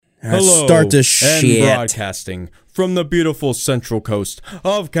Hello, start this shit. And broadcasting from the beautiful Central Coast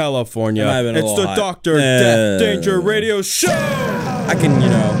of California, it's the Dr. Death Danger Radio Show! I can,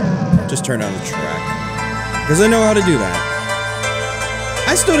 just turn on the track. Because I know how to do that.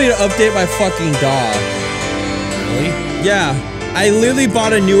 I still need to update my fucking DAW. Really? Yeah. I literally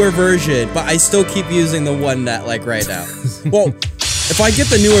bought a newer version, but I still keep using the one that, right now. Well, if I get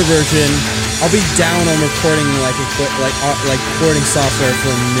the newer version, I'll be down on recording recording software for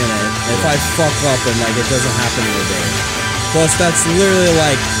a minute. If I fuck up and it doesn't happen in a day. Plus, that's literally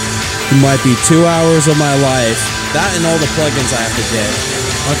it might be 2 hours of my life. That and all the plugins I have to get.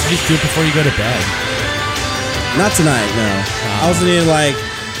 Why don't you just do it before you go to bed? Not tonight, no. I also need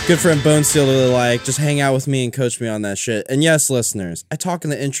good friend Bone Steel to just hang out with me and coach me on that shit. And yes, listeners, I talk in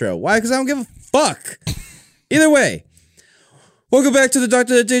the intro. Why? Because I don't give a fuck. Either way. Welcome back to the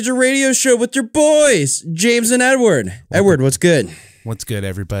Dr. Danger Radio Show with your boys, James and Edward. Edward, what's good? What's good,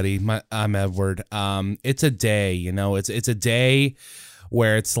 everybody? I'm Edward. It's a day, it's a day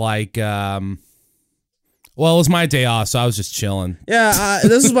where it's it was my day off, so I was just chilling. Yeah,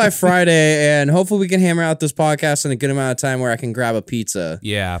 this is my Friday, and hopefully we can hammer out this podcast in a good amount of time where I can grab a pizza.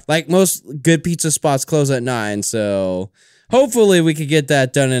 Yeah. Most good pizza spots close at 9, so hopefully we could get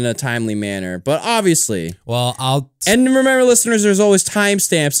that done in a timely manner. But obviously, and remember, listeners, there's always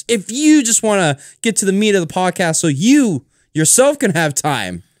timestamps if you just want to get to the meat of the podcast so you yourself can have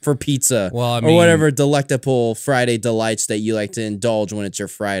time for pizza or whatever delectable Friday delights that you like to indulge when it's your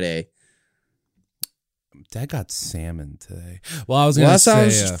Friday. Dad got salmon today. Well, I was gonna say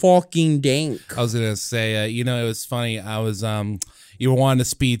that sounds fucking dank. I was gonna say, it was funny. I was you were wanting to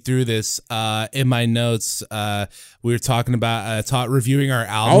speed through this. In my notes, we were talking about reviewing our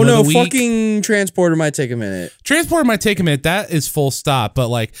album. Oh of the week. Fucking Transporter might take a minute. Transporter might take a minute. That is full stop.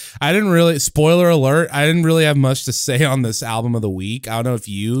 But I didn't really. Spoiler alert. I didn't really have much to say on this album of the week. I don't know if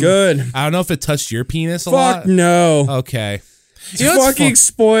you. Good. I don't know if it touched your penis a lot. Fuck no. Okay. Fucking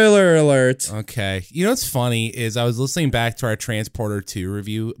spoiler alert. Okay. You know what's funny is I was listening back to our Transporter 2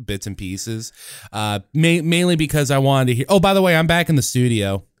 review, bits and pieces, mainly because I wanted to hear... Oh, by the way, I'm back in the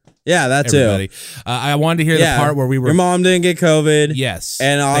studio. Yeah, that everybody. Too. I wanted to hear the part where we were... Your mom didn't get COVID. Yes.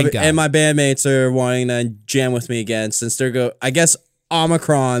 And my bandmates are wanting to jam with me again since they're I guess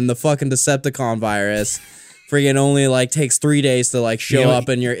Omicron, the fucking Decepticon virus... Friggin' only takes 3 days to show up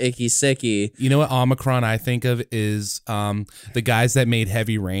in your icky sicky. You know what Omicron I think of is the guys that made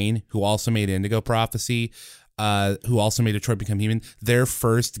Heavy Rain, who also made Indigo Prophecy, who also made Detroit Become Human. Their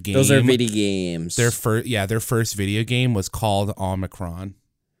first game. Those are video games. Their first video game was called Omicron,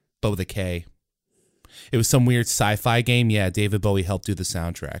 but with a K. It was some weird sci-fi game. Yeah, David Bowie helped do the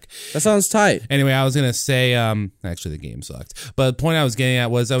soundtrack. That sounds tight. Anyway, I was gonna say, actually, the game sucked. But the point I was getting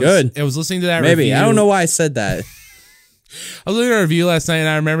at was I was listening to that review. Maybe I don't know why I said that. I was looking at a review last night, and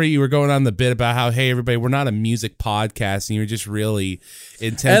I remember you were going on the bit about how, hey, everybody, we're not a music podcast, and you were just really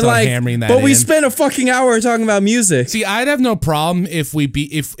intent on hammering that. But we spent a fucking hour talking about music. See, I'd have no problem if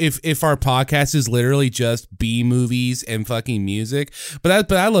if our podcast is literally just B movies and fucking music.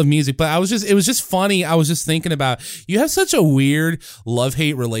 But I love music. But it was just funny. I was just thinking about you have such a weird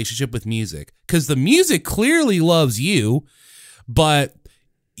love-hate relationship with music because the music clearly loves you, but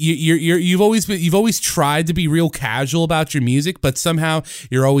you've always tried to be real casual about your music, but somehow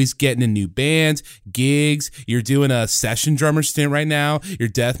you're always getting a new band, gigs. You're doing a session drummer stint right now. Your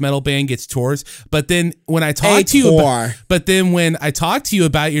death metal band gets tours. But then when I talk to you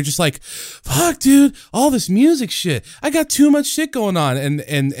about it, you're just like, fuck, dude, all this music shit. I got too much shit going on,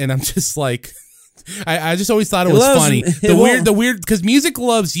 and I'm just like. I just always thought it was funny. The weird because music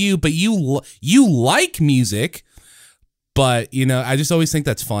loves you, but you like music. But, I just always think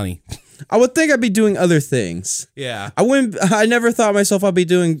that's funny. I would think I'd be doing other things. Yeah. I never thought myself I'd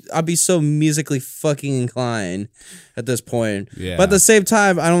be so musically fucking inclined at this point. Yeah. But at the same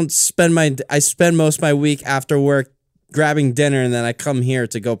time, I spend most of my week after work grabbing dinner and then I come here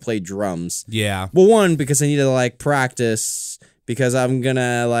to go play drums. Yeah. Well, one, because I need to practice because I'm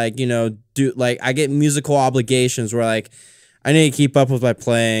gonna I get musical obligations where I need to keep up with my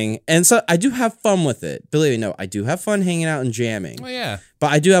playing. And so I do have fun with it. Believe me, no, I do have fun hanging out and jamming. Oh, yeah.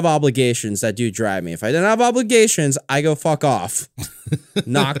 But I do have obligations that do drive me. If I didn't have obligations, I go fuck off.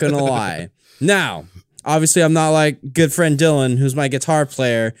 Not gonna lie. Now, Obviously, I'm not like good friend Dylan, who's my guitar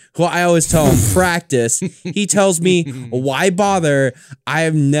player, who I always tell him practice. He tells me, why bother? I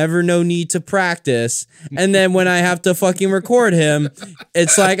have never no need to practice. And then when I have to fucking record him,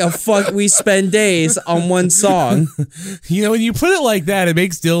 it's like we spend days on one song. You know, when you put it like that, it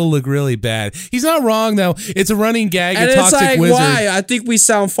makes Dylan look really bad. He's not wrong, though. It's a running gag. And a it's Toxic like, Wizard. why? I think we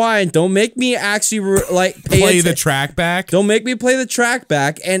sound fine. Don't make me actually play the track back. Don't make me play the track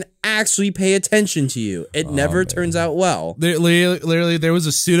back and actually pay attention to you. It never turns out well. Literally, there was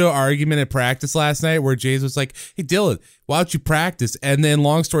a pseudo argument at practice last night where James was like, hey, Dylan, why don't you practice? And then,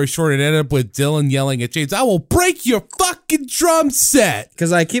 long story short, it ended up with Dylan yelling at James, I will break your fucking drum set.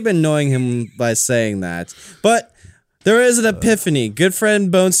 Because I keep annoying him by saying that. But there is an epiphany. Good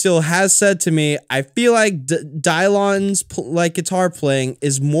friend Bone Steel has said to me, I feel like Dylon's guitar playing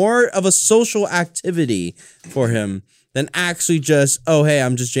is more of a social activity for him than actually just, oh, hey,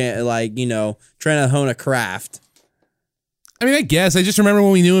 I'm just trying to hone a craft. I mean, I guess. I just remember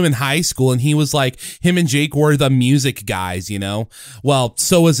when we knew him in high school and he was like, him and Jake were the music guys, you know? Well,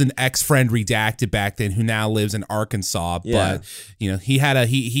 so was an ex-friend Redacted back then who now lives in Arkansas. Yeah. But, you know, he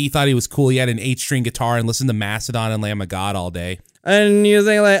thought he was cool. He had an 8-string guitar and listened to Mastodon and Lamb of God all day. And you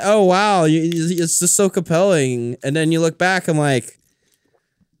think like, oh, wow, it's just so compelling. And then you look back, I'm like,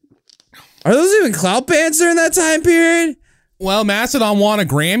 are those even clout bands during that time period? Well, Mastodon won a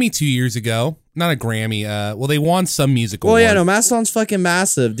Grammy 2 years ago. Not a Grammy. Well, they won some music award. Well, yeah, no, Mastodon's fucking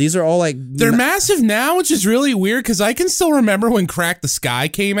massive. These are all like... They're massive now, which is really weird, because I can still remember when Crack the Sky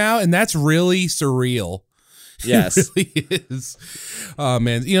came out, and that's really surreal. Yes. It really is. Oh,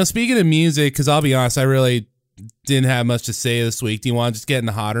 man. You know, speaking of music, because I'll be honest, I really didn't have much to say this week. Do you want to just get in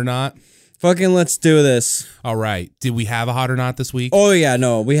the hot or not? Fucking let's do this. All right. Did we have a hot or not this week? Oh, yeah,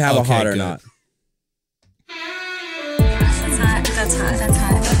 no, we have a hot or not. That's hot. That's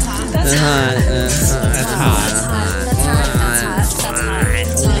hot. That's hot. That's hot.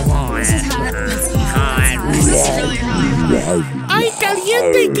 Ay,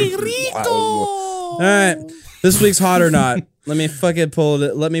 caliente, que rico. All right, this week's hot or not. Let me fucking pull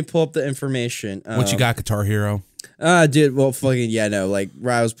it. Let me pull up the information. What you got, Guitar Hero? Dude, well, fucking, yeah, no, like,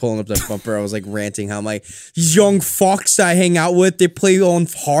 I was pulling up that bumper, I was, like, ranting how I'm like, these young fucks that I hang out with, they play on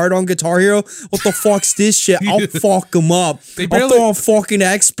hard on Guitar Hero, what the fuck's this shit? I'll fuck them up. I'll throw a fucking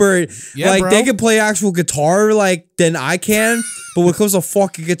expert. Yeah, like, bro. they can play actual guitar, like, than I can, but when it comes to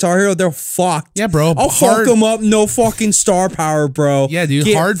fucking Guitar Hero, they're fucked. Yeah, bro. I'll fuck them up, no fucking star power, bro. Yeah, dude,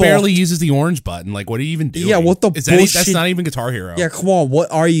 Get Hard fucked. barely uses the orange button. Like, what are you even doing? Yeah, what the bullshit? That's not even Guitar Hero. Yeah, come on,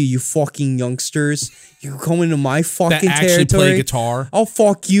 what are you fucking youngsters? You come into my fucking that actually territory. play guitar. I'll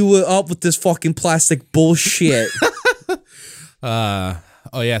fuck you up with this fucking plastic bullshit. Oh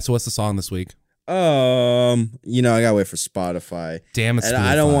yeah. So what's the song this week? You know, I gotta wait for Spotify. Damn it, and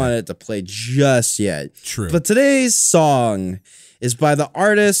I don't want it to play just yet. True. But today's song is by the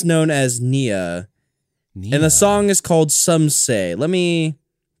artist known as Nia. And the song is called Some Say. Let me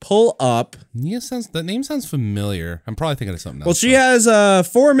pull up. That name sounds familiar. I'm probably thinking of something else. Well, she has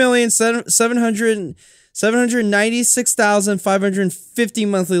 4,796,550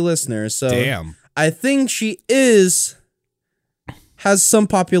 monthly listeners. So damn. I think she has some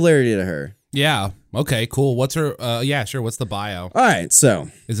popularity to her. Yeah. Okay, cool. What's her yeah, sure. What's the bio? All right, so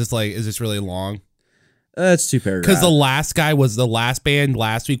Is this really long? it's 2 paragraphs. Because the last band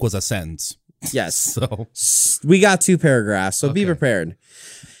last week was a sentence. Yes. So we got 2 paragraphs, so be prepared.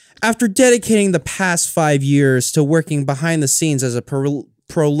 After dedicating the past 5 years to working behind the scenes as a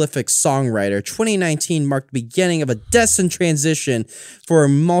prolific songwriter, 2019 marked the beginning of a destined transition for a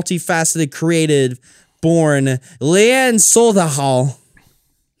multifaceted, creative, born Leanne Soldahal.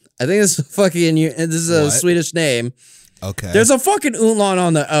 I think this is a Swedish name. okay. There's a fucking umlaut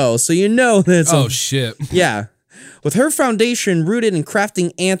on the O, so you know that it's shit. Yeah. With her foundation rooted in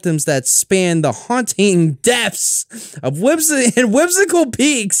crafting anthems that span the haunting depths of whimsical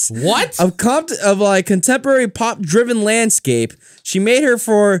peaks of contemporary pop-driven landscape, she made her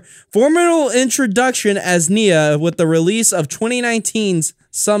formidable introduction as Nia with the release of 2019's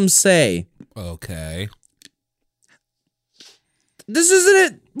Some Say. Okay. This isn't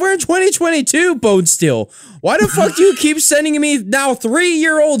it. We're in 2022, Bone Steel. Why the fuck do you keep sending me now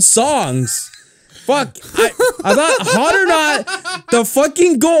 3-year-old songs? Fuck. I thought hot or not, the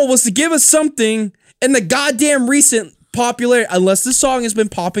fucking goal was to give us something in the goddamn recent popularity, unless this song has been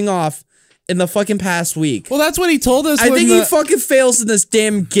popping off in the fucking past week. Well, that's what he told us. I think he fucking fails in this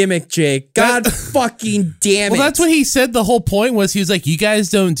damn gimmick, Jake. God fucking damn it. Well, that's what he said. The whole point was he was like, you guys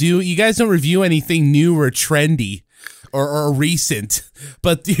don't review anything new or trendy or recent.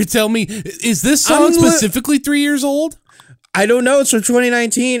 But you're telling me, is this song specifically 3 years old? I don't know. It's from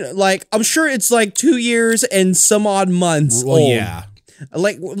 2019. Like, I'm sure it's like 2 years and some odd months old. Yeah.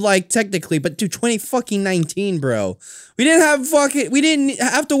 Like technically, but dude, 2019, bro. We didn't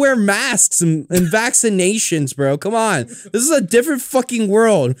have to wear masks and vaccinations, bro. Come on. This is a different fucking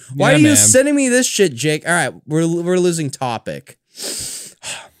world. Why are you sending me this shit, Jake? All right, we're losing topic.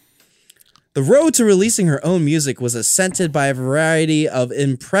 The road to releasing her own music was ascended by a variety of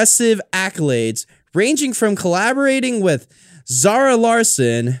impressive accolades, ranging from collaborating with Zara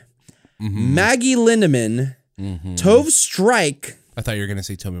Larsson, Maggie Lindemann, Tove Strike. I thought you were going to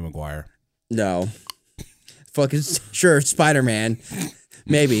say Tobey Maguire. No. Fucking sure, Spider-Man.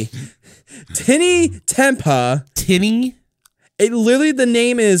 Maybe. Tinny Tempa. Tinny? Literally, the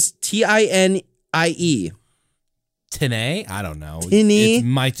name is Tine. Tinny? I don't know. Tinny. It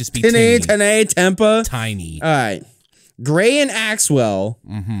might just be Tinny, Tinny. Tempa. Tiny. All right. Gray and Axwell.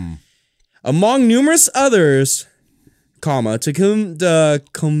 Among numerous others, comma, to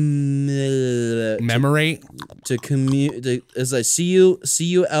commemorate? Is like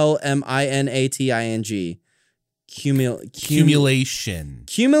CULMINATING.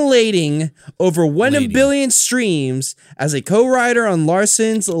 Accumulating over 1 billion streams as a co-writer on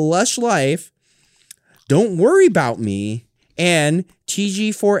Larson's Lush Life, Don't Worry About Me, and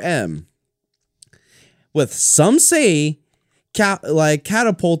TG4M. With some say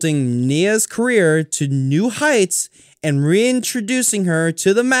catapulting Nia's career to new heights and reintroducing her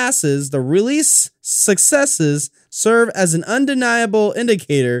to the masses, the release successes serve as an undeniable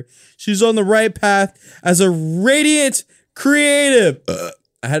indicator she's on the right path as a radiant creative.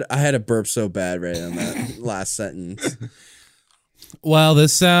 I had a burp so bad right on that last sentence. Well,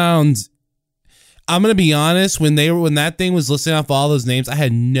 this sounds... I'm gonna be honest. When that thing was listing off all those names, I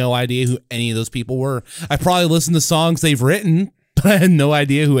had no idea who any of those people were. I probably listened to songs they've written, but I had no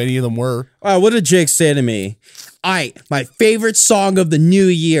idea who any of them were. All right, what did Jake say to me? My favorite song of the new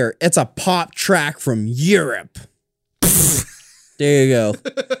year. It's a pop track from Europe. There you go.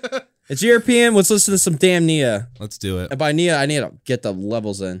 It's European. Let's listen to some damn Nia. Let's do it. And by Nia, I need to get the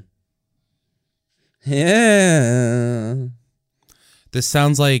levels in. Yeah. This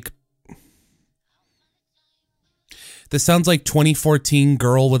sounds like 2014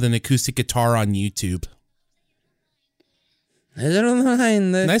 girl with an acoustic guitar on YouTube. I don't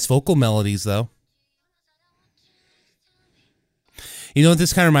mind that. Nice vocal melodies, though. You know what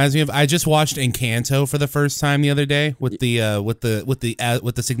this kind of reminds me of? I just watched Encanto for the first time the other day with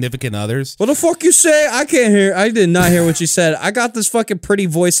the significant others. What the fuck you say? I can't hear. I did not hear what you said. I got this fucking pretty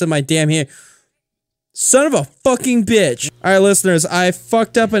voice in my damn ear. Son of a fucking bitch. All right, listeners, I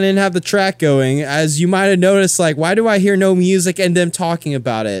fucked up and didn't have the track going. As you might have noticed, like, why do I hear no music and them talking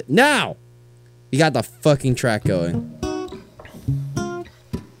about it? Now, you got the fucking track going.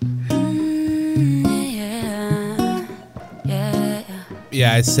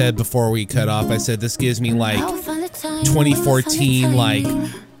 Yeah, I said before we cut off, I said this gives me like 2014, like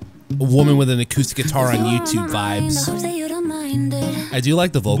a woman with an acoustic guitar on YouTube vibes. I do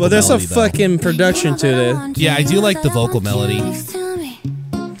like the vocal melody. Well, there's a fucking production to it. Yeah, I do like the vocal melody.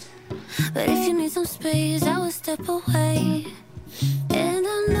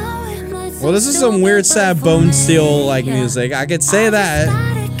 Well, this is some weird, sad Bone Steel like music. I could say that.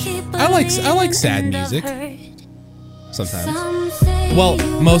 I like sad music. Sometimes. Well,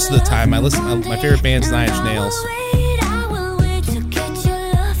 most of the time. My favorite band's 9 Inch Nails.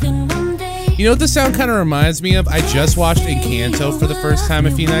 You know what this sound kind of reminds me of? I just watched Encanto for the first time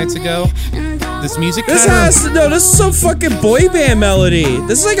a few nights ago. This music this is some fucking boy band melody.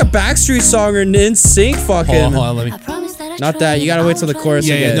 This is like a Backstreet song or NSYNC fucking. Hold on, let me. Not that. You gotta wait till the chorus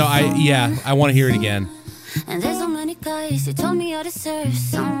again. I want to hear it again. And there's so many guys who told me I deserve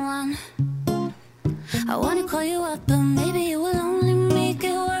someone. I wanna call you up, but maybe it will only make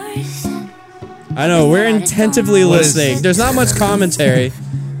it worse. I know, we're intentively listening. There's not much commentary.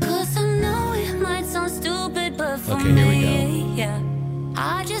 Okay, here we go.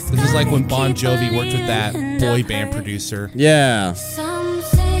 This is like when Bon Jovi worked with that boy band producer. Yeah.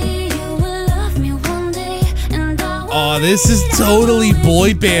 Oh, this is totally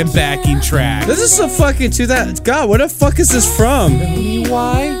boy band backing track. This is so fucking 2000. God, where the fuck is this from? Tell me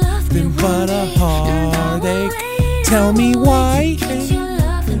why, then but a heartache. Tell me why.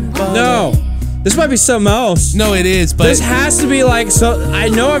 No. This might be something else. No, it is, but this has to be like I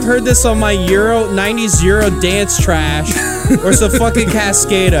know I've heard this on my 90s Euro dance trash or some fucking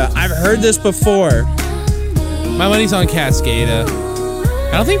Cascada. I've heard this before. My money's on Cascada.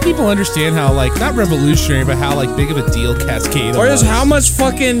 I don't think people understand how, like, not revolutionary, but how, like, big of a deal Cascada or was. just how much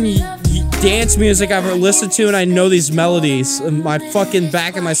fucking dance music I've listened to and I know these melodies in my fucking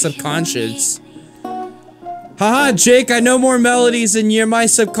back in my subconscious. Haha, Jake, I know more melodies in my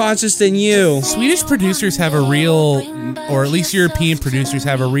subconscious than you. Swedish producers have a real, or at least European producers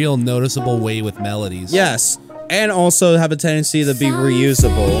have a real noticeable way with melodies. Yes, and also have a tendency to be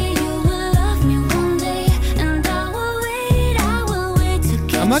reusable.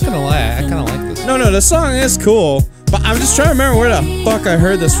 I'm not gonna lie, I kind of like this. No, the song is cool, but I'm just trying to remember where the fuck I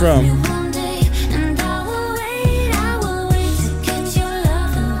heard this from.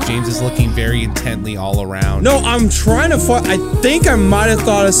 James is looking very intently all around. No, I'm trying to I think I might have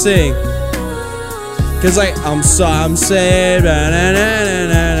thought of saying. Cause like, I'm saying.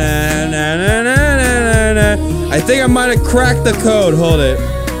 I think I might have cracked the code. Hold it.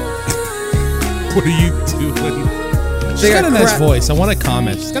 What are you doing? She's got a nice voice. I want to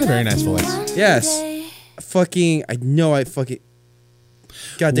comment. She's got a very nice voice. Yes. I know I fucking.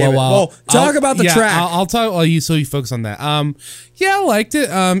 God damn it. Well, talk about the track. I'll talk. Oh, so you focus on that. Yeah, I liked it.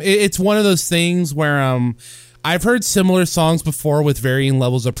 It's one of those things where I've heard similar songs before with varying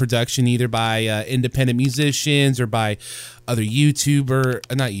levels of production, either by independent musicians or by other not YouTubers,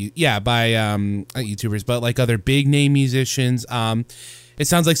 but like other big name musicians. It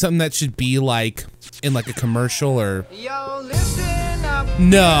sounds like something that should be like in like a commercial or. Yo, listen up.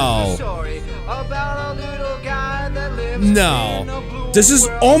 No. This is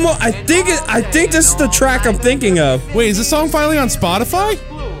almost. I think this is the track I'm thinking of. Wait, is the song finally on Spotify?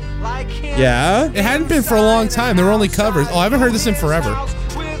 Yeah. It hadn't been for a long time. There were only covers. Oh, I haven't heard this in forever.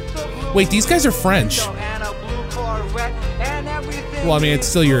 Wait, these guys are French. Well, I mean, it's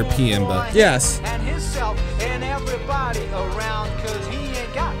still European, but yes.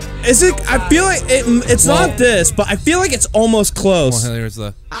 Is it? I feel like it's not this, but I feel like it's almost close. Well, here's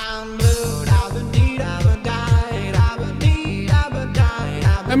the.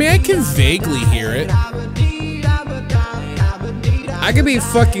 I mean, I can vaguely hear it. I could be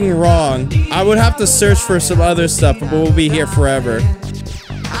fucking wrong. I would have to search for some other stuff, but we'll be here forever.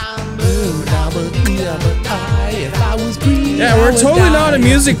 Yeah, we're totally not a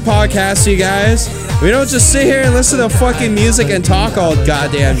music podcast, you guys. We don't just sit here and listen to fucking music and talk all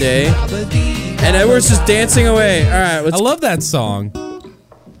goddamn day. And Edward's just dancing away. All right, I love that song.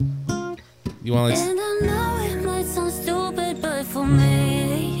 You want to?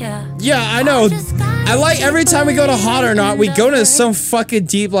 Yeah, I know. I like every time we go to Hot or Not, we go to some fucking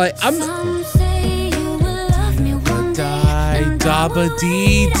deep like What the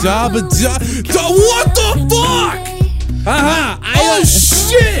fuck? Haha! Oh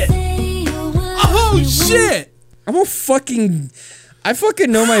shit! Oh shit! I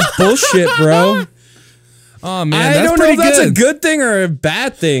fucking know my bullshit, bro. Oh man, I don't know if that's a good thing or a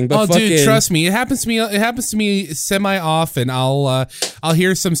bad thing, but dude, trust me, it happens to me. It happens to me semi often. I'll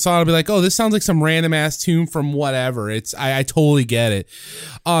hear some song, I'll be like, oh, this sounds like some random ass tune from whatever. I totally get it.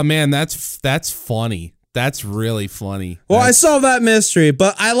 Oh man, that's funny. That's really funny. Well, I solved that mystery,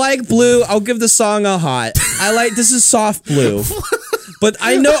 but I like Blue. I'll give the song a Hot. This is soft Blue, but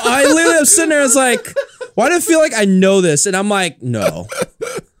I literally am sitting there. It's like, why do I feel like I know this? And I'm like, no.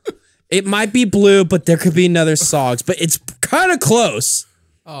 It might be Blue, but there could be another songs, but it's kind of close.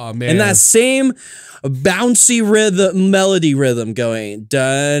 Oh man! And that same bouncy melody rhythm going.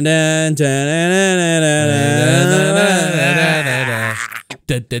 Dun, dun, dun,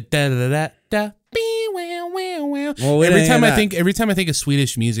 Well, every time I think of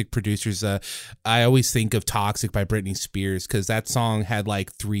Swedish music producers, I always think of "Toxic" by Britney Spears because that song had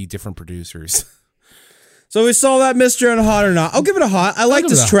like 3 different producers. So we saw that mystery on Hot or Not. I'll give it a Hot. I like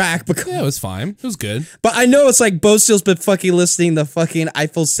this track because it was fine. It was good. But I know it's like Bo Steele's been fucking listening to fucking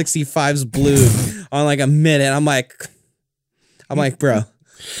Eiffel 65's Blue on like a minute. I'm like, bro.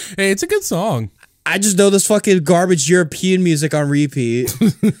 Hey, it's a good song. I just know this fucking garbage European music on repeat.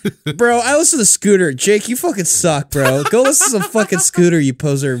 Bro, I listen to Scooter. Jake, you fucking suck, bro. Go listen to some fucking Scooter, you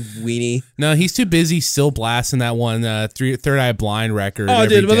poser weenie. No, he's too busy still blasting that one Third Eye Blind record. Oh,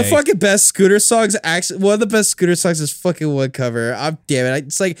 dude, but the fucking best Scooter songs, actually, one of the best Scooter songs is fucking Woodcover. Damn it.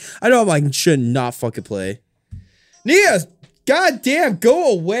 It's like, I know I'm like, should not fucking play. Nia, goddamn,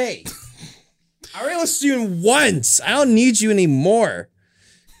 go away. I already listened to you once. I don't need you anymore.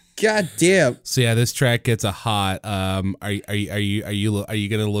 God damn. So yeah, this track gets a Hot. Are you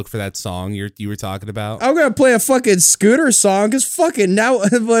gonna look for that song you were talking about? I'm gonna play a fucking Scooter song because fucking now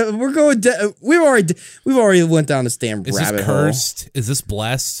we're going. We've already went down this damn rabbit hole. Is this cursed? Is this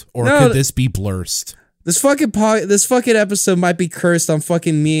blessed? Or could this be blurst? This fucking episode might be cursed on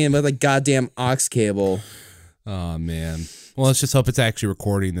fucking me and with a goddamn aux cable. Oh man. Well, let's just hope it's actually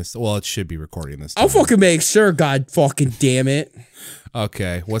recording this. Well, it should be recording this time. I'll fucking make sure, god fucking damn it.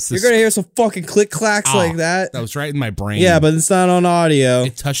 Okay, what's this? You're gonna hear some fucking click clacks like that. That was right in my brain. Yeah, but it's not on audio.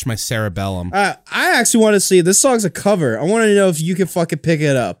 It touched my cerebellum. I actually want to see, this song's a cover. I want to know if you can fucking pick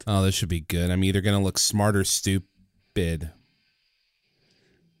it up. Oh, this should be good. I'm either gonna look smart or stupid.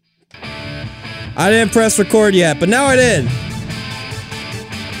 I didn't press record yet, but now I did.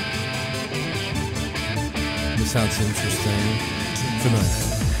 This sounds interesting. Familiar.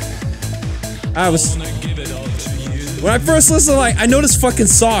 When I first listened, like, I know this fucking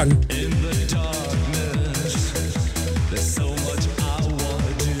song.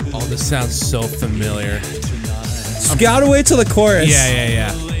 Oh, this sounds so familiar. Gotta wait till the chorus.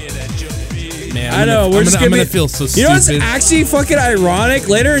 Yeah. Man, I know, I'm gonna feel so stupid. You know what's actually fucking ironic?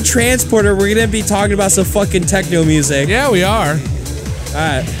 Later in Transporter, we're gonna be talking about some fucking techno music. Yeah, we are.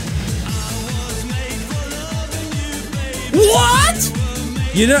 Alright. What?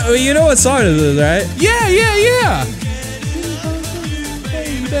 You know what song it is, right? Yeah.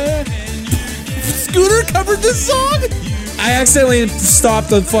 Scooter covered this song? I accidentally stopped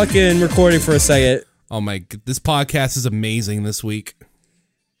the fucking recording for a second. Oh my god, this podcast is amazing this week.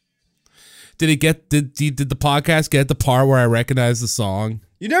 Did the podcast get the part where I recognize the song?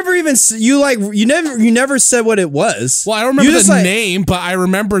 You never even you never said what it was. Well, I don't remember the name, but I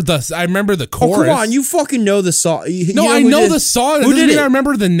remember the chorus. Oh, come on, you fucking know the song. I know the song. That doesn't mean I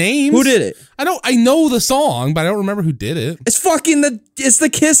remember the names. Who did it? I know the song, but I don't remember who did it. It's the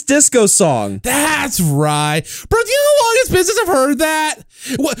Kiss disco song. That's right. Bro, do you know how long it's been since I've heard that?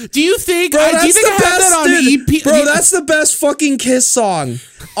 What do you think? Bro, do you think I had that on EP? Bro, that's the best fucking Kiss song.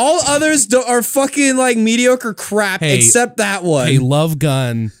 All others are fucking like mediocre crap, except that one. Hey, Love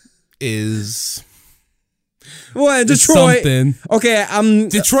Gun is... What, Detroit? Something. Okay,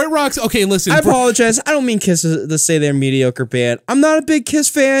 Detroit rocks. Okay, listen. I apologize. I don't mean Kiss to say they're a mediocre band. I'm not a big Kiss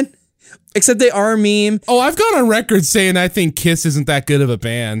fan. Except they are a meme. Oh, I've gone on record saying I think Kiss isn't that good of a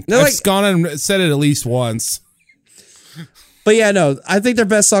band. I've gone and said it at least once. But yeah, no, I think their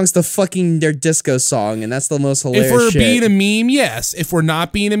best song's their disco song, and that's the most hilarious shit. If we're shit. being a meme, yes. If we're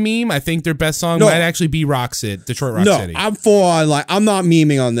not being a meme, I think their best song might actually be Detroit Rock City. No, I'm full on, like, I'm not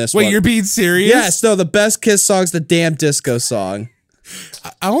memeing on this one. Wait, you're being serious? Yes, no, the best Kiss song's the damn disco song.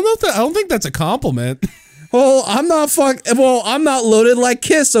 I don't think that's a compliment. Well, I'm not loaded like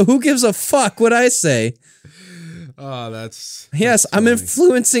Kiss, so who gives a fuck what I say? Oh, that's I'm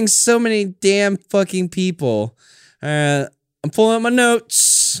influencing so many damn fucking people. I'm pulling up my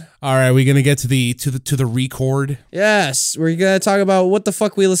notes. All right, we're gonna get to the record. Yes, we're gonna talk about what the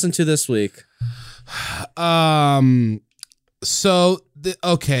fuck we listened to this week.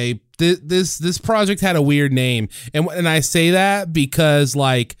 This project had a weird name, and I say that because,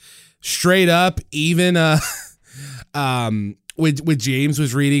 like, straight up, even with James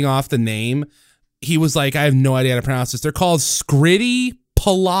was reading off the name, he was like, I have no idea how to pronounce this. They're called Scritti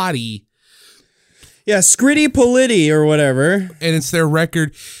Politti. Yeah, Scritti Politti or whatever. And it's their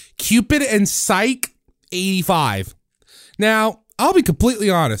record, Cupid and Psyche 85. Now, I'll be completely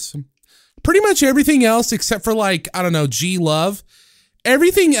honest. Pretty much everything else, except for, like, I don't know, G Love,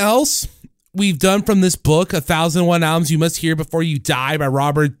 everything else we've done from this book, 1001 Albums You Must Hear Before You Die by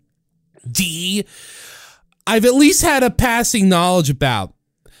Robert D., I've at least had a passing knowledge about.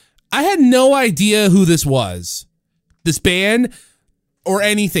 I had no idea who this was, this band, or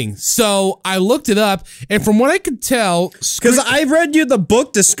anything. So I looked it up, and from what I could tell, because I read you the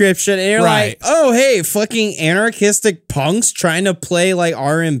book description, and you're like, oh, hey, fucking anarchistic punks trying to play like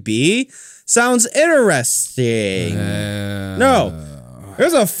R&B? Sounds interesting. No.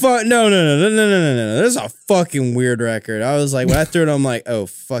 There's a no. There's a fucking weird record. I was like, when I threw it, I'm like, oh,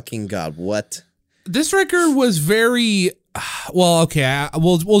 fucking God, what? This record was very... Well, okay,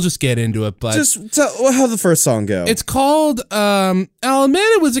 we'll just get into it, but just how'd the first song go? It's called, I'll admit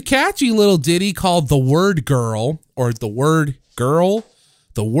it was a catchy little ditty called The Word Girl, or The Word Girl,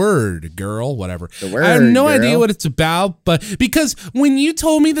 whatever. I have no idea what it's about, but because when you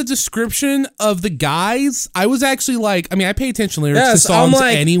told me the description of the guys, I was actually like, I mean, I pay attention to lyrics to songs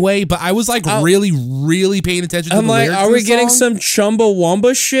anyway, but I was like really, really paying attention to the lyrics. Are we getting some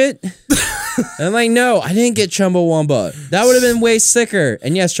Chumbawamba shit? I'm like, no, I didn't get Chumbawamba. That would have been way sicker.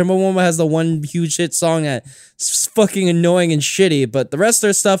 And yes, Chumbawamba has the one huge hit song that's fucking annoying and shitty, but the rest of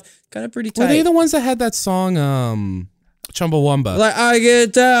their stuff kind of pretty tight. Were they the ones that had that song, Chumbawamba? Like, I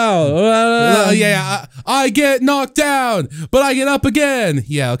get down. I get knocked down, but I get up again.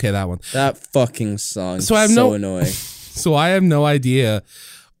 Yeah, okay, that one. That fucking song. So so annoying. So I have no idea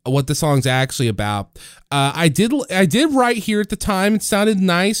what the song's actually about. I did write here at the time. It sounded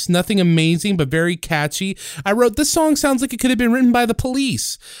nice, nothing amazing, but very catchy. I wrote, this song sounds like it could have been written by the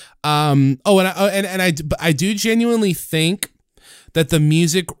Police. I do genuinely think that the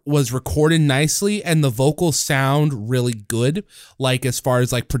music was recorded nicely and the vocals sound really good, like as far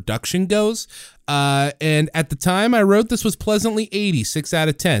as like production goes. And at the time I wrote, this was pleasantly 80, 6 out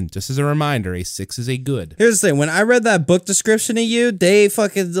of 10. Just as a reminder, a 6 is a good. Here's the thing. When I read that book description of you, they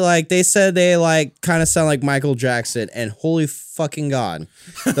fucking they said they kind of sound like Michael Jackson, and holy fucking God.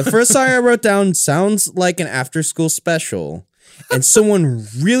 The first song I wrote down sounds like an after school special and someone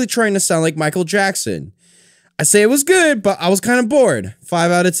really trying to sound like Michael Jackson. I say it was good, but I was kind of bored.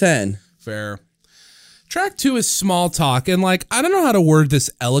 5 out of 10. Fair. Track 2 is Small Talk, and I don't know how to word this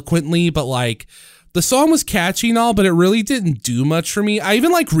eloquently, but the song was catchy and all, but it really didn't do much for me. I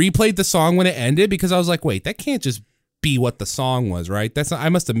even replayed the song when it ended because I was like, wait, that can't just be what the song was, right? I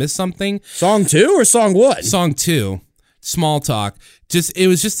must have missed something. Song 2 or song 1? Song 2. Small Talk. It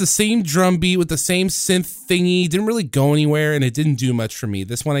was just the same drum beat with the same synth thingy. Didn't really go anywhere, and it didn't do much for me.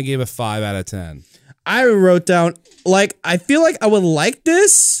 This one I gave a 5 out of 10. I wrote down, I feel like I would like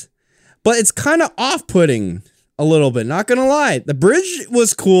this, but it's kind of off-putting a little bit. Not gonna lie. The bridge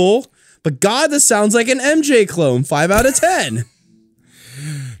was cool, but God, this sounds like an MJ clone. 5 out of 10.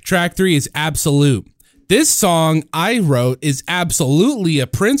 Track 3 is Absolute. This song I wrote is absolutely a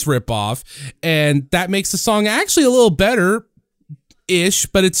Prince ripoff, and that makes the song actually a little better-ish,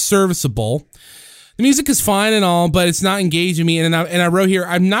 but it's serviceable. The music is fine and all, but it's not engaging me. And I wrote here,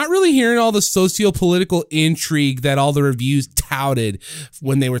 I'm not really hearing all the socio-political intrigue that all the reviews touted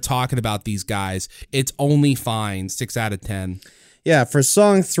when they were talking about these guys. It's only fine. 6 out of 10. Yeah, for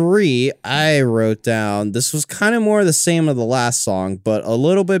song 3, I wrote down, this was kind of more the same of the last song, but a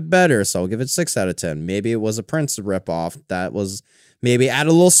little bit better. So I'll give it 6 out of 10. Maybe it was a Prince ripoff that was maybe add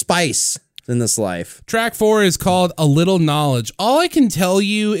a little spice in this life. Track 4 is called A Little Knowledge. All I can tell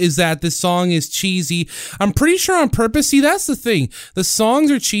you is that this song is cheesy. I'm pretty sure on purpose. See, that's the thing. The songs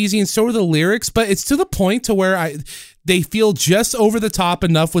are cheesy and so are the lyrics, but it's to the point to where they feel just over the top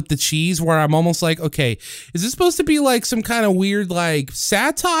enough with the cheese where I'm almost like, okay, is this supposed to be some kind of weird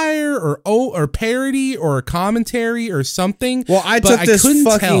satire or parody or a commentary or something? Well, I took this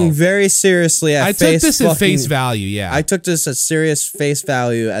fucking very seriously at face value, yeah. I took this at serious face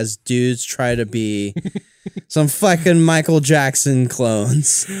value as dudes try to be some fucking Michael Jackson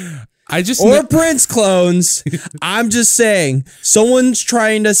clones. Or Prince clones. I'm just saying, someone's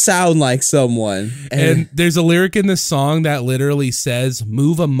trying to sound like someone. And there's a lyric in this song that literally says,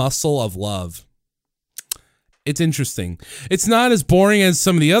 move a muscle of love. It's interesting. It's not as boring as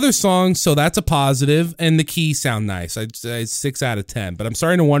some of the other songs, so that's a positive. And the keys sound nice. I'd say 6 out of 10, but I'm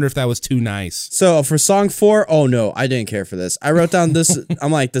starting to wonder if that was too nice. So for song 4, oh no, I didn't care for this. I wrote down this.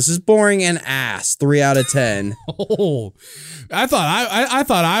 I'm like, this is boring and ass. 3 out of 10. Oh, I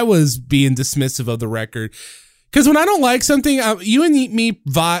thought I was being dismissive of the record, because when I don't like something, you and me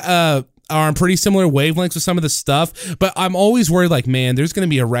are on pretty similar wavelengths with some of the stuff, but I'm always worried man, there's going to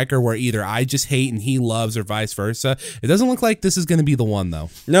be a record where either I just hate and he loves or vice versa. It doesn't look like this is going to be the one though.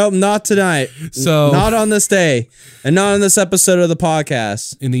 Nope, not tonight. So not on this day and not on this episode of the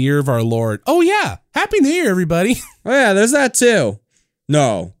podcast. In the year of our Lord. Oh yeah. Happy New Year, everybody. Oh yeah, there's that too.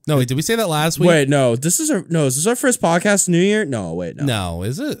 No, wait, did we say that last week? Wait, no, is this our first podcast New Year? No, wait, no. No,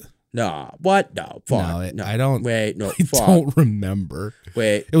 is it? No, what? No, fuck. No, I don't. Wait, no, I don't remember.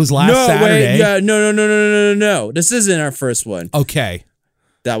 Wait, it was last Saturday. Wait, yeah, no. This isn't our first one. Okay,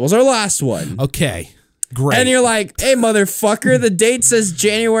 that was our last one. Okay, great. And you're like, hey, motherfucker, the date says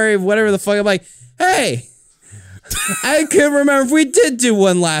January, whatever the fuck. I'm like, hey, I can't remember if we did do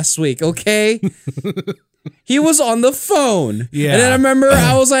one last week. Okay. He was on the phone. Yeah. And then I remember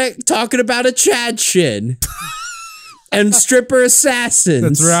I was talking about a Chad Shin. And stripper assassins.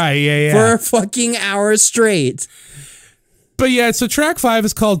 That's right, yeah. For a fucking hour straight. But yeah, so track 5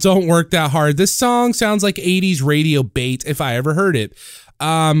 is called Don't Work That Hard. This song sounds like 80s radio bait, if I ever heard it.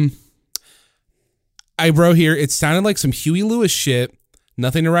 I wrote here, it sounded like some Huey Lewis shit.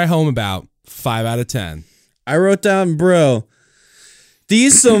 Nothing to write home about. 5 out of 10. I wrote down, bro,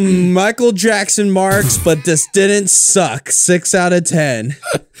 these some Michael Jackson marks, but this didn't suck. 6 out of 10.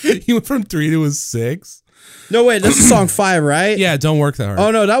 You went from 3 to a 6? No, wait, this is song 5, right? Yeah, Don't Work That Hard.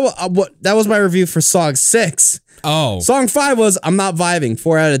 Oh, no, that was my review for song 6. Oh. Song 5 was I'm Not Vibing,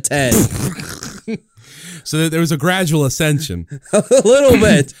 4 out of 10. So there was a gradual ascension. A little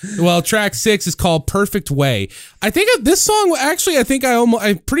bit. Well, track 6 is called Perfect Way. I think this song, actually,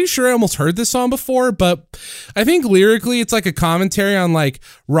 I'm pretty sure I almost heard this song before, but I think lyrically it's like a commentary on like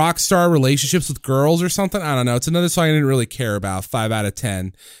rock star relationships with girls or something. I don't know. It's another song I didn't really care about. 5 out of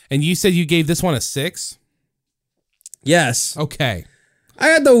 10. And you said you gave this one a 6? Yes. Okay. I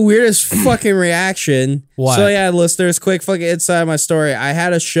got the weirdest fucking reaction. What? So yeah, listeners, quick fucking inside my story. I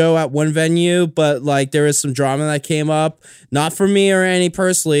had a show at one venue, but like there was some drama that came up, not for me or any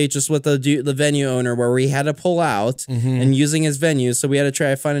personally, just with the venue owner, where we had to pull out and using his venue. So we had to try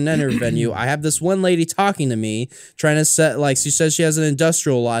to find another venue. I have this one lady talking to me, trying to set, like, she says she has an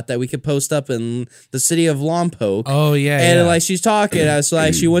industrial lot that we could post up in the city of Lompoc. Oh yeah. And like she's talking, I was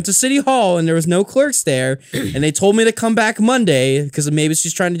like, she went to City Hall and there was no clerks there, and they told me to come back Monday because maybe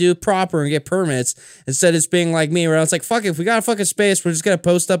she's trying to do it proper and get permits instead of being like me, where I was like, fuck it, if we got a fucking space, we're just gonna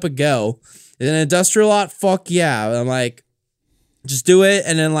post up and go. In an industrial lot, fuck yeah. I'm like, just do it.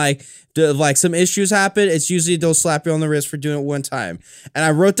 And then like some issues happen, it's usually they'll slap you on the wrist for doing it one time. And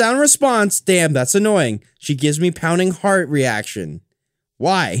I wrote down a response, damn, that's annoying. She gives me pounding heart reaction.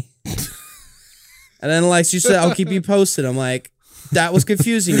 Why? And then like she said, I'll keep you posted. I'm like, that was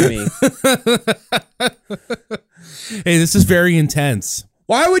confusing to me. Hey, this is very intense.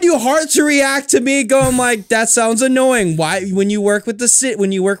 Why would you heart to react to me going like, that sounds annoying? Why, when you work with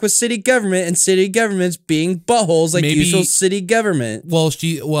city government and city governments being buttholes like usual city government?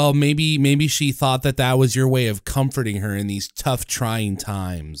 Well, maybe she thought that was your way of comforting her in these tough, trying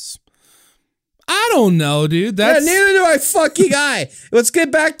times. I don't know, dude. Neither do I fucking Let's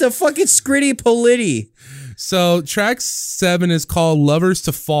get back to fucking Scritti Politti. So track 7 is called Lovers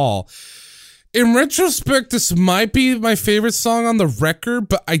to Fall. In retrospect, this might be my favorite song on the record,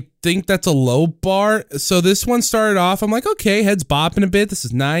 but I think that's a low bar. So this one started off, I'm like, okay, heads bopping a bit. This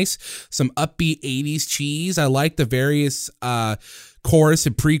is nice. Some upbeat 80s cheese. I like the various chorus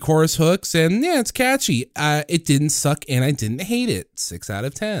and pre-chorus hooks, and yeah, it's catchy. It didn't suck, and I didn't hate it. 6 out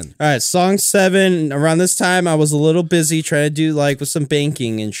of 10. All right, song 7. Around this time, I was a little busy trying to do like with some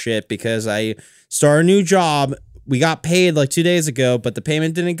banking and shit because I started a new job. We got paid like 2 days ago, but the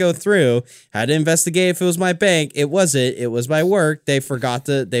payment didn't go through. Had to investigate if it was my bank. It wasn't. It was my work. They forgot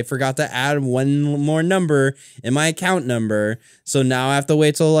to add one more number in my account number. So now I have to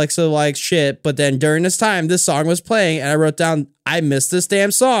wait till shit. But then during this time, this song was playing, and I wrote down, I missed this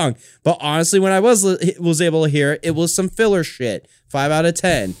damn song. But honestly, when I was able to hear it, it was some filler shit. 5 out of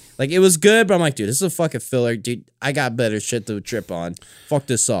 10. Like, it was good, but I'm like, dude, this is a fucking filler. Dude, I got better shit to trip on. Fuck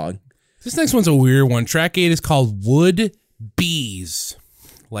this song. This next one's a weird one. Track 8 is called Wood Bees.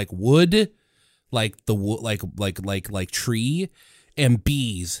 Like wood, like the wood, like tree, and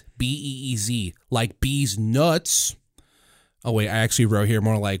bees, B-E-E-Z, like bees nuts. Oh wait, I actually wrote here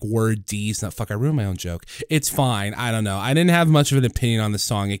more like word D's. Not fuck, I ruined my own joke. It's fine. I don't know. I didn't have much of an opinion on the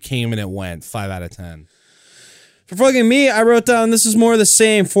song. It came and it went. 5 out of 10. For fucking me, I wrote down this is more of the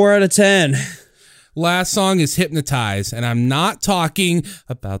same. 4 out of 10. Last song is Hypnotize, and I'm not talking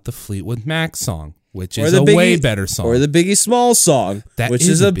about the Fleetwood Mac song, which is a way better song, or the Biggie Smalls song, which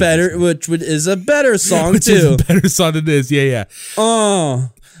is a better song which too. Is a better song than this, yeah.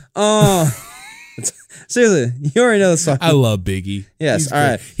 Seriously, you already know the song. I love Biggie. Yes, He's all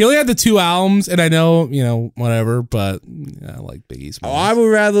right. He only had the 2 albums, and I know, whatever, but I like Biggie Smalls. Oh, I would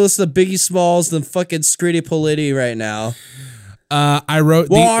rather listen to Biggie Smalls than fucking Scritti Politti right now. I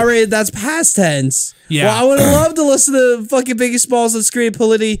wrote. Already that's past tense. Yeah. Well, I would have loved to listen to fucking Biggie Smalls and Scritti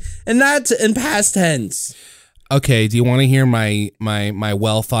Politti, and that's in past tense. Okay, do you want to hear my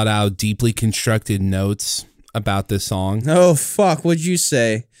well thought out, deeply constructed notes about this song? Oh fuck! What'd you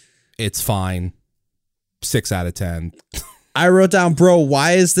say? It's fine. 6 out of 10. I wrote down, bro,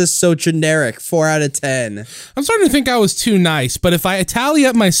 why is this so generic? 4 out of 10. I'm starting to think I was too nice, but if I tally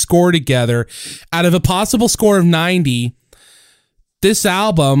up my score together, out of a possible score of 90. This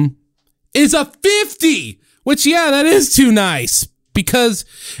album is a 50, which, yeah, that is too nice. Because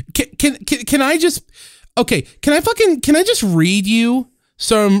can I just read you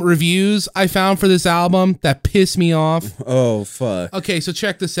some reviews I found for this album that pissed me off? Oh, fuck. Okay, so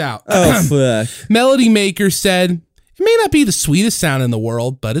check this out. Oh, fuck. Melody Maker said, it may not be the sweetest sound in the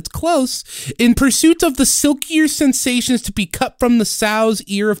world, but it's close. In pursuit of the silkier sensations to be cut from the sow's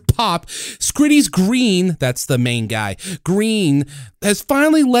ear of pop, Scritty's Green, that's the main guy, Green, has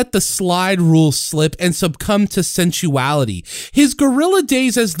finally let the slide rule slip and succumb to sensuality. His guerrilla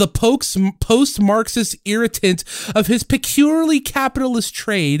days as the post-Marxist irritant of his peculiarly capitalist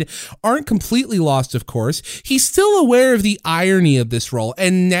trade aren't completely lost, of course. He's still aware of the irony of this role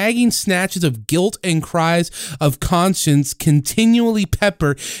and nagging snatches of guilt and cries of conscience continually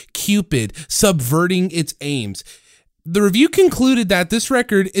pepper Cupid, subverting its aims. The review concluded that this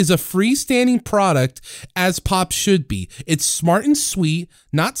record is a freestanding product as pop should be. It's smart and sweet,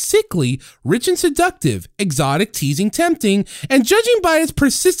 not sickly, rich and seductive, exotic, teasing, tempting, and judging by its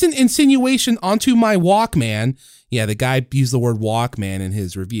persistent insinuation onto my Walkman, yeah, the guy used the word Walkman in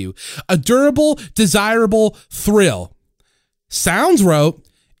his review, a durable, desirable thrill. Sounds wrote,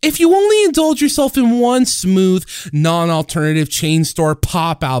 if you only indulge yourself in one smooth, non-alternative chain store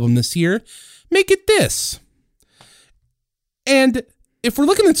pop album this year, make it this. And if we're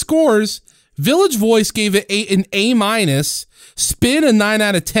looking at scores, Village Voice gave it an A-, Spin a 9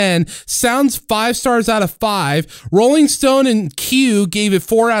 out of 10, Sounds 5 stars out of 5, Rolling Stone and Q gave it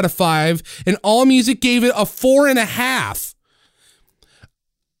 4 out of 5, and AllMusic gave it a 4.5.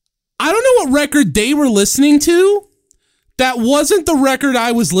 I don't know what record they were listening to. That wasn't the record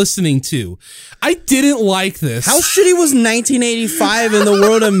I was listening to. I didn't like this. How shitty was 1985 in the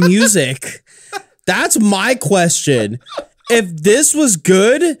world of music? That's my question. If this was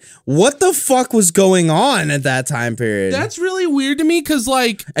good, what the fuck was going on at that time period? That's really weird to me because,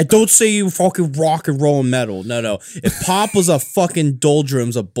 like... And don't say you fucking rock and roll and metal. No. If pop was a fucking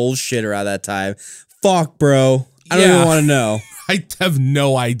doldrums, a bullshitter at that time, fuck, bro. I don't even want to know. I have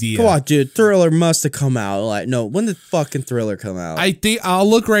no idea. Come on, dude. Thriller must have come out. Like, no, when did fucking Thriller come out? I think I'll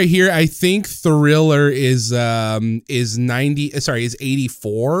look right here. I think Thriller is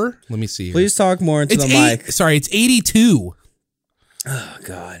 84. Let me see here. Please talk more into the mic. Sorry, it's 82. Oh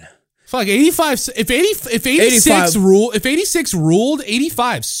God. Fuck 85. If 86 ruled,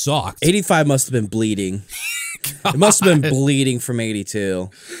 85 sucked. 85 must have been bleeding. It must have been bleeding from 82.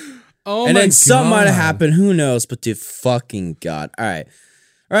 Oh, and my then God. something might have happened. Who knows? But dude, fucking God. All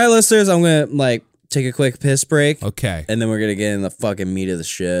right, listeners. I'm gonna take a quick piss break. Okay, and then we're gonna get in the fucking meat of the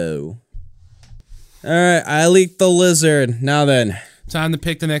show. All right, I leaked the lizard. Now then. Time to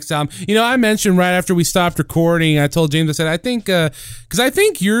pick the next album. You know, I mentioned right after we stopped recording, I told James, I said, I think, because I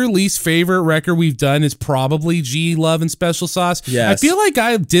think your least favorite record we've done is probably G Love and Special Sauce. Yes. I feel like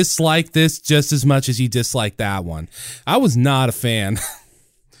I dislike this just as much as you dislike that one. I was not a fan.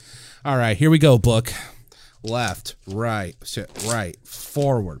 All right, here we go, book. Left, right,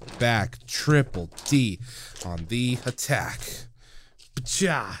 forward, back, triple D on the attack.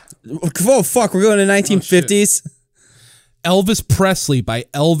 Oh, fuck, we're going to 1950s? Elvis Presley by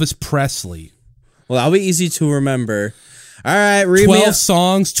Elvis Presley. Well, that'll be easy to remember. All right, 12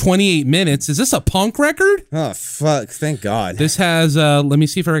 songs, 28 minutes. Is this a punk record? Oh, fuck. Thank God. This has, let me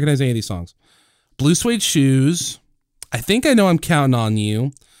see if I recognize any of these songs. Blue Suede Shoes. I think I know I'm Counting on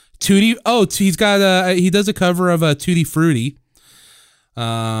You. Tutti. Oh, he's got, he does a cover of Tutti Frutti.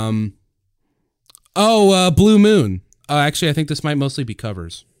 Blue Moon. Oh, actually, I think this might mostly be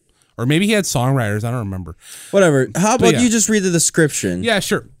covers. Or maybe he had songwriters. I don't remember. Whatever. How about you just read the description? Yeah,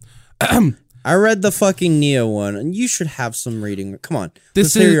 sure. I read the fucking Neo one, and you should have some reading. Come on.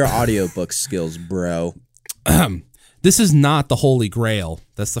 Let's hear your audiobook skills, bro. This is not the Holy Grail.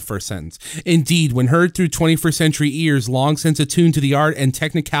 That's the first sentence. Indeed, when heard through 21st century ears, long since attuned to the art and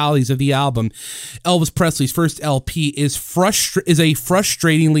technicalities of the album, Elvis Presley's first LP is a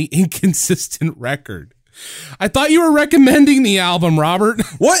frustratingly inconsistent record. I thought you were recommending the album, Robert.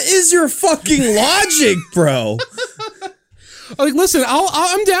 What is your fucking logic, bro? Like, listen,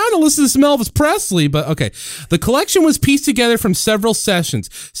 I'm down to listen to some Elvis Presley, but okay. The collection was pieced together from several sessions.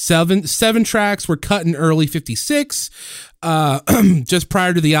 Seven tracks were cut in early 56, just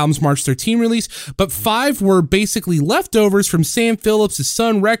prior to the album's March 13 release, but 5 were basically leftovers from Sam Phillips'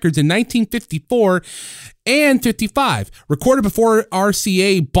 Sun Records in 1954 and 55, recorded before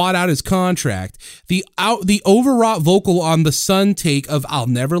RCA bought out his contract. The overwrought vocal on the Sun take of I'll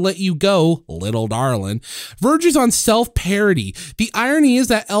Never Let You Go, Little Darlin', verges on self-parody. The irony is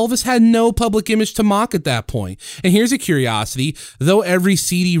that Elvis had no public image to mock at that point. And here's a curiosity. Though every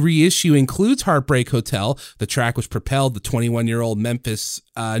CD reissue includes Heartbreak Hotel, the track which propelled the 21-year-old Memphis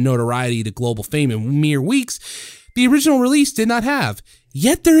notoriety to global fame in mere weeks, the original release did not have.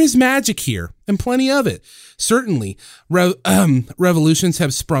 Yet there is magic here, and plenty of it. Certainly, revolutions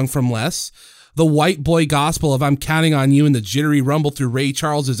have sprung from less. The white boy gospel of I'm Counting on You and the jittery rumble through Ray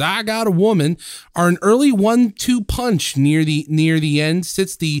Charles's I Got a Woman are an early 1-2 punch. Near the end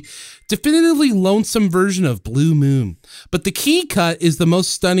sits the definitively lonesome version of Blue Moon. But the key cut is the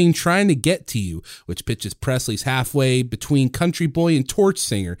most stunning Trying to Get to You, which pitches Presley's halfway between country boy and torch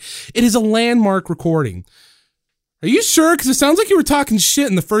singer. It is a landmark recording. Are you sure? Because it sounds like you were talking shit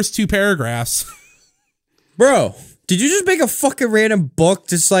in the first 2 paragraphs. Bro, did you just make a fucking random book?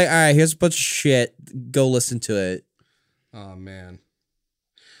 Just like, all right, here's a bunch of shit. Go listen to it. Oh, man.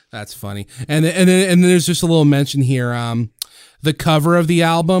 That's funny. And then there's just a little mention here. The cover of the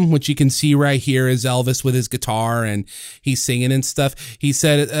album, which you can see right here, is Elvis with his guitar and he's singing and stuff. He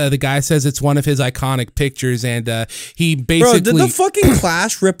said, the guy says it's one of his iconic pictures, and he basically... Bro, did the fucking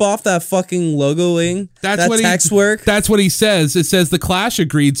Clash rip off that fucking logoing? That text work? That's what he says. It says the Clash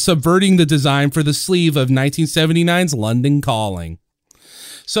agreed, subverting the design for the sleeve of 1979's London Calling.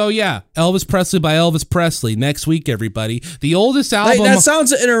 So yeah, Elvis Presley by Elvis Presley. Next week, everybody. The oldest album... That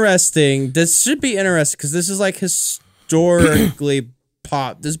sounds interesting. This should be interesting because this is like historically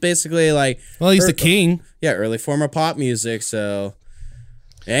pop. This is basically like... Well, he's the king. Yeah, early form of pop music, so...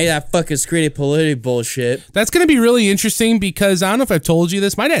 Ain't that fucking Scritti Politti bullshit. That's going to be really interesting because I don't know if I've told you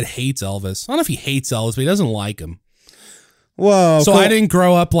this. My dad hates Elvis. I don't know if he hates Elvis, but he doesn't like him. Whoa. So cool. I didn't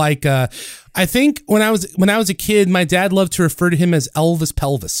grow up like... I think when I was a kid, my dad loved to refer to him as Elvis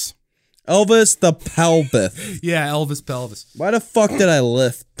Pelvis. Elvis the Pelvis. Yeah, Elvis Pelvis. Why the fuck did I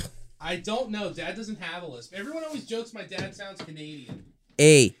lisp? I don't know. Dad doesn't have a lisp. Everyone always jokes my dad sounds Canadian.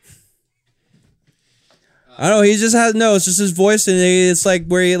 I don't know. He just has it's just his voice, and it's like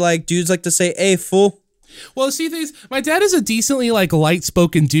where he like dudes like to say "Hey, fool." Well, see, my dad is a decently like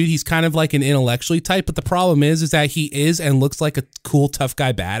light-spoken dude. He's kind of like an intellectually type, but the problem is that he is and looks like a cool tough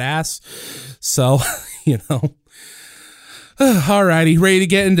guy badass. So, you know. Alrighty, ready to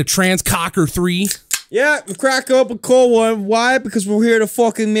get into Transcocker 3? Yeah, crack up a cold one. Why? Because we're here to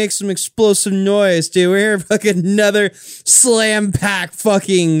fucking make some explosive noise, dude. We're here to fucking another slam-packed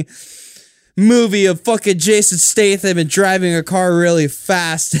fucking movie of fucking Jason Statham and driving a car really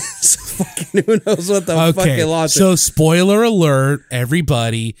fast. So fucking who knows what the fucking launch. So spoiler alert,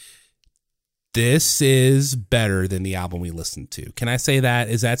 everybody. This is better than the album we listened to. Can I say that?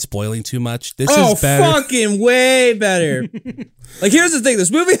 Is that spoiling too much? This is better. Fucking way better. Like, here's the thing.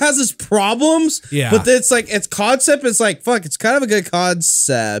 This movie has its problems, but it's like, its concept is like, fuck, it's kind of a good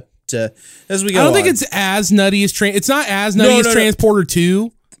concept as we go I don't think it's as nutty as It's not as nutty as Transporter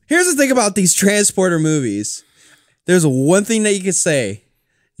 2. Here's the thing about these Transporter movies. There's one thing that you could say.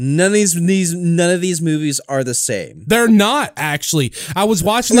 None of these movies are the same. They're not, actually. I was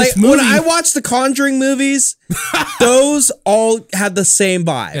watching this movie. When I watched the Conjuring movies, those all had the same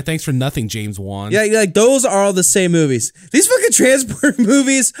vibe. Yeah, thanks for nothing, James Wan. Yeah, like those are all the same movies. These fucking Transporter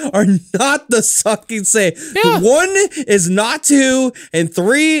movies are not the fucking same. Yeah. 1 is not 2, and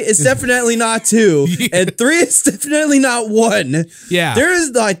 3 is definitely not 2, and 3 is definitely not 1. Yeah.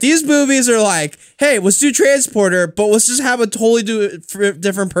 There's like, these movies are like, hey, let's do Transporter, but let's just have a totally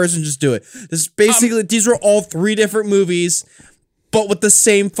different person just do it. This is basically, these were all 3 different movies, but with the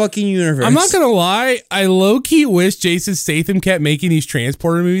same fucking universe. I'm not gonna lie, I low-key wish Jason Statham kept making these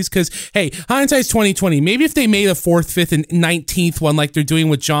Transporter movies, because, hey, hindsight's 2020. Maybe if they made a 4th, 5th, and 19th one like they're doing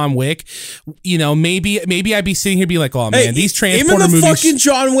with John Wick, you know, maybe I'd be sitting here and be like, oh man, these Transporter movies... Even the fucking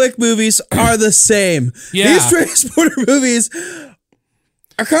John Wick movies are the same. Yeah. These Transporter movies...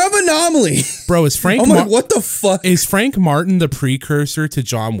 are kind of anomaly. Bro, is Frank what the fuck? Is Frank Martin the precursor to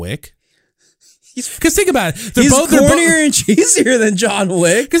John Wick? Because think about it. He's cornier and cheesier than John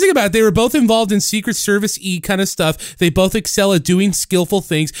Wick. Because think about it. They were both involved in Secret Service-y kind of stuff. They both excel at doing skillful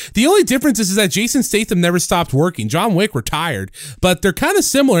things. The only difference is that Jason Statham never stopped working. John Wick retired. But they're kind of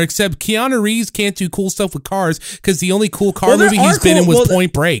similar, except Keanu Reeves can't do cool stuff with cars because the only cool car movie he's been in was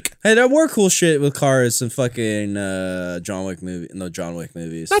Point Break. Hey, there were cool shit with cars in fucking John Wick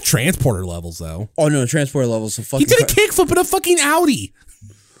movies. Not Transporter levels, though. Oh, no, Transporter levels. He did a kickflip in a fucking Audi.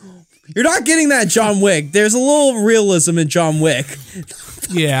 You're not getting that John Wick. There's a little realism in John Wick.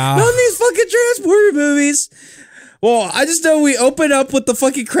 Yeah. None of these fucking Transporter movies. Well, I just know we open up with the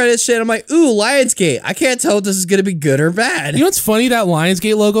fucking credit shit. I'm like, ooh, Lionsgate. I can't tell if this is going to be good or bad. You know what's funny? That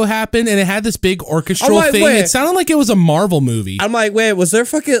Lionsgate logo happened and it had this big orchestral thing. It sounded like it was a Marvel movie. I'm like, were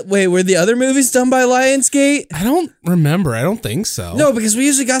the other movies done by Lionsgate? I don't remember. I don't think so. No, because we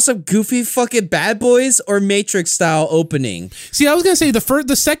usually got some goofy fucking Bad Boys or Matrix style opening. See, I was going to say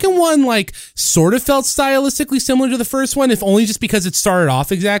the second one like sort of felt stylistically similar to the first one, if only just because it started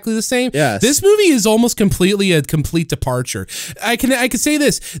off exactly the same. Yes. This movie is almost completely a complete departure. I can say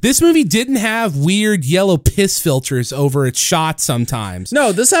this movie didn't have weird yellow piss filters over its shots sometimes.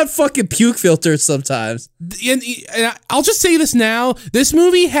 No, this had fucking puke filters sometimes. And I'll just say this now. This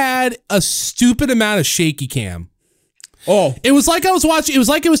movie had a stupid amount of shaky cam. Oh, it was like I was watching. It was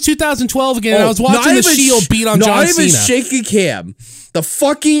like it was 2012 again. And I was watching The Shield beat on John Cena. Not even shaky cam. The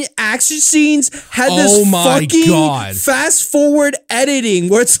fucking action scenes had this fucking fast forward editing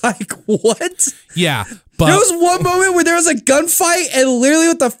where it's like, what? Yeah. But there was one moment where there was a gunfight and literally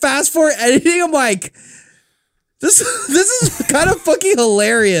with the fast forward editing, I'm like, This is kind of fucking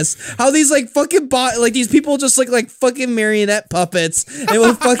hilarious. How these like fucking these people just look like fucking marionette puppets and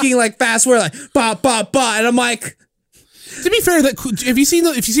with fucking like fast forward like ba ba ba, and I'm like. To be fair, that if you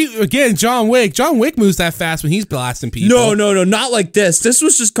see again John Wick moves that fast when he's blasting people. No, not like this. This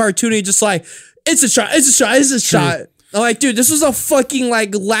was just cartoony, just like it's a shot. I'm like, dude, this was a fucking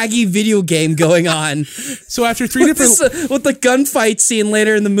like laggy video game going on. So after three different with the gunfight scene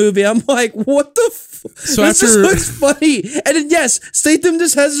later in the movie, I'm like, what the so this just looks funny. And then, yes, Statham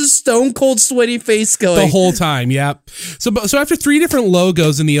just has a stone cold sweaty face going the whole time. Yep. So after 3 different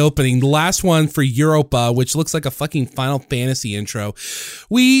logos in the opening, the last one for Europa, which looks like a fucking Final Fantasy intro,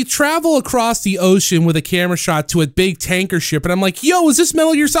 we travel across the ocean with a camera shot to a big tanker ship, and I'm like, yo, is this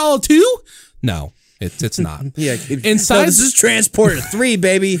Metal Gear Solid 2? No. It's not. Yeah. Inside, this is Transporter 3,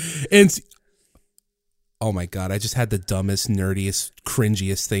 baby. Oh my God, I just had the dumbest, nerdiest,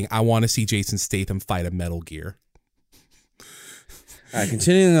 cringiest thing. I want to see Jason Statham fight a Metal Gear. All right,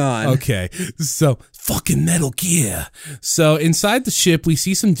 continuing on. Okay, so fucking Metal Gear. So inside the ship, we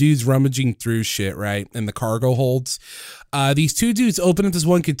see some dudes rummaging through shit, right? In the cargo holds. These 2 dudes open up this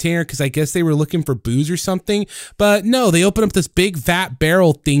one container because I guess they were looking for booze or something. But no, they open up this big vat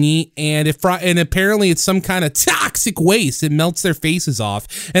barrel thingy, and apparently it's some kind of toxic waste. It melts their faces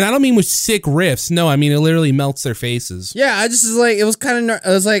off. And I don't mean with sick riffs. No, I mean it literally melts their faces. Yeah, I just was like, it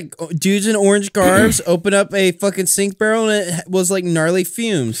was like dudes in orange garbs open up a fucking sink barrel, and it was like gnarly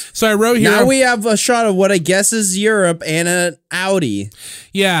fumes. So I wrote here. Now we have a shot of what I guess is Europe and an Audi.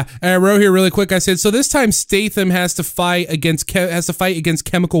 Yeah, and I wrote here really quick. I said, so this time Statham has to fight against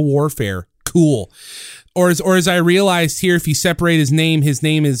chemical warfare. Cool. Or as I realized here, if you separate his name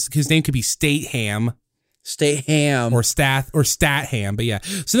could be Statham. Statham. Or Statham, but yeah.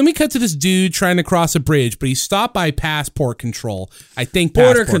 So then we cut to this dude trying to cross a bridge, but he's stopped by passport control. I think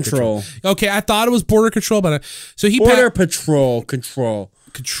border control. Okay, I thought it was border control, but border patrol control.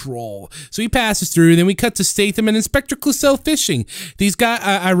 So he passes through, then we cut to Statham and Inspector Clouseau fishing. These guys,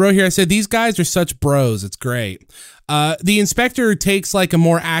 I wrote here, I said, these guys are such bros. It's great. The inspector takes like a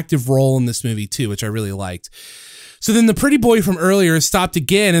more active role in this movie too, which I really liked. So then the pretty boy from earlier is stopped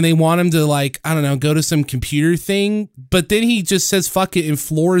again, and they want him to like, I don't know, go to some computer thing, but then he just says fuck it and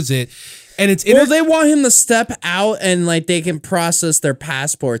floors it. And it's they want him to step out and like they can process their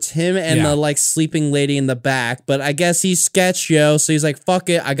passports. Him and the like sleeping lady in the back. But I guess he's sketch, yo. So he's like, fuck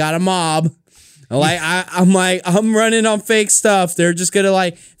it, I got a mob. Like I'm running on fake stuff. They're just gonna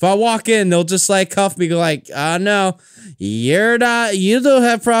like, if I walk in, they'll just like cuff me, go like, no, you don't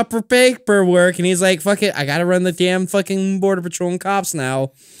have proper paperwork. And he's like, fuck it, I gotta run the damn fucking border patrol and cops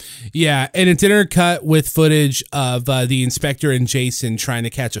now. Yeah, and it's intercut with footage of the inspector and Jason trying to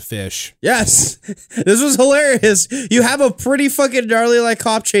catch a fish. Yes, this was hilarious. You have a pretty fucking gnarly like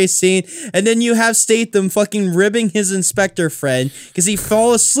cop chase scene, and then you have Statham fucking ribbing his inspector friend because he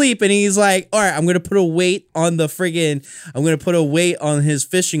fall asleep, and he's like, all right, I'm gonna put a weight on his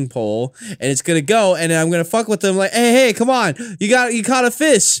fishing pole, and it's gonna go, and I'm gonna fuck with him like, hey, come on, you caught a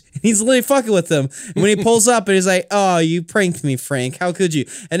fish. And he's literally fucking with him, and when he pulls up, and he's like, oh, you pranked me, Frank. How could you?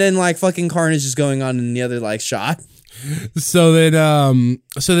 And then like fucking carnage is going on in the other like shot. So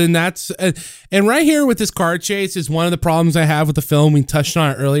then that's and right here with this car chase is one of the problems I have with the film. We touched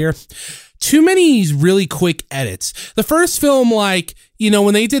on it earlier. Too many really quick edits. The first film, like, you know,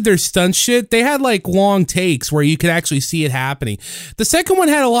 when they did their stunt shit, they had like long takes where you could actually see it happening. The second one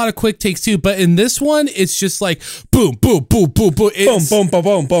had a lot of quick takes too, but in this one, it's just like boom, boom, boom, boom, boom. Boom, boom, boom,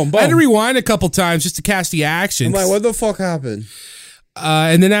 boom, boom, boom. I had to rewind a couple times just to catch the action. I'm like, what the fuck happened?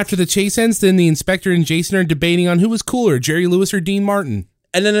 And then after the chase ends, then the inspector and Jason are debating on who was cooler, Jerry Lewis or Dean Martin.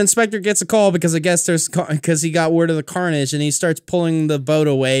 And then the inspector gets a call because I guess because he got word of the carnage, and he starts pulling the boat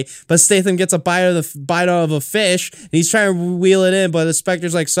away. But Statham gets a bite of a fish, and he's trying to wheel it in. But the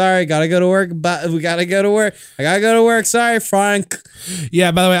inspector's like, "Sorry, gotta go to work. But we gotta go to work. I gotta go to work. Sorry, Frank."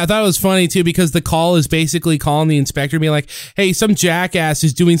 Yeah. By the way, I thought it was funny too because the call is basically calling the inspector, being like, "Hey, some jackass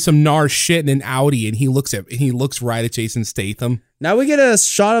is doing some gnar shit in an Audi," and he looks right at Jason Statham. Now we get a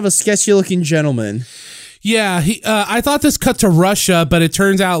shot of a sketchy-looking gentleman. Yeah, I thought this cut to Russia, but it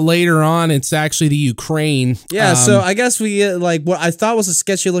turns out later on it's actually the Ukraine. Yeah, so I guess we get like what I thought was a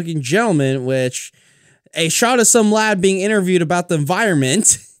sketchy looking gentleman, which a shot of some lad being interviewed about the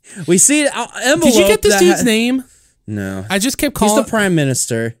environment. We see an envelope. Did you get this dude's name? No. I just kept calling. He's the prime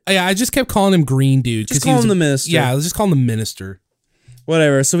minister. Yeah, I just kept calling him Green Dude. Just call him the minister. Yeah, let's just call him the minister.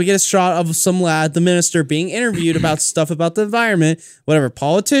 Whatever. So we get a shot of some lad, the minister, being interviewed about stuff about the environment, whatever,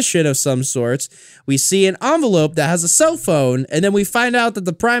 politician of some sorts. We see an envelope that has a cell phone, and then we find out that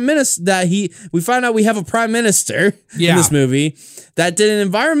the prime minister, we find out we have a prime minister in this movie that did an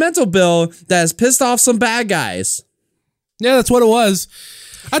environmental bill that has pissed off some bad guys. Yeah, that's what it was.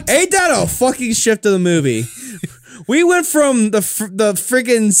 Ain't that a fucking shift of the movie? We went from the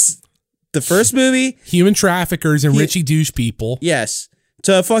friggin' the first movie, Human Traffickers and Richie douche people. Yes.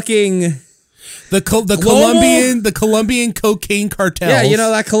 To fucking the Colombian Cocaine Cartel. Yeah, you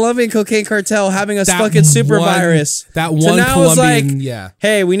know, that Colombian Cocaine Cartel having a fucking super virus. That one Colombian,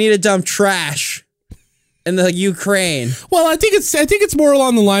 hey, we need to dump trash in the Ukraine. Well, I think it's more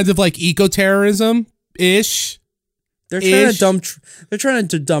along the lines of like eco-terrorism ish. They're trying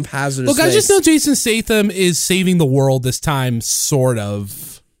to dump hazardous Look, waste. I just know Jason Statham is saving the world this time, sort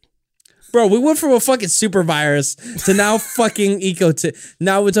of. Bro, we went from a fucking super virus to now fucking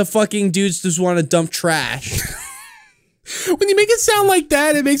now it's a fucking dudes just want to dump trash. When you make it sound like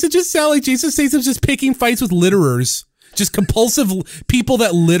that, it makes it just sound like Jason Statham's just picking fights with litterers. Just compulsive people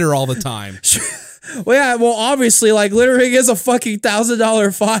that litter all the time. Well, yeah, obviously, like, littering is a fucking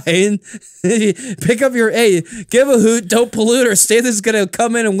 $1,000 fine. Pick up give a hoot, don't pollute, or Statham's gonna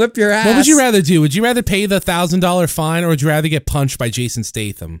come in and whip your ass. What would you rather do? Would you rather pay the $1,000 fine, or would you rather get punched by Jason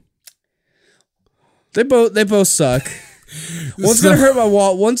Statham? They both suck. One's gonna hurt my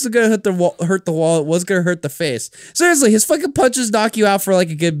wallet. One's gonna hurt the wallet. One's gonna hurt the face. Seriously, his fucking punches knock you out for like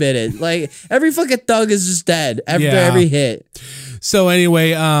a good minute. Like every fucking thug is just dead after every hit. So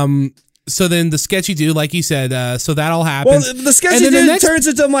anyway, so then the sketchy dude, like you said, so that all happens. Well, the sketchy dude turns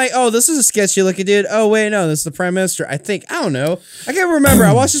into like, oh, this is a sketchy looking dude. Oh wait, no, this is the prime minister. I don't know. I can't remember.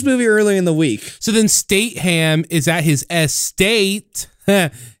 I watched this movie early in the week. So then Statham is at his estate.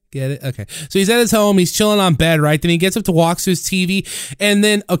 Get it? Okay. So he's at his home. He's chilling on bed, right? Then he gets up to walk to his TV. And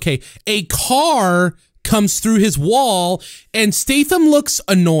then, a car comes through his wall and Statham looks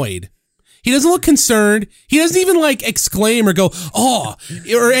annoyed. He doesn't look concerned. He doesn't even like exclaim or go, oh,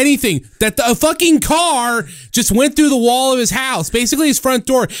 or anything. That the fucking car just went through the wall of his house, basically his front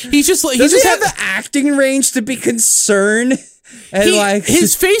door. He's just like, does he have the acting range to be concerned? And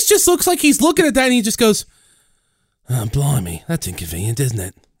his face just looks like he's looking at that and he just goes, oh, blimey, that's inconvenient, isn't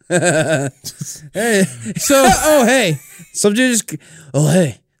it? Hey. So, hey, some dude just,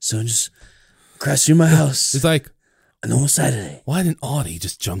 someone just crashed through my house. It's like, a normal Saturday. Why didn't Audi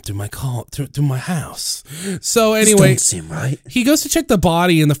just jump through my through my house? So anyway, this don't seem right. He goes to check the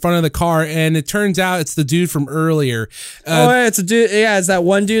body in the front of the car, and it turns out it's the dude from earlier. It's a dude. Yeah, it's that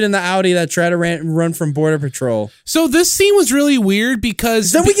one dude in the Audi that tried to run from Border Patrol. So this scene was really weird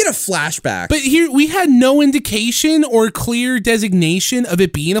because then we get a flashback. But here we had no indication or clear designation of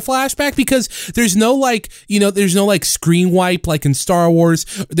it being a flashback because there's no there's no screen wipe like in Star Wars.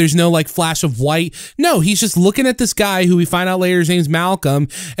 There's no flash of white. No, he's just looking at this guy who we find out later his name's Malcolm,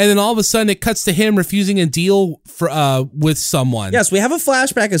 and then all of a sudden it cuts to him refusing a deal with someone. Yes, we have a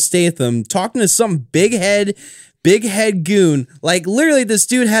flashback of Statham talking to some big head goon. Like literally, this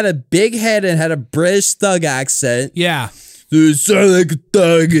dude had a big head and had a British thug accent. Yeah. You sound like a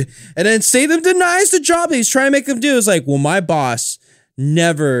thug. And then Statham denies the job that he's trying to make him do. It's like, well, my boss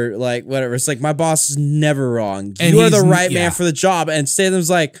never whatever. It's like my boss is never wrong. You are the right man for the job. And Statham's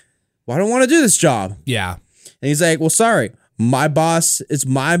like, well, I don't want to do this job. Yeah. And he's like, well, sorry, it's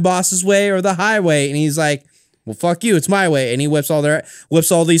my boss's way or the highway. And he's like, well, fuck you, it's my way. And he whips all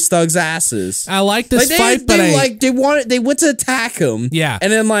these thugs' asses. I like this fight, but they went to attack him. Yeah.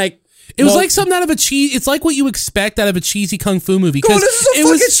 And then it was like something out of a cheese. It's like what you expect out of a cheesy kung fu movie. This is a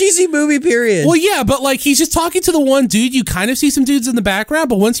fucking cheesy movie, period. Well, yeah, but he's just talking to the one dude. You kind of see some dudes in the background,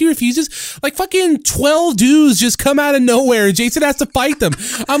 but once he refuses, fucking 12 dudes just come out of nowhere, and Jason has to fight them.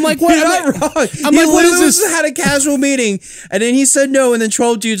 I'm like, what? You're not wrong. I'm like, what is this? Had a casual meeting, and then he said no, and then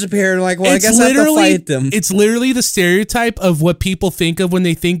 12 dudes appeared, and I guess I have to fight them. It's literally the stereotype of what people think of when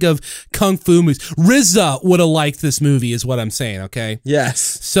they think of kung fu movies. RZA would have liked this movie, is what I'm saying. Okay. Yes.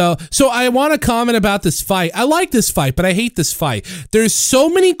 So I want to comment about this fight. I like this fight, but I hate this fight. There's so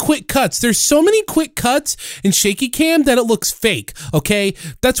many quick cuts. There's so many quick cuts in shaky cam that it looks fake. Okay,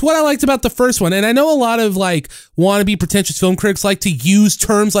 that's what I liked about the first one. And I know a lot of wannabe pretentious film critics like to use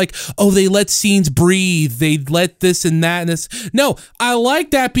terms like, oh, they let scenes breathe. They let this and that and this. No, I like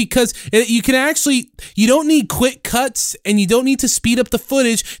that because you don't need quick cuts and you don't need to speed up the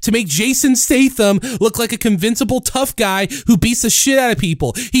footage to make Jason Statham look like a convincible tough guy who beats the shit out of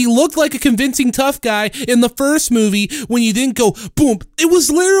people. He looked like a convincing tough guy in the first movie when you didn't go boom.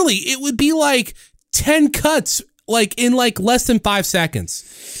 It would be 10 cuts in less than 5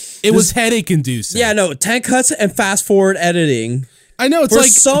 seconds. It was headache inducing. Yeah, no, 10 cuts and fast forward editing. I know, it's for like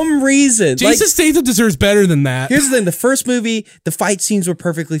some reason. Jason Statham deserves better than that. Here's the thing: the first movie, the fight scenes were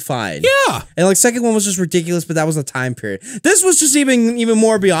perfectly fine. Yeah, and like second one was just ridiculous, but that was a time period. This was just even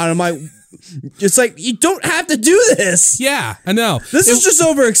more beyond. I'm like, it's like you don't have to do this. Yeah, I know. This is just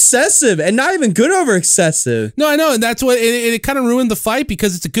over excessive, and not even good over excessive. No, I know, and that's what it kind of ruined the fight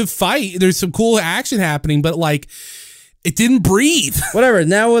because it's a good fight. There's some cool action happening, but like. It didn't breathe. Whatever.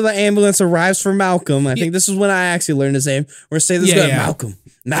 Now when the ambulance arrives for Malcolm, I think this is when I actually learned his name. We're saying this guy,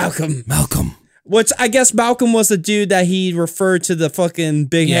 Malcolm. Which I guess Malcolm was the dude that he referred to the fucking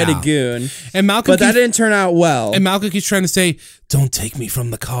big-headed goon. And Malcolm, but that didn't turn out well. And Malcolm keeps trying to say, "Don't take me from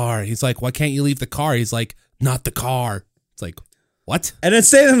the car." He's like, "Why can't you leave the car?" He's like, "Not the car." It's like, what? And then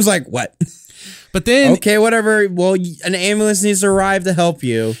Statham's like, "What?" But then... Okay, whatever. Well, an ambulance needs to arrive to help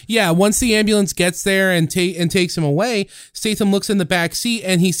you. Yeah, once the ambulance gets there and takes him away, Statham looks in the back seat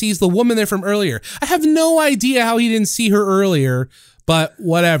and he sees the woman there from earlier. I have no idea how he didn't see her earlier, but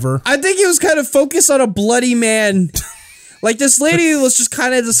whatever. I think he was kind of focused on a bloody man. Like, this lady was just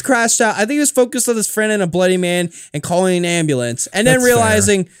kind of just crashed out. I think he was focused on his friend and a bloody man and calling an ambulance. And then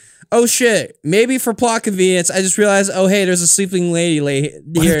realizing... Fair. Oh shit, maybe for plot convenience, I just realized, oh hey, there's a sleeping lady here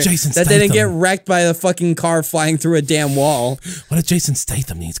that didn't get wrecked by the fucking car flying through a damn wall. What if Jason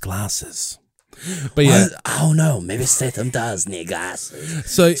Statham needs glasses? But yeah, I don't know. Maybe Statham does need glasses.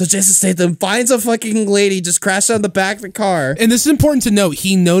 So Jason Statham finds a fucking lady just crashed on the back of the car. And this is important to note.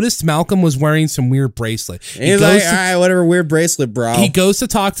 He noticed Malcolm was wearing some weird bracelet. And he's like, all right, whatever, weird bracelet, bro. He goes to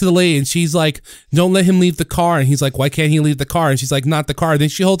talk to the lady, and she's like, "Don't let him leave the car." And he's like, "Why can't he leave the car?" And she's like, "Not the car." Then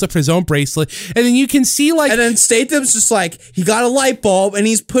she holds up his own bracelet, and then you can see like, and then Statham's just like, he got a light bulb, and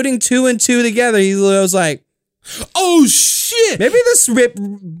he's putting 2 and 2 together. He was like, oh shit, maybe this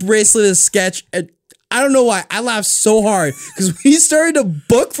bracelet is sketch. I don't know why. I laughed so hard because when he started to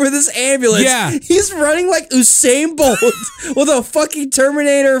book for this ambulance, he's running like Usain Bolt with a fucking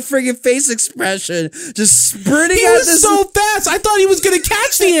Terminator friggin' face expression, just sprinting out this. He was so fast. I thought he was gonna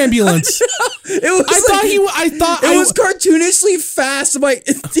catch the ambulance. It was cartoonishly fast. I'm like,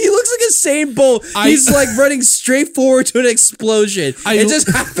 he looks like Usain Bolt. He's like running straight forward to an explosion. It just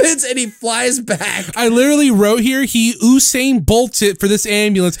happens and he flies back. I literally wrote here, he Usain Bolts it for this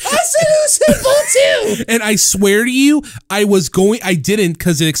ambulance. I said Usain Bolt too. And I swear to you, I didn't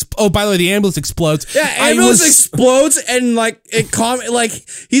because oh, by the way, the ambulance explodes. Yeah, ambulance explodes and like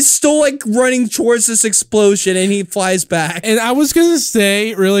he's still like running towards this explosion and he flies back. And I was gonna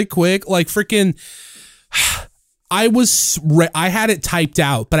say really quick, like freaking, I had it typed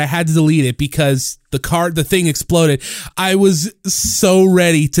out, but I had to delete it because the thing exploded. I was so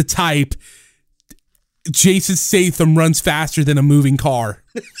ready to type, Jason Statham runs faster than a moving car.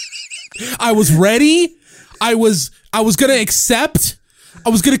 I was ready. I was going to accept. I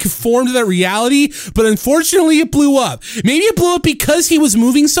was going to conform to that reality, but unfortunately it blew up. Maybe it blew up because he was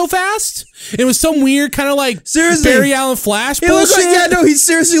moving so fast. It was some weird kind of like Barry Allen Flash bullshit. He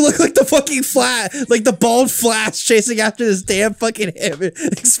seriously looked like the fucking like the bald Flash chasing after this damn fucking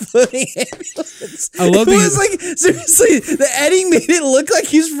exploding ambulance. I love it. Like, seriously, the editing made it look like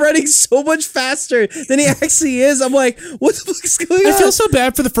he's running so much faster than he actually is. I'm like, what the fuck is going on? I feel so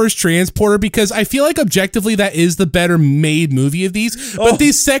bad for the first Transporter because I feel like objectively that is the better made movie of these. But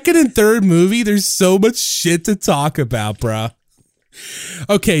the second and third movie, there's so much shit to talk about, bruh.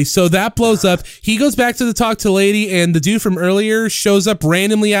 Okay, so that blows up. He goes back to talk to the lady, and the dude from earlier shows up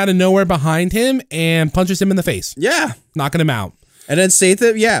randomly out of nowhere behind him and punches him in the face. Yeah. Knocking him out. And then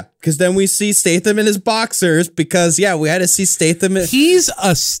Statham, because then we see Statham in his boxers because, we had to see Statham. He's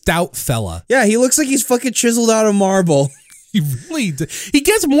a stout fella. Yeah, he looks like he's fucking chiseled out of marble. He really he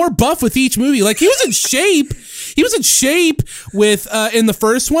gets more buff with each movie. Like, he was in shape. He was in shape with in the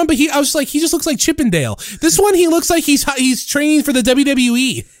first one, but I was like, he just looks like Chippendale. This one, he looks like he's training for the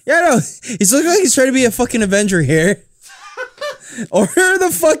WWE. Yeah, no, he's looking like he's trying to be a fucking Avenger here. Or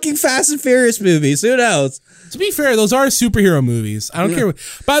the fucking Fast and Furious movies. Who knows? To be fair, those are superhero movies. I don't care.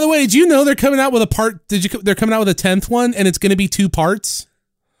 By the way, did you know they're coming out with they're coming out with a 10th one, and it's going to be 2 parts?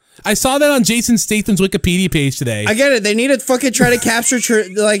 I saw that on Jason Statham's Wikipedia page today. I get it. They need to fucking try to capture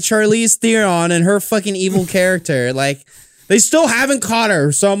Charlize Theron and her fucking evil character. Like, they still haven't caught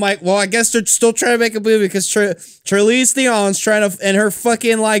her. So I'm like, well, I guess they're still trying to make a movie because Charlize Theron's trying to, and her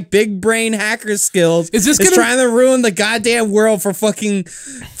fucking like big brain hacker skills is trying to ruin the goddamn world for fucking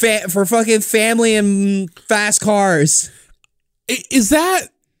family and fast cars. Is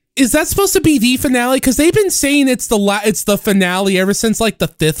that supposed to be the finale? Because they've been saying it's the finale ever since like the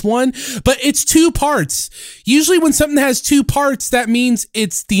 5th one, but it's 2 parts. Usually when something has 2 parts, that means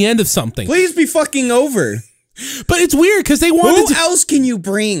it's the end of something. Please be fucking over. But it's weird because they wanted. Who else can you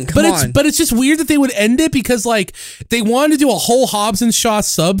bring? But it's just weird that they would end it because like they wanted to do a whole Hobbs and Shaw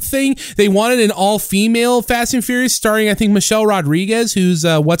sub thing. They wanted an all female Fast and Furious starring I think Michelle Rodriguez, who's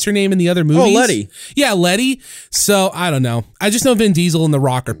what's her name in the other movies? Oh, Letty. Yeah, Letty. So I don't know. I just know Vin Diesel and The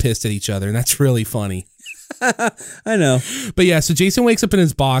Rock are pissed at each other, and that's really funny. I know. But yeah, so Jason wakes up in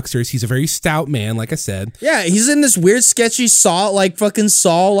his boxers. He's a very stout man, like I said. Yeah, he's in this weird, sketchy fucking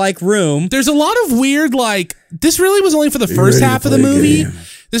Saw-like room. There's a lot of weird, like, this really was only for the first half of the movie.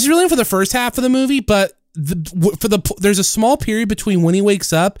 This is really for the first half of the movie, but there's a small period between when he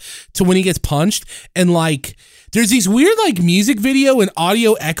wakes up to when he gets punched, and like there's these weird like music video and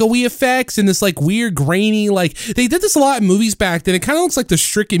audio echoey effects and this like weird grainy, like they did this a lot in movies back then. It kind of looks like the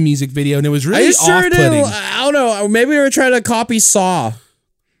Stricken music video, and it was really off-putting. I don't know. Maybe we were trying to copy Saw,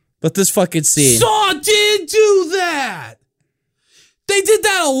 but this fucking scene. Saw did do that. They did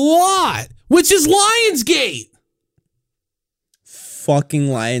that a lot, which is Lionsgate. Fucking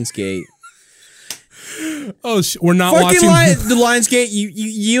Lionsgate. Oh, we're not fucking watching the Lionsgate.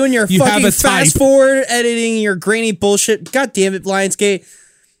 You and your fucking fast forward editing, your grainy bullshit. God damn it, Lionsgate.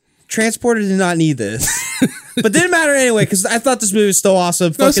 Transporter did not need this, but didn't matter anyway because I thought this movie was still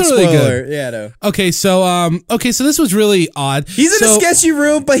awesome. No, fucking really spoiler. good. Yeah, no. Okay, so this was really odd. He's in a sketchy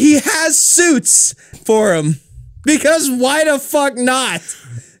room, but he has suits for him because why the fuck not?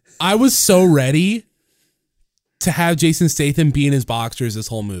 I was so ready to have Jason Statham be in his boxers this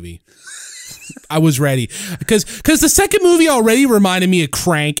whole movie. I was ready because the second movie already reminded me of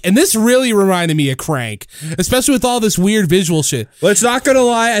Crank, and this really reminded me of Crank, especially with all this weird visual shit. Well, it's not gonna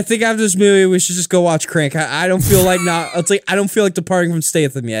lie. I think after this movie, we should just go watch Crank. I don't feel like I don't feel like departing from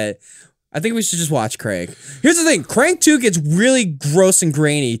Statham yet. I think we should just watch Crank. Here's the thing: Crank 2 gets really gross and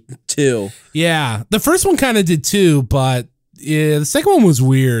grainy too. Yeah, the first one kind of did too, but. Yeah, the second one was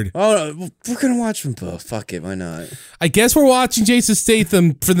weird. Oh, no, we're gonna watch them both. Fuck it, why not? I guess we're watching Jason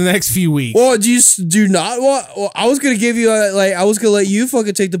Statham for the next few weeks. Well, do not want? Well, I was gonna give you I was gonna let you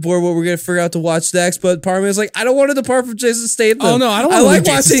fucking take the board what we're gonna figure out to watch next, but part of me was like, I don't want to depart from Jason Statham. Oh no, I don't want to like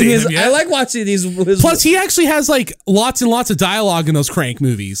watching watching his. I like watching these. Plus, he actually has like lots and lots of dialogue in those Crank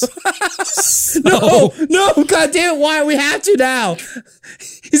movies. No, god damn it, why we have to now?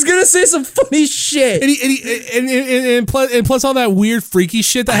 He's gonna say some funny shit, and plus all that weird freaky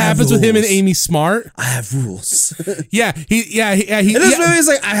shit that happens with him and Amy Smart. I have rules. Yeah, in this movie is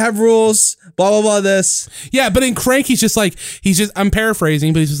like, I have rules. Blah blah blah. This. Yeah, but in Crank, he's just. I'm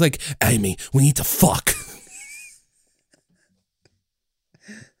paraphrasing, but he's just like, Amy, we need to fuck.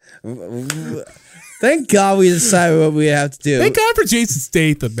 Thank God we decided what we have to do. Thank God for Jason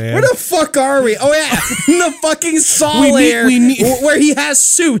Statham, man. Where the fuck are we? Oh yeah, in the fucking Saw lair where he has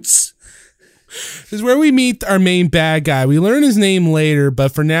suits. This is where we meet our main bad guy. We learn his name later,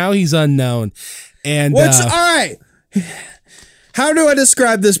 but for now he's unknown. And all right. How do I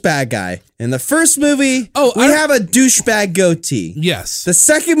describe this bad guy? In the first movie, we have a douchebag goatee. Yes. The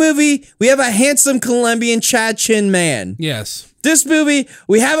second movie, we have a handsome Colombian Chad Chin man. Yes. This movie,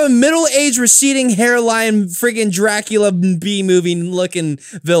 we have a middle-aged receding hairline friggin' Dracula B-movie looking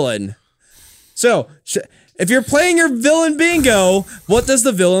villain. So, if you're playing your villain bingo, what does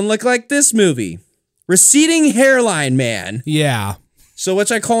the villain look like this movie? Receding hairline man. Yeah. So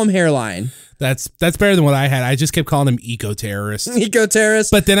which I call him hairline. That's better than what I had. I just kept calling him eco-terrorist. Eco-terrorist.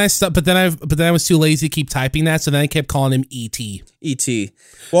 But then I was too lazy to keep typing that, so then I kept calling him E.T. E.T.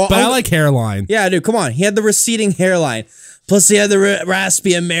 Well, but I like hairline. Yeah, dude, come on. He had the receding hairline. Plus, he had the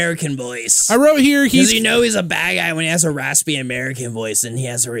raspy American voice. I wrote here he's a bad guy when he has a raspy American voice and he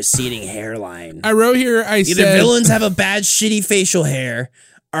has a receding hairline. I wrote here. Either villains have a bad, shitty facial hair,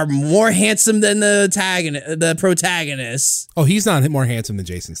 are more handsome than the protagonist. Oh, he's not more handsome than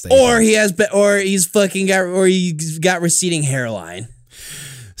Jason Statham. Or he's got receding hairline.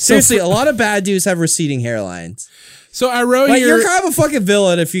 Seriously, a lot of bad dudes have receding hairlines. So I wrote here. You're kind of a fucking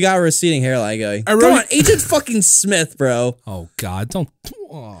villain if you got a receding hairline going. Come on, Agent fucking Smith, bro. Oh God, don't.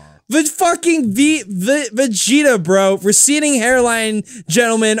 The fucking Vegeta, bro. Receding hairline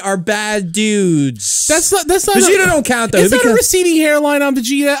gentlemen are bad dudes. That's not. Vegeta don't count though. It's not a receding hairline on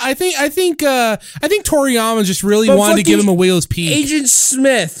Vegeta. I think Toriyama just really wanted to give him a wheel's peak. Agent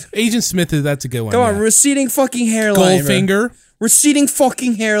Smith. That's a good one. Come on, receding fucking hairline. Goldfinger. Bro. Receding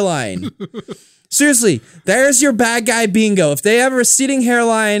fucking hairline. Seriously, there's your bad guy bingo. If they have a receding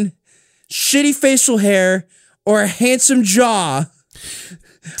hairline, shitty facial hair, or a handsome jaw.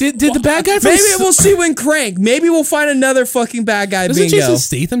 Did the bad guy from maybe we'll see when Crank. Maybe we'll find another fucking bad guy bingo. Doesn't Jason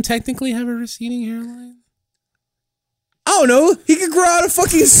Statham technically have a receding hairline? I don't know. He could grow out a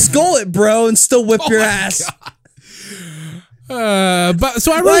fucking skullet, bro, and still whip your ass. But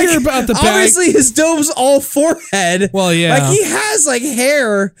so I wrote here about the bag. Obviously, his dome's all forehead. Well, yeah, like he has like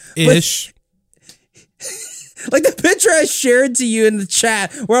hair ish. Like the picture I shared to you in the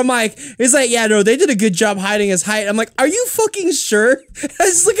chat, where I'm like, it's like, yeah, no, they did a good job hiding his height. I'm like, are you fucking sure? I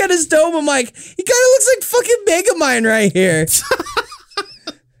just look at his dome. I'm like, he kind of looks like fucking Megamind right here.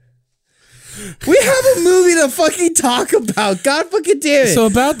 We have a movie to fucking talk about. God fucking damn it. So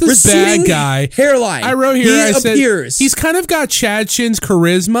about this Receding bad guy, hairline. I wrote here. I said appears. he's kind of got Chad Chin's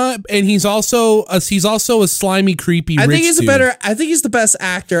charisma, and he's also a slimy, creepy. I rich think he's dude. I think he's the best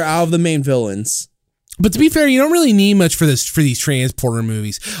actor out of the main villains. But to be fair, you don't really need much for these Transporter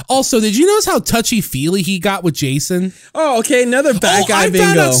movies. Also, did you notice how touchy-feely he got with Jason? Oh, okay, another bad guy bingo. I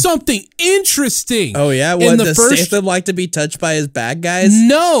found out something interesting. Oh, yeah? What, does Statham like to be touched by his bad guys?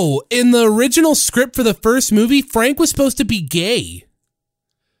 No. In the original script for the first movie, Frank was supposed to be gay.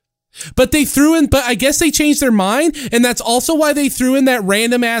 But I guess they changed their mind, and that's also why they threw in that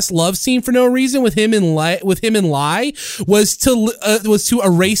random-ass love scene for no reason with him and Lai, was to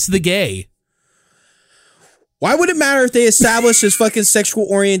erase the gay. Why would it matter if they established his fucking sexual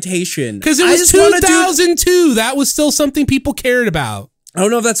orientation? Because it was 2002. That was still something people cared about. I don't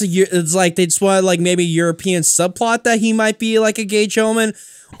know if that's it's like they just want like maybe a European subplot that he might be like a gay gentleman.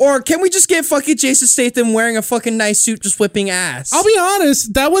 Or can we just get fucking Jason Statham wearing a fucking nice suit just whipping ass? I'll be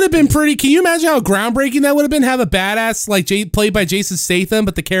honest, that would have been pretty. Can you imagine how groundbreaking that would have been? Have a badass like played by Jason Statham,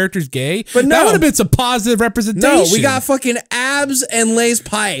 but the character's gay? But no. That would have been some positive representation. No, we got fucking abs and lays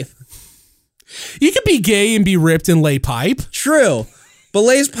pipe. You could be gay and be ripped and lay pipe. True. But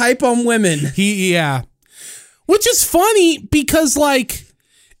lays pipe on women. Yeah. Which is funny because, like,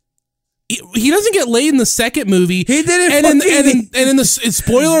 he doesn't get laid in the second movie. He didn't and in the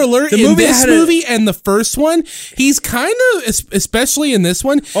spoiler alert, in this movie and the first one, he's kind of, especially in this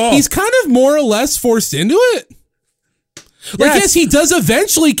one, he's kind of more or less forced into it. Like, yes, he does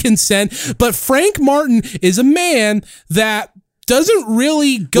eventually consent, but Frank Martin is a man that doesn't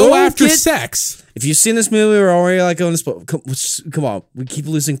really go after sex. If you've seen this movie, we're already like on this. Come on, we keep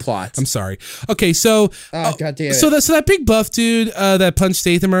losing plots. I'm sorry. Okay, so God damn it. So that big buff dude that punched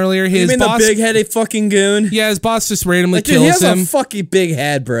Statham earlier, his boss, the big-headed fucking goon. Yeah, his boss just randomly kills dude, he has him. a fucking big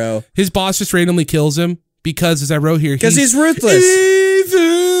head, bro. His boss just randomly kills him because, as I wrote here, he's ruthless.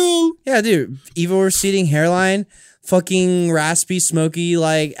 Evil. Yeah, dude, evil receding hairline. Fucking raspy, smoky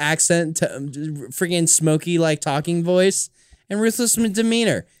like accent, freaking smoky like talking voice, and ruthless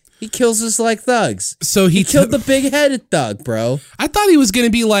demeanor. He kills us like thugs. So he killed the big-headed thug, bro. I thought he was gonna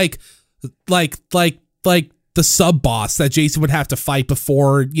be like the sub boss that Jason would have to fight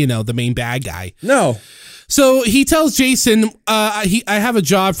before, the main bad guy. No. So he tells Jason, I have a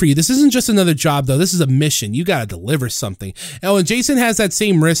job for you. This isn't just another job, though. This is a mission. You got to deliver something. And Jason has that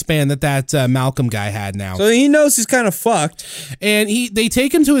same wristband that Malcolm guy had now. So he knows he's kind of fucked. And they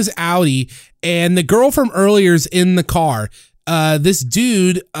take him to his Audi, and the girl from earlier is in the car. This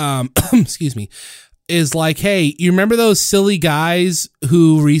dude, excuse me, is like, hey, you remember those silly guys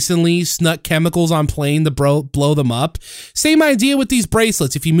who recently snuck chemicals on plane to blow them up? Same idea with these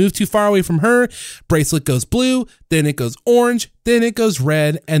bracelets. If you move too far away from her, bracelet goes blue, then it goes orange, then it goes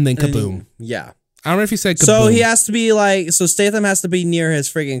red, and then kaboom. Yeah. I don't know if he said kaboom. So he has to be so Statham has to be near his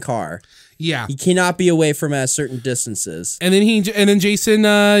friggin' car. Yeah. He cannot be away from it at certain distances. And then Jason,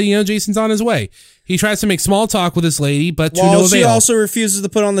 Jason's on his way. He tries to make small talk with this lady, but to no avail. She also refuses to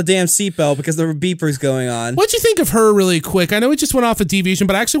put on the damn seatbelt because there were beepers going on. What'd you think of her really quick? I know we just went off a deviation,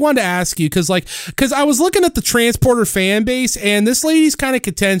 but I actually wanted to ask you because I was looking at the Transporter fan base, and this lady's kind of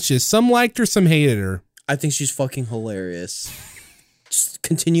contentious. Some liked her, some hated her. I think she's fucking hilarious. Just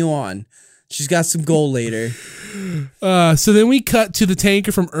continue on. She's got some gold later. So then we cut to the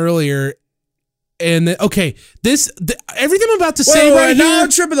tanker from earlier. And then, okay, everything I'm about to say right here. Now I'm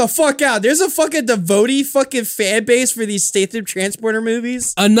tripping the fuck out. There's a fucking devotee fucking fan base for these Statham Transporter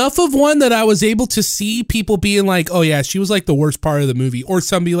movies. Enough of one that I was able to see people being like, oh yeah, she was like the worst part of the movie. Or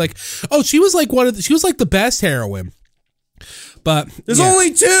somebody like, oh, she was like she was like the best heroine. But there's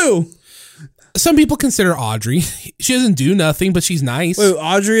only two. Some people consider Audrey. She doesn't do nothing, but she's nice. Wait,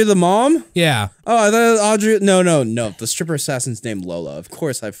 Audrey the mom? Yeah. Oh, I thought it was Audrey. No. The stripper assassin's named Lola. Of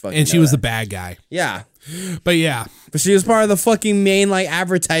course I fucking And she was the bad guy. Yeah. But yeah. But she was part of the fucking main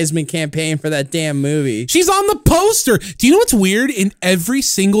advertisement campaign for that damn movie. She's on the poster. Do you know what's weird? In every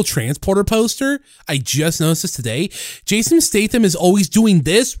single Transporter poster, I just noticed this today, Jason Statham is always doing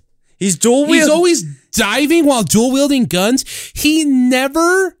this. He's He's always diving while dual wielding guns. He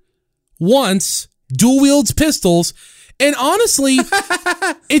never once dual wields pistols And honestly,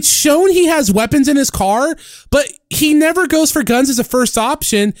 it's shown he has weapons in his car, but he never goes for guns as a first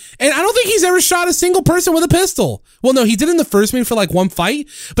option. And I don't think he's ever shot a single person with a pistol. Well, no, he did in the first movie for like one fight,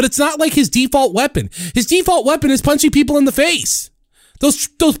 but it's not like his default weapon. His default weapon is punching people in the face. Those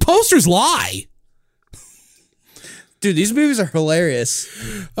posters lie. Dude, these movies are hilarious.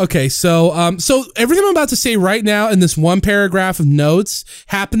 Okay, so everything I'm about to say right now in this one paragraph of notes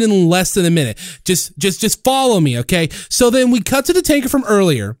happened in less than a minute. Just follow me, okay? So then we cut to the tanker from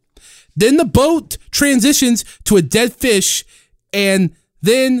earlier. Then the boat transitions to a dead fish, and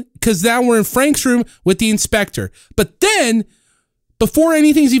then, because now we're in Frank's room with the inspector. But then, before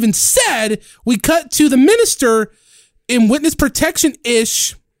anything's even said, we cut to the minister in witness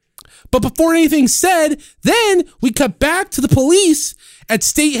protection-ish. But before anything's said, then we cut back to the police at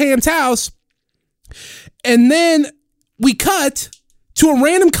Statham's house. And then we cut to a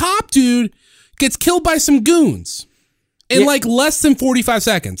random cop dude gets killed by some goons in like less than 45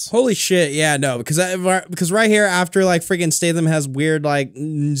 seconds. Holy shit. Yeah, no, because right here after like freaking Statham has weird like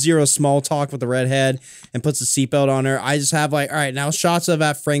zero small talk with the redhead and puts a seatbelt on her, I just have like, all right, now shots of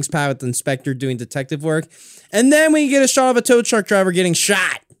at Frank's pad with the inspector doing detective work. And then we get a shot of a tow truck driver getting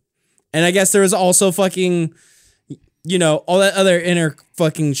shot. And I guess there was also fucking, you know, all that other inner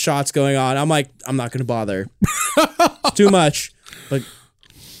fucking shots going on. I'm like, I'm not going to bother. Too much. But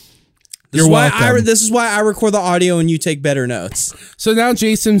this is why I record the audio and you take better notes. So now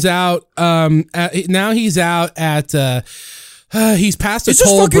Jason's out. Now he's out at... he's past a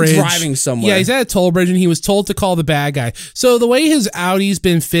toll bridge. Driving somewhere. Yeah, he's at a toll bridge and he was told to call the bad guy. So the way his Audi's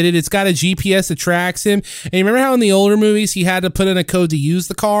been fitted, it's got a GPS that tracks him. And you remember how in the older movies he had to put in a code to use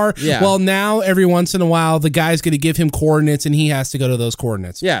the car? Yeah. Well, now every once in a while the guy's going to give him coordinates and he has to go to those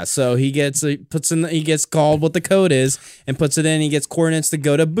coordinates. Yeah, so he gets called what the code is and puts it in. He gets coordinates to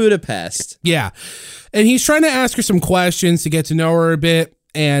go to Budapest. Yeah, and he's trying to ask her some questions to get to know her a bit,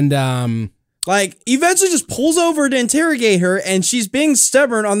 and like, eventually just pulls over to interrogate her, and she's being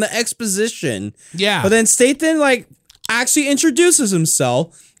stubborn on the exposition. Yeah. But then Statham, like, actually introduces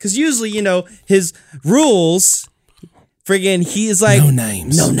himself, because usually, you know, his rules, friggin', he is like... No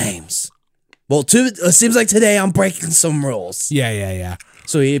names. No names. Well, it seems like today I'm breaking some rules. Yeah.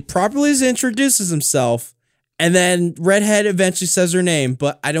 So he properly introduces himself, and then Redhead eventually says her name,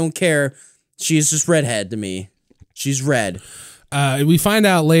 but I don't care. She's just Redhead to me. She's red. We find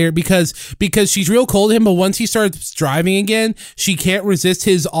out later because she's real cold to him, but once he starts driving again, she can't resist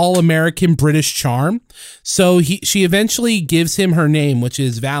his all-American British charm. So she eventually gives him her name, which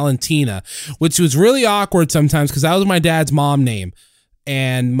is Valentina, which was really awkward sometimes because that was my dad's mom name.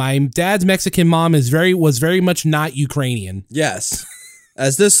 And my dad's Mexican mom was very much not Ukrainian. Yes.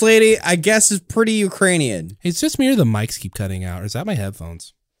 As this lady, I guess, is pretty Ukrainian. It's just me or the mics keep cutting out, or is that my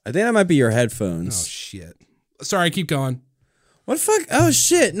headphones? I think that might be your headphones. Oh, shit. Sorry, keep going. What the fuck? Oh,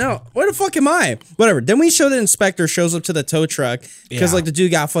 shit. No. Where the fuck am I? Whatever. Then we show the inspector shows up to the tow truck because, like, the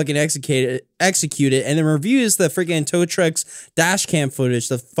dude got fucking executed, and then reviews the freaking tow truck's dash cam footage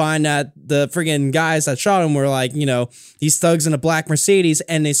to find that the freaking guys that shot him were, like, you know, these thugs in a black Mercedes,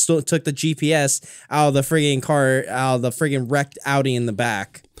 and they still took the GPS out of the friggin' car, out of the friggin' wrecked Audi in the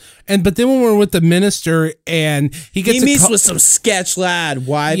back. But then when we're with the minister and he meets with some sketch lad.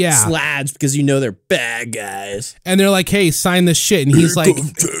 Why? Yeah. Lads, because you know they're bad guys. And they're like, hey, sign this shit. And he's like,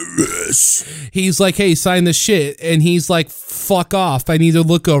 hey, sign this shit. And he's like, fuck off. I need to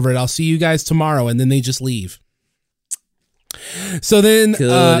look over it. I'll see you guys tomorrow. And then they just leave. So then,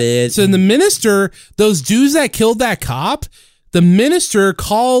 the minister, those dudes that killed that cop, the minister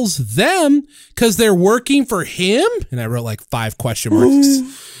calls them because they're working for him. And I wrote like 5 question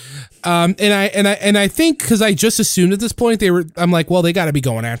marks. And I think because I just assumed at this point I'm like, well, they got to be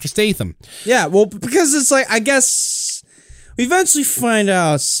going after Statham. Yeah, well, because it's like, I guess we eventually find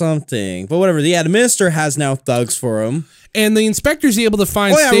out something, but whatever. Yeah, the minister has now thugs for him. And the inspector's able to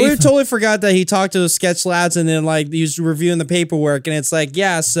find Statham. We totally forgot that he talked to the sketch lads and then like he was reviewing the paperwork and it's like,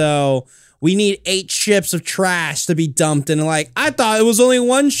 yeah, so we need 8 ships of trash to be dumped. And like, I thought it was only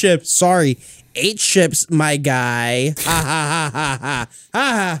 1 ship. Sorry. 8 ships, my guy. Ha ha ha ha ha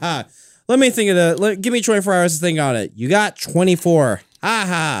ha ha. Let me think of give me 24 hours to think on it. You got 24. Ha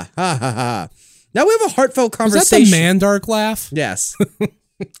ha ha ha ha. Now we have a heartfelt conversation. Was that the Mandark laugh? Yes.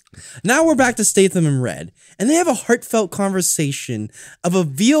 Now we're back to Statham and Red, and they have a heartfelt conversation of a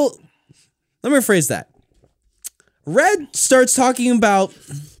veal. Let me rephrase that. Red starts talking about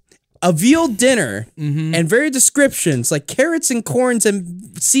a veal dinner and various descriptions like carrots and corns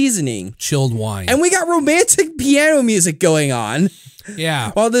and seasoning. Chilled wine. And we got romantic piano music going on.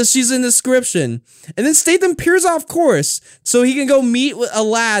 Yeah. While she's in the description. And then Statham peers off course so he can go meet with a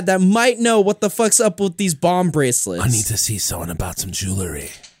lad that might know what the fuck's up with these bomb bracelets. I need to see someone about some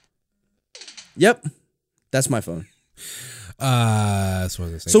jewelry. Yep. That's my phone. That's what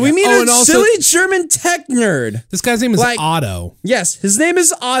I was saying. So we meet a silly German tech nerd. This guy's name is Otto. Yes, his name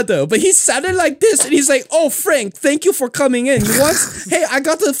is Otto, but he sounded like this, and he's like, "Oh, Frank, thank you for coming in. You want? Hey, I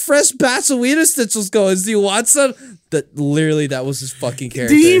got the fresh batch of Wiener Stitches going. Do you want some?" That was his fucking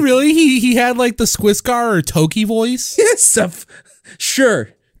character. Did he really? He had like the Squiscar or Toki voice? Yes, sure.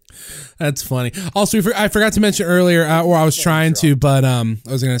 That's funny. Also, I forgot to mention earlier, or I was trying to, but I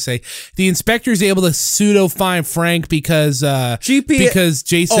was going to say, the inspector is able to pseudo find Frank because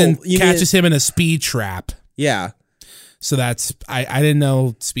Jason catches him in a speed trap. Yeah. So that's I didn't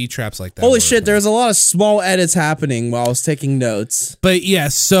know speed traps like that. Holy shit! There's a lot of small edits happening while I was taking notes. But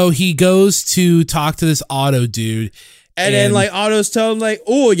yes, so he goes to talk to this Otto dude. And then, like, Otto's telling him, like,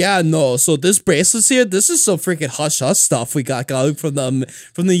 oh, yeah, no, so this bracelets here, this is some freaking hush-hush stuff we got going from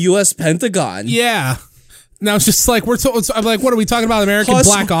the U.S. Pentagon. Yeah. Now it's just like, I'm like, what are we talking about, American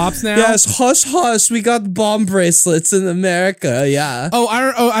Black Ops now? Yes, hush-hush, we got bomb bracelets in America, yeah.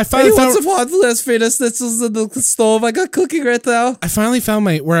 I finally found... Hey, what's the last famous stitches in the stove I got cooking right now? I finally found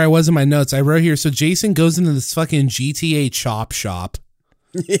where I was in my notes. I wrote here, so Jason goes into this fucking GTA chop shop.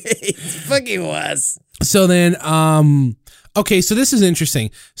 It fucking was. So then, okay, so this is interesting.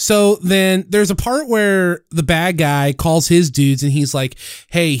 So then there's a part where the bad guy calls his dudes and he's like,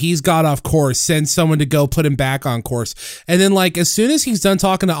 hey, he's got off course. Send someone to go put him back on course. And then, like, as soon as he's done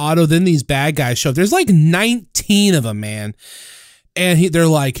talking to Otto, then these bad guys show up. There's like 19 of them, man. And they're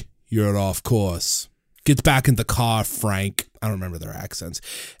like, you're off course. Gets back in the car, Frank. I don't remember their accents.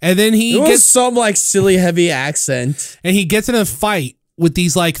 And then he gets some like silly heavy accent. And he gets in a fight with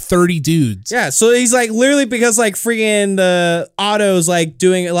these like 30 dudes. Yeah, so he's like literally because like freaking Otto's like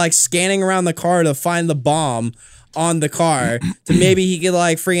doing like scanning around the car to find the bomb on the car to maybe he could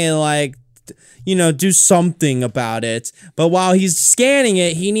like freaking like do something about it. But while he's scanning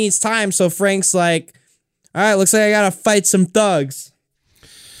it, he needs time. So Frank's like, all right, looks like I gotta fight some thugs.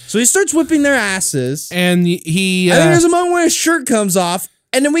 So he starts whipping their asses, and I think there's a moment where his shirt comes off,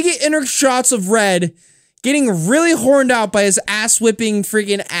 and then we get inner shots of Red getting really horned out by his ass-whipping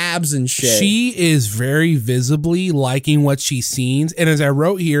freaking abs and shit. She is very visibly liking what she's seen. And as I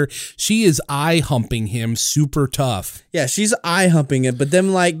wrote here, she is eye-humping him super tough. Yeah, she's eye-humping him. But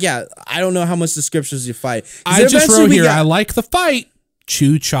then, like, yeah, I don't know how much descriptions you fight. I just wrote here, I like the fight.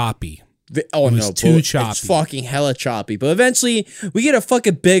 Too choppy. Oh no, too choppy. It's fucking hella choppy. But eventually, we get a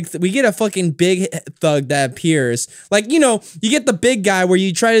fucking big thug that appears. Like, you get the big guy where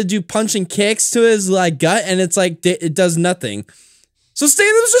you try to do punching kicks to his like gut, and it's like it does nothing. So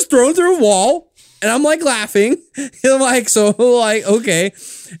Statham's just thrown through a wall, and I'm like laughing. I'm like, so like okay,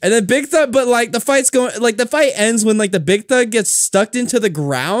 and then big thug, but like the fight ends when like the big thug gets stuck into the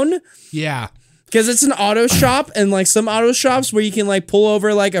ground. Yeah. Because it's an auto shop, and like some auto shops where you can like pull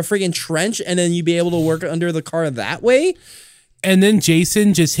over like a freaking trench and then you be able to work under the car that way. And then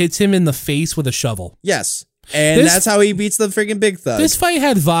Jason just hits him in the face with a shovel. Yes. And that's how he beats the freaking big thug. This fight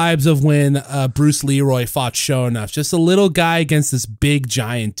had vibes of when Bruce Leroy fought Show Enough. Just a little guy against this big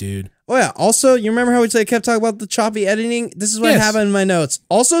giant dude. Oh yeah. Also, you remember how we kept talking about the choppy editing? This is what I have in my notes.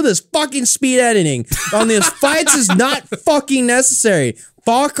 Also, this fucking speed editing on these fights is not fucking necessary.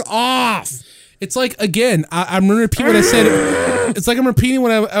 Fuck off. It's like, again, I'm going to repeat what I said. It's like I'm going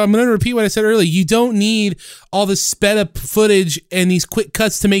to repeat what I said earlier. You don't need all this sped up footage and these quick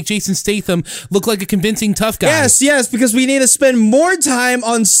cuts to make Jason Statham look like a convincing tough guy. Yes, because we need to spend more time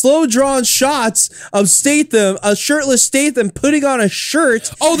on slow drawn shots of Statham, a shirtless Statham putting on a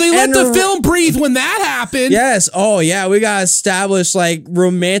shirt. Oh, they let the film breathe when that happened. Yes. Oh, yeah. We got to establish like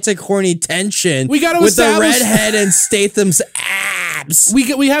romantic, horny tension. We got to with the redhead and Statham's abs.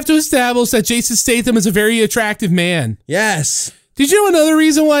 We have to establish that Jason Statham is a very attractive man. Yes. Did you know another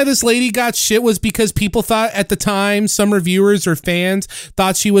reason why this lady got shit was because people thought at the time, some reviewers or fans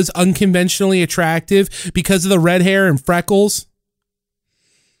thought she was unconventionally attractive because of the red hair and freckles?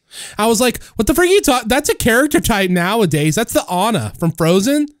 I was like, what the frick are you talking? That's a character type nowadays. That's the Anna from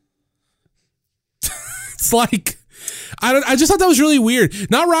Frozen. It's like, I just thought that was really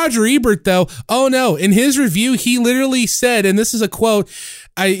weird. Not Roger Ebert though. Oh no. In his review, he literally said, and this is a quote,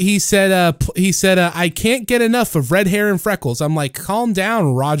 he said, I can't get enough of red hair and freckles. I'm like, calm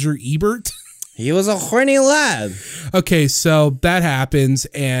down, Roger Ebert. He was a horny lad. Okay, so that happens,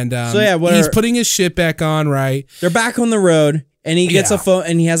 and he's putting his shit back on, right? They're back on the road, and he gets a phone,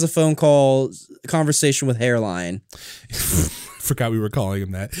 and he has a phone call conversation with Hairline. forgot we were calling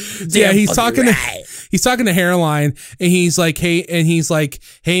him that. Yeah, he's talking to Hairline, and he's like,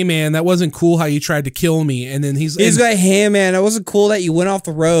 hey man, that wasn't cool how you tried to kill me. And then he's like, hey man, that wasn't cool that you went off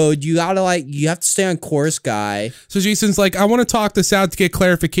the road. You have to stay on course, guy. So Jason's like, I want to talk this out to get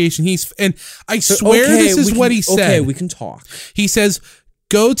clarification. I swear this is what he said. Okay, we can talk. He says,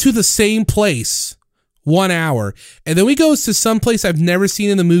 go to the same place. 1 hour. And then we goes to some place I've never seen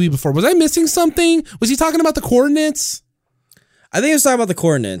in the movie before. Was I missing something? Was he talking about the coordinates? I think he was talking about the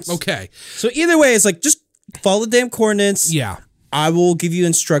coordinates. Okay. So either way, it's like, just follow the damn coordinates. Yeah. I will give you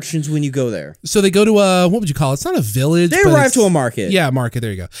instructions when you go there. So they go to what would you call it? It's not a village. They arrive to a market. Yeah, market.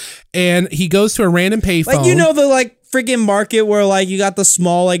 There you go. And he goes to a random payphone. Like, the freaking market where you got the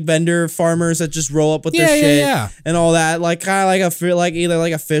small vendor farmers that just roll up with their shit and all that, kind of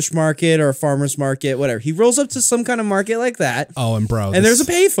either a fish market or a farmer's market, whatever. He rolls up to some kind of market like that. Oh, and bro, and there's a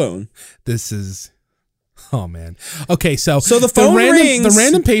payphone. This is, oh man. Okay, so the phone rings, the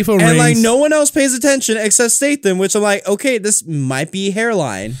random payphone rings, and no one else pays attention except Statham, which I'm like, okay, this might be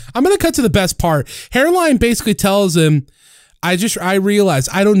Hairline. I'm gonna cut to the best part. Hairline basically tells him, I realize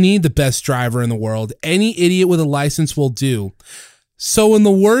I don't need the best driver in the world. Any idiot with a license will do. So in the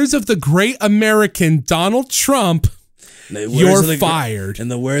words of the great American Donald Trump, you're fired. In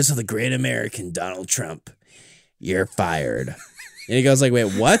the words of the great American Donald Trump, you're fired. And he goes like,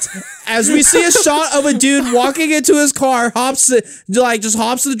 wait, what? As we see a shot of a dude walking into his car, hops to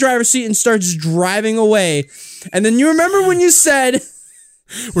the driver's seat and starts driving away. And then you remember when you said,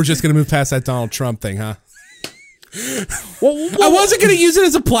 we're just going to move past that Donald Trump thing, huh? Well, I wasn't going to use it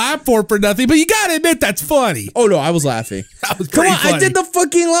as a platform for nothing, but you got to admit that's funny. Oh, no, I was laughing. That was pretty funny. I did the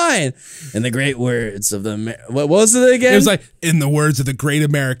fucking line. In the great words of the... What was it again? It was like, in the words of the great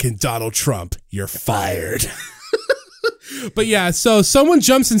American Donald Trump, you're fired. But yeah, so someone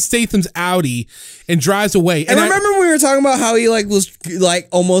jumps in Statham's Audi and drives away. And remember when we were talking about how he was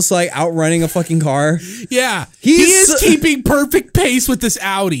almost outrunning a fucking car? Yeah. He is keeping perfect pace with this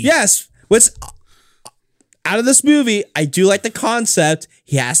Audi. Yes. Out of this movie, I do like the concept.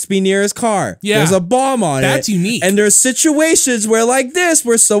 He has to be near his car. Yeah. There's a bomb on it. That's unique. And there's situations where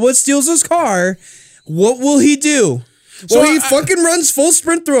where someone steals his car. What will he do? So he fucking runs full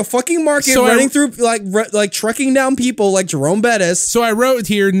sprint through a fucking market, running through trucking down people like Jerome Bettis. So I wrote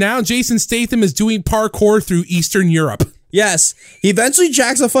here, now Jason Statham is doing parkour through Eastern Europe. Yes. He eventually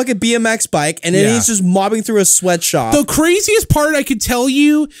jacks a fucking BMX bike, and then he's just mobbing through a sweatshop. The craziest part I could tell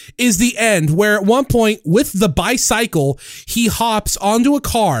you is the end, where at one point, with the bicycle, he hops onto a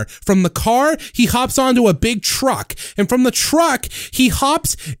car. From the car, he hops onto a big truck. And from the truck, he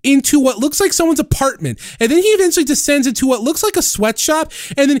hops into what looks like someone's apartment. And then he eventually descends into what looks like a sweatshop.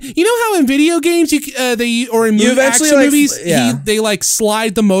 And then, you know how in video games, action movies, they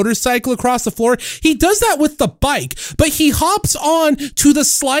slide the motorcycle across the floor? He does that with the bike, but he hops on to the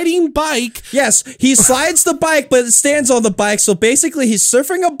sliding bike. Yes, he slides the bike, but it stands on the bike. So basically, he's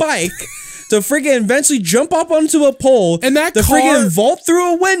surfing a bike to friggin' eventually jump up onto a pole. And that car, friggin' vault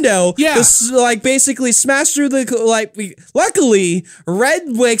through a window. Yeah. Basically smash through the, luckily, Red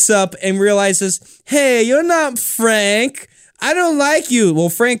wakes up and realizes, hey, you're not Frank. I don't like you. Well,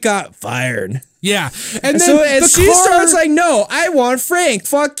 Frank got fired. Yeah. And then she starts no, I want Frank.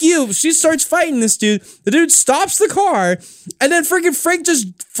 Fuck you. She starts fighting this dude. The dude stops the car, and then freaking Frank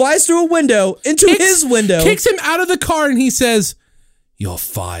just flies through a window into his window. Kicks him out of the car, and he says, you're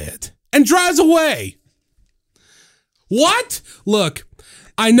fired. And drives away. What? Look,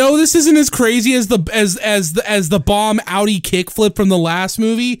 I know this isn't as crazy as the bomb Audi kickflip from the last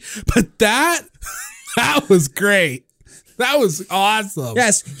movie, but that was great. That was awesome.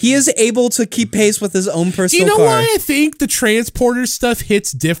 Yes, he is able to keep pace with his own personal car. You know why I think the Transporter stuff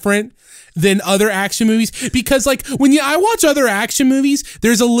hits different than other action movies? Because when I watch other action movies,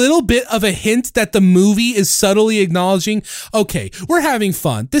 there's a little bit of a hint that the movie is subtly acknowledging, okay, we're having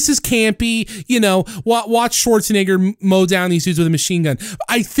fun. This is campy, watch Schwarzenegger mow down these dudes with a machine gun.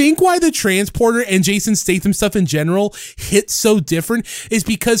 I think why the Transporter and Jason Statham stuff in general hits so different is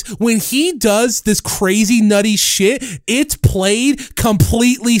because when he does this crazy nutty shit, it's played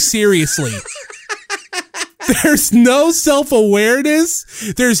completely seriously. There's no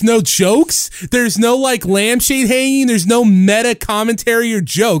self-awareness. There's no jokes. There's no lampshade hanging. There's no meta commentary or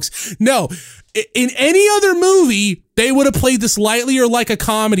jokes. No. In any other movie, they would have played this lightly or like a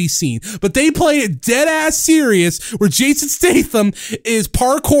comedy scene. But they play it dead-ass serious where Jason Statham is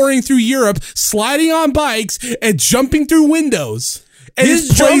parkouring through Europe, sliding on bikes, and jumping through windows. And he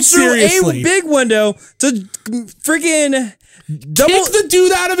jumps through a big window to freaking... Kick the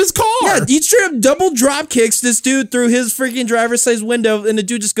dude out of his car. Yeah, he straight up double drop kicks this dude through his freaking driver's side window, and the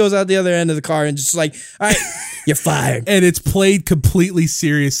dude just goes out the other end of the car and just all right, You're fired. And it's played completely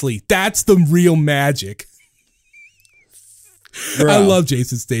seriously. That's the real magic. Bro. I love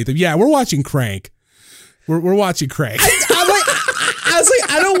Jason Statham. Yeah, we're watching Crank. We're watching Crank. I was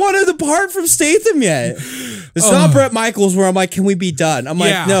like, I don't want to depart from Statham yet. It's not Bret Michaels where I'm like, can we be done? I'm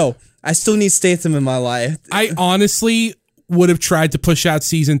like, no, I still need Statham in my life. I honestly would have tried to push out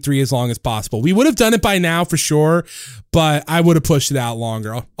season 3 as long as possible. We would have done it by now for sure, but I would have pushed it out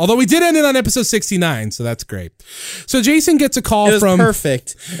longer. Although we did end it on episode 69, so that's great. So Jason gets a call from...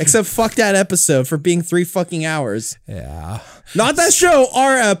 perfect, except fuck that episode for being 3 fucking hours. Yeah. Not that show,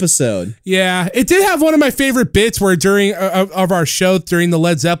 our episode. Yeah, it did have one of my favorite bits where during of our show, during the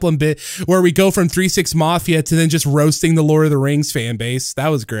Led Zeppelin bit, where we go from 3-6 Mafia to then just roasting the Lord of the Rings fan base. That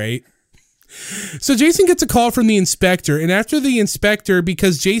was great. So Jason gets a call from the inspector, and after the inspector,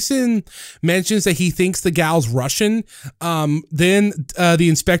 because Jason mentions that he thinks the gal's Russian, then the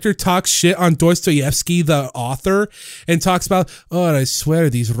inspector talks shit on Dostoevsky, the author, and talks about, I swear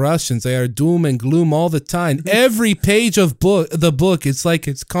these Russians, they are doom and gloom all the time. Every page of the book, it's like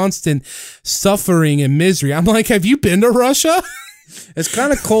it's constant suffering and misery. I'm like, have you been to Russia? It's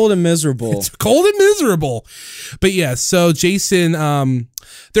kind of cold and miserable. It's cold and miserable. But yeah, so Jason,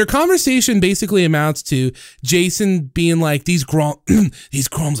 their conversation basically amounts to Jason being like, these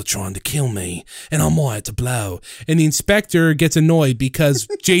crumbs are trying to kill me, and I'm wired to blow. And the inspector gets annoyed because,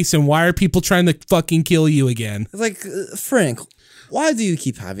 Jason, why are people trying to fucking kill you again? It's like, Frank, why do you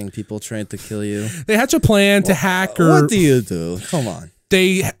keep having people trying to kill you? They hatch a plan to hack or... What do you do? Come on.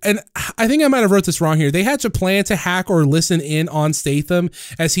 And I think I might have wrote this wrong here. They hatch a plan to hack or listen in on Statham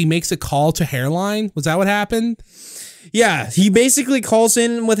as he makes a call to Hairline. Was that what happened? Yeah, he basically calls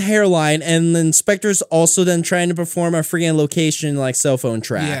in with Hairline, and the inspector's also then trying to perform a freaking location like cell phone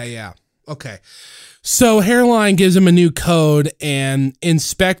track. Yeah. Okay. So Hairline gives him a new code, and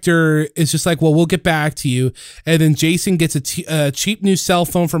Inspector is just like, well, we'll get back to you. And then Jason gets a cheap new cell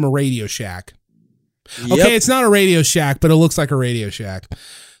phone from a Radio Shack. Yep. Okay, it's not a Radio Shack, but it looks like a Radio Shack.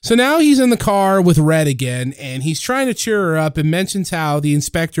 So now he's in the car with Red again, and he's trying to cheer her up and mentions how the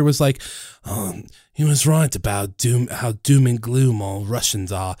inspector was like, he was right about how doom and gloom all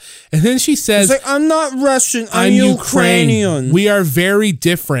Russians are. And then she says, like, I'm not Russian, I'm Ukrainian. We are very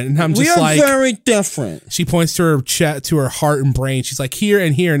different. And I'm just like, we are very different. She points to her to her heart and brain. She's like, here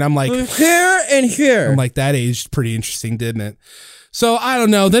and here. And I'm like, here and here. I'm like, that aged pretty interesting, didn't it? So I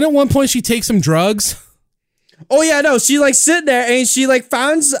don't know. Then at one point she takes some drugs. Oh yeah, no, she like sitting there and she like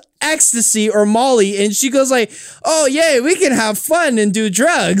finds ecstasy or Molly and she goes like, oh yeah, we can have fun and do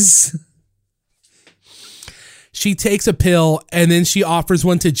drugs. She takes a pill and then she offers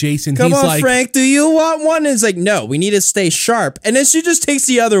one to Jason. Come He's on, like, Frank, do you want one? And it's like, no, we need to stay sharp. And then she just takes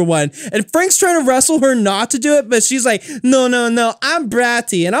the other one. And Frank's trying to wrestle her not to do it, but she's like, no, I'm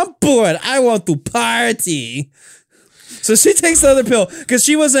bratty and I'm bored. I want to party. So she takes the other pill because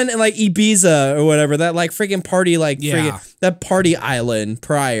she was in like Ibiza or whatever, that like freaking party, that party island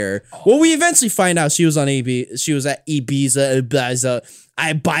prior. Well, we eventually find out she was on she was at Ibiza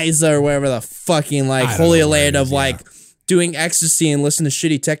or whatever the fucking like holy land of like doing ecstasy and listening to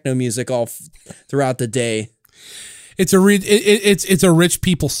shitty techno music all throughout the day. It's a rich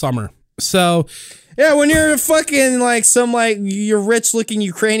people summer. So. Yeah, when you're fucking like some like you're rich looking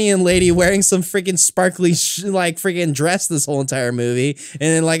Ukrainian lady wearing some freaking sparkly like freaking dress this whole entire movie, and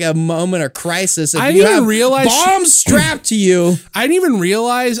then like a moment of crisis, I didn't even realize bombs strapped to you. I didn't even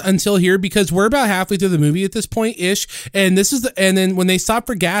realize until here because we're about halfway through the movie at this point ish, and and then when they stop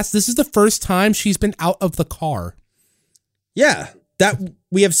for gas, this is the first time she's been out of the car. Yeah, that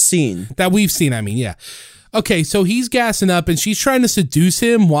we've seen. I mean, yeah. Okay, so he's gassing up, and she's trying to seduce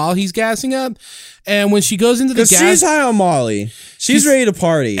him while he's gassing up. And when she goes into the gas, she's high on Molly, she's ready to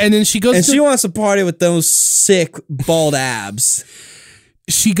party, and then she wants to party with those sick bald abs.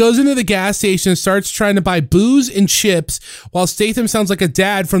 She goes into the gas station and starts trying to buy booze and chips, while Statham sounds like a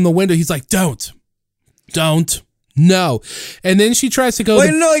dad from the window. He's like, "Don't, no." And then she tries to go.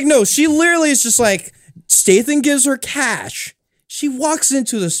 No. She literally is just like Statham gives her cash. She walks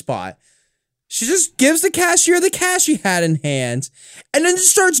into the spot. She just gives the cashier the cash she had in hand, and then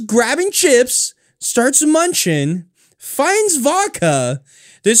just starts grabbing chips, starts munching, finds vodka.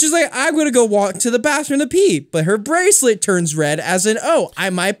 Then she's like, I'm going to go walk to the bathroom to pee. But her bracelet turns red as in, oh, I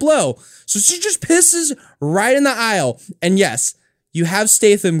might blow. So she just pisses right in the aisle. And yes, you have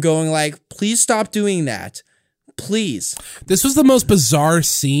Statham going like, please stop doing that. Please. This was the most bizarre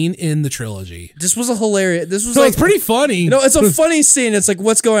scene in the trilogy. This was it's pretty funny. It's a funny scene. It's like,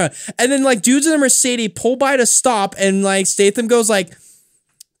 what's going on? And then like dudes in a Mercedes pull by to stop, and like Statham goes like,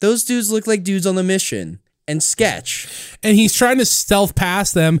 those dudes look like dudes on the mission. and sketch. And he's trying to stealth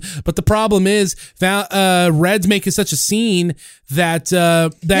past them, but the problem is Red's making such a scene that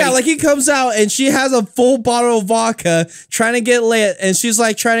like he comes out and she has a full bottle of vodka trying to get lit, and she's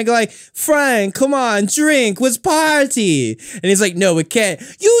like trying to go like, Frank, come on, drink, let's party. And he's like, no, we can't.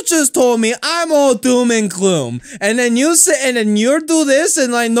 You just told me I'm all doom and gloom, and then you say, and then you do this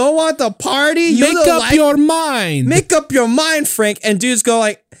and like no want to party. Make up your mind. Make up your mind, Frank. And dudes go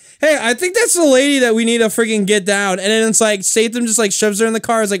like, hey, I think that's the lady that we need to freaking get down. And then it's like Statham just like shoves her in the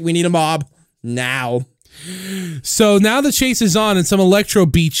car. It's like, we need a mob now. So now the chase is on and some electro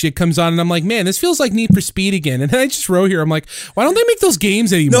beat shit comes on and I'm like, man, this feels like Need for Speed again. And then I just wrote here, I'm like, why don't they make those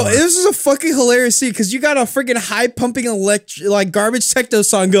games anymore? No, this is a fucking hilarious scene because you got a freaking high pumping like garbage techno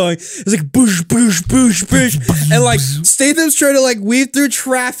song going. It's like boosh, boosh, boosh, boosh. And like Statham's trying to like weave through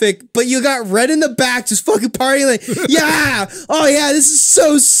traffic, but you got Red in the back just fucking partying like, yeah, oh yeah, this is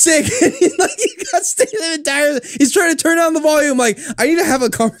so sick. And like you got Statham and Dyer, he's trying to turn on the volume like, I need to have a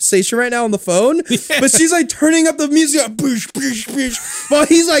conversation right now on the phone. Yeah. But she's like turning up the music like, boosh, boosh, boosh, while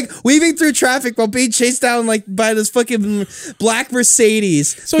he's like weaving through traffic while being chased down like by this fucking black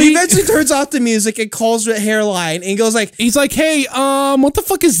Mercedes. So he eventually turns off the music and calls the hairline and he goes like, he's like, hey, what the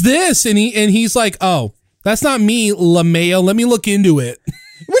fuck is this? And he's like, oh, that's not me, LaMayo. Let me look into it.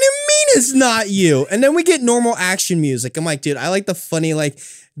 What do you mean it's not you? And then we get normal action music. I'm like, dude, I like the funny like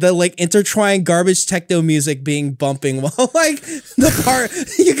the like intertwined garbage techno music being bumping while like the part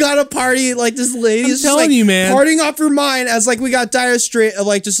you got a party like this lady is just like you, man, partying off her mind as like we got Dyer straight of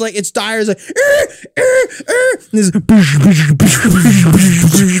like just like it's Dyer's like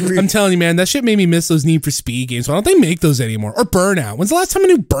I'm telling you, man, that shit made me miss those Need for Speed games. Why don't they make those anymore? Or Burnout. When's the last time a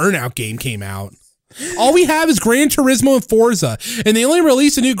new Burnout game came out? All we have is Gran Turismo and Forza, and they only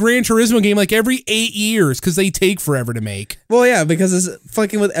release a new Gran Turismo game like every 8 years because they take forever to make. Well, yeah, because it's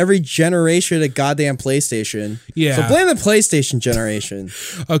fucking with every generation of goddamn PlayStation. Yeah. So blame the PlayStation generation.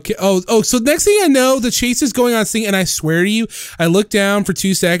 Okay. Oh. So next thing I know, the chase is going on thing, and I swear to you, I look down for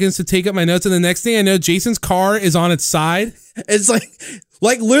 2 seconds to take up my notes, and the next thing I know, Jason's car is on its side. It's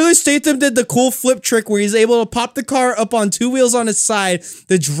like literally Statham did the cool flip trick where he's able to pop the car up on 2 wheels on its side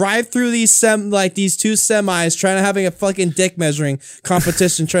to drive through these two semis trying to having a fucking dick measuring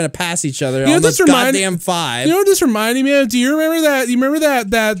competition trying to pass each other on the goddamn 5. You know what this reminded me of? Do you remember that? You remember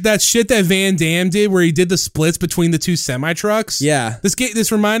that shit that Van Damme did where he did the splits between the 2 semi trucks? Yeah.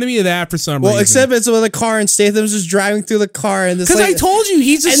 This reminded me of that for some reason. Well, except it's with a car and Statham's just driving through the car and this because I told you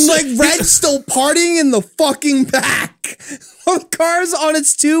he's and like Red's still partying in the fucking back. The car's on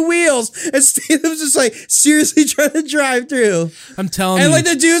its 2 wheels, and Statham's just like seriously trying to drive through. I'm telling you. And like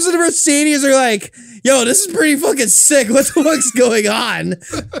the dudes in the Mercedes are like, yo, this is pretty fucking sick. What the fuck's going on?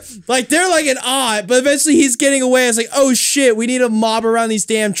 Like they're like in awe, but eventually he's getting away. It's like, oh shit, we need a mob around these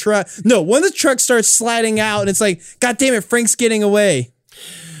damn trucks. No, one of the trucks starts sliding out, and it's like, god damn it, Frank's getting away.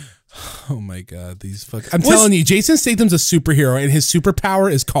 Oh my god, I'm telling you, Jason Statham's a superhero and his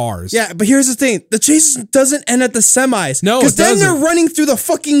superpower is cars. Yeah, but here's the thing. The chase doesn't end at the semis. No, because then they're running through the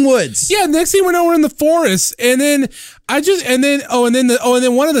fucking woods. Yeah, next thing we know, we're in the forest, and then and then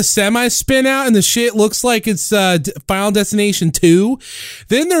one of the semis spin out and the shit looks like it's Final Destination 2.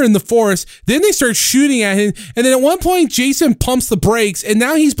 Then they're in the forest. Then they start shooting at him, and then at one point Jason pumps the brakes, and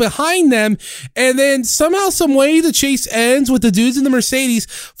now he's behind them, and then somehow, some way, the chase ends with the dudes in the Mercedes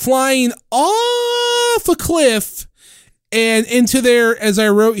flying off a cliff and into their, as I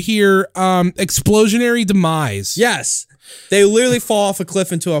wrote here, explosionary demise. Yes. They literally fall off a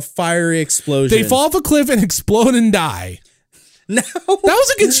cliff into a fiery explosion. They fall off a cliff and explode and die. No. That was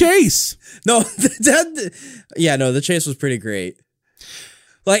a good chase. No, the chase was pretty great.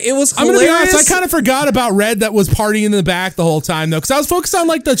 Like, it was hilarious. I'm going to be honest, I kind of forgot about Red that was partying in the back the whole time, though, because I was focused on,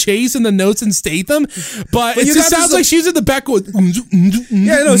 like, the chase and the notes and Statham, but it just sounds like she's in the back with...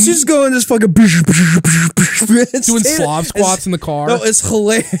 Yeah, no, she's just going this fucking... doing Slav squats in the car. No, it's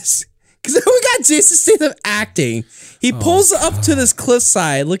hilarious. Because then we got Jason Statham acting. He pulls up to this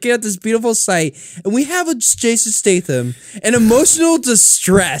cliffside, looking at this beautiful sight, and we have a Jason Statham in emotional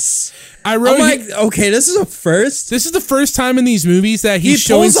distress. I'm like, okay, this is a first. This is the first time in these movies that he's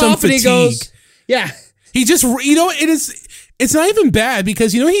showing some fatigue. And he goes, yeah. He just, it's not even bad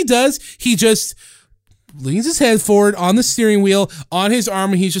because you know what he does? He just leans his head forward on the steering wheel, on his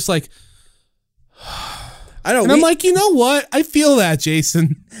arm, and he's just like... I'm like, you know what? I feel that,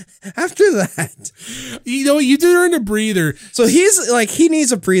 Jason. After that, you know, you do earn a breather. So he's like, he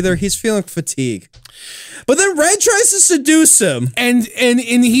needs a breather. He's feeling fatigue. But then Red tries to seduce him. And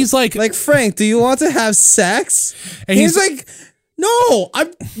he's like, Frank, do you want to have sex? And he's like, No, I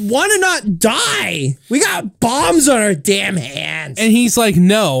want to not die. We got bombs on our damn hands. And he's like,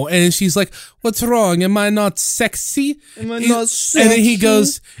 no. And she's like, what's wrong? Am I not sexy? Am I not sexy? And then he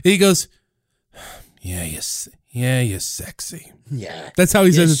goes, yeah, you're sexy. Yeah. That's how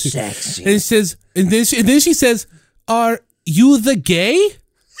he says it too. Sexy. And he says, and then she says, are you the gay?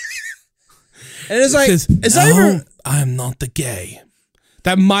 And it's like, says, it's not no, even. I'm not the gay.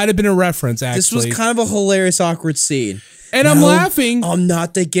 That might have been a reference, actually. This was kind of a hilarious, awkward scene. And I'm laughing. I'm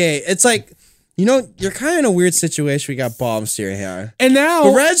not the gay. It's like, you're kind of in a weird situation. We got bombs here. And now,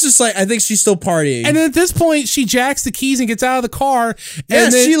 but Red's just like, I think she's still partying. And then at this point, she jacks the keys and gets out of the car. Yeah,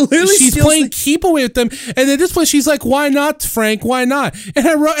 and then she's playing keep away with them. And then at this point, she's like, "Why not, Frank? Why not?"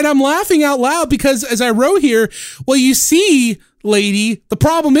 And I'm laughing out loud because as I wrote here, well, you see, lady, the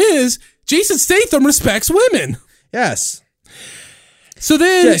problem is Jason Statham respects women. Yes. So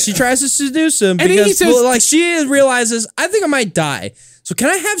then, she tries to seduce him and because he says, she realizes, I think I might die. So can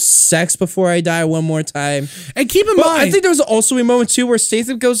I have sex before I die one more time? And keep in mind, I think there was also a moment too where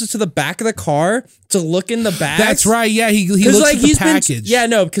Statham goes into the back of the car to look in the back. That's right. Yeah, he looks at the package.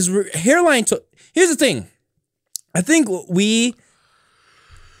 Because hairline. Here's the thing. I think the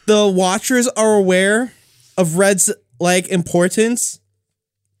watchers, are aware of Red's importance,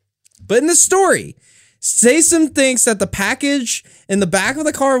 but in the story, Statham thinks that the package in the back of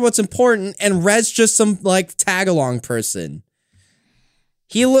the car is what's important, and Red's just some tag along person.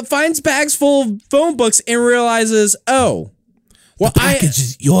 He finds bags full of phone books and realizes, oh, well,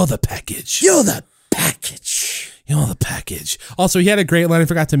 you're the package. You're the package. You're the package. Also, he had a great line I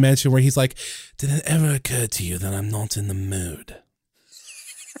forgot to mention where he's like, did it ever occur to you that I'm not in the mood?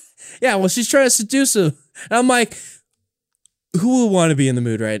 Yeah, well, she's trying to seduce him. And I'm like, who would want to be in the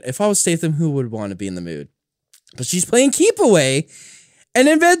mood, right? If I was Statham, who would want to be in the mood? But she's playing keep away. And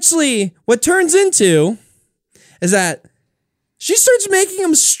eventually, what turns into is that she starts making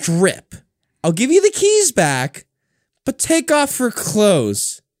him strip. I'll give you the keys back, but take off her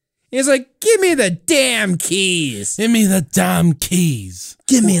clothes. He's like, give me the damn keys. Give me the damn keys.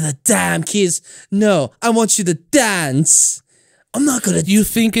 Give me the damn keys. No, I want you to dance. I'm not gonna. You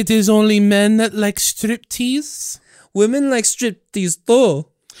think it is only men that like striptease? Women like striptease too.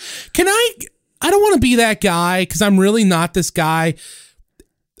 I don't want to be that guy because I'm really not this guy.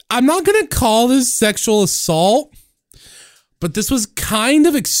 I'm not going to call this sexual assault, but this was kind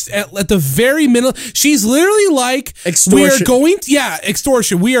of at the very middle. She's literally like, extortion.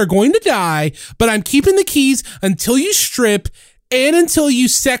 Extortion. We are going to die, but I'm keeping come on, strip and until you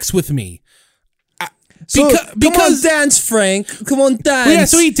sex with me. Come on, dance, Frank. Come on, dance. Well, yeah,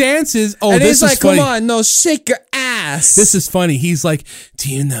 so he dances. Oh, and this he's is funny. Come on, no, shake your ass. This is funny. He's like, do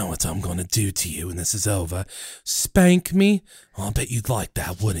you know what I'm going to do to you when this is over? Spank me? Oh, I bet you'd like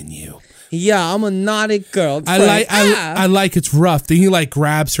that, wouldn't you? Yeah, I'm a naughty girl. I like it's rough. Then he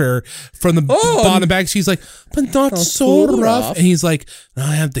grabs her from the bottom back. She's like, but not so rough. And he's like,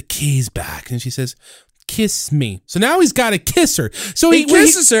 I have the keys back. And she says, kiss me. So now he's got to kiss her. So he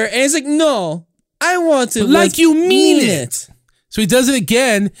kisses her and he's like, no. I want to like you mean it. So he does it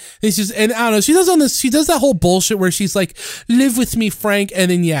again. And I don't know. She does that whole bullshit where she's like, "Live with me, Frank,"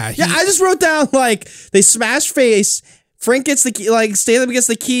 and then I just wrote down they smash face. Frank gets the key, Statham gets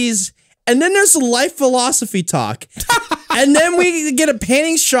the keys, and then there's a life philosophy talk, and then we get a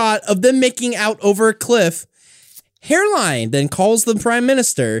panning shot of them making out over a cliff. Hairline then calls the prime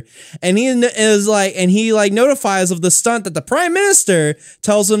minister, and he notifies of the stunt that the prime minister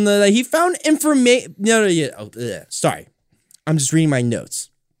tells him that he found information. Sorry, I'm just reading my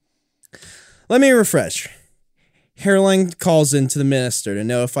notes. Let me refresh. Hairline calls into the minister to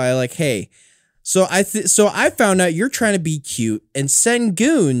notify, hey, so I found out you're trying to be cute and send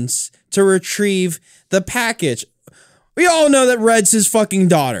goons to retrieve the package. We all know that Red's his fucking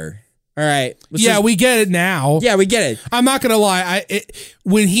daughter. All right. We get it now. Yeah, we get it. I'm not going to lie.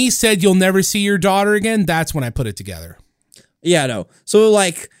 When he said you'll never see your daughter again, that's when I put it together. Yeah, no. So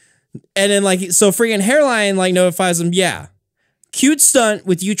and then freaking Hairline notifies him, yeah, cute stunt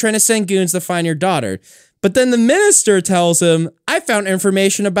with you trying to send goons to find your daughter. But then the minister tells him, I found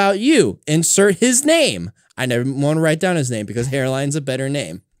information about you. Insert his name. I never want to write down his name because Hairline's a better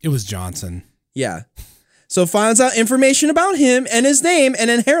name. It was Johnson. Yeah. So finds out information about him and his name, and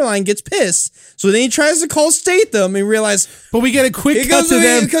then Hairline gets pissed. So then he tries to call Statham and realize... But we get a quick cut to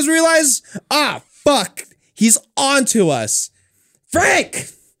them. Because we realize, fuck, he's on to us. Frank!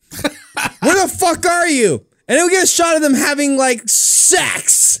 Where the fuck are you? And then we get a shot of them having,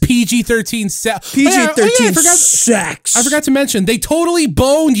 sex. PG-13 sex. PG-13 sex. I forgot to mention, they totally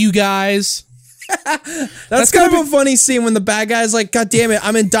boned, you guys. That's kind of a funny scene when the bad guy's like, God damn it,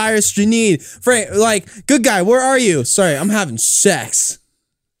 I'm in direst need. Frank, like, good guy, where are you? Sorry, I'm having sex.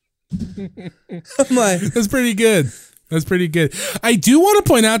 I'm like, that's pretty good. That's pretty good. I do want to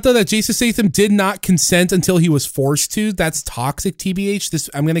point out, though, that Jason Statham did not consent until he was forced to. That's toxic, TBH.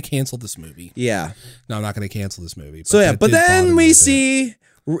 I'm going to cancel this movie. Yeah. No, I'm not going to cancel this movie. So, yeah, but then we see,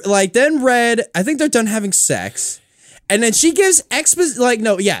 like, then Red, I think they're done having sex. And then she gives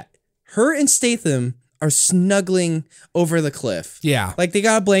her and Statham are snuggling over the cliff. Yeah. Like, they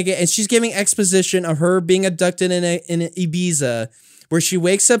got a blanket, and she's giving exposition of her being abducted in Ibiza, where she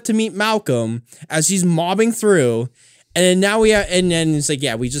wakes up to meet Malcolm as he's mobbing through. And then now and then it's like,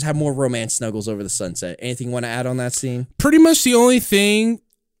 yeah, we just have more romance snuggles over the sunset. Anything you want to add on that scene? Pretty much the only thing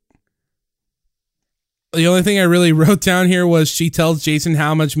I really wrote down here was she tells Jason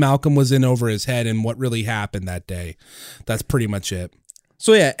how much Malcolm was in over his head and what really happened that day. That's pretty much it.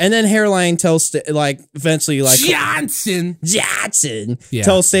 So yeah, and then Hairline tells eventually Johnson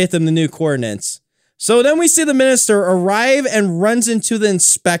tells Statham the new coordinates. So then we see the minister arrive and runs into the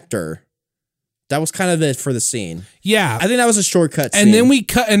inspector. That was kind of it for the scene. Yeah. I think that was a shortcut scene. And then we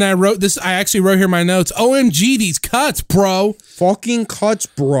cut, and I actually wrote here my notes. OMG, these cuts, bro. Fucking cuts,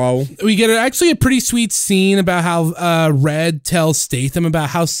 bro. We get actually a pretty sweet scene about how Red tells Statham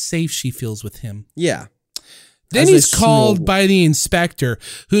about how safe she feels with him. Yeah. Then he's called by the inspector,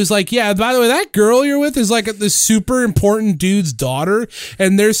 who's like, yeah, by the way, that girl you're with is like this super important dude's daughter,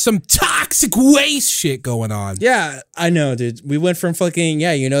 and there's some toxic waste shit going on. Yeah, I know, dude. We went from fucking,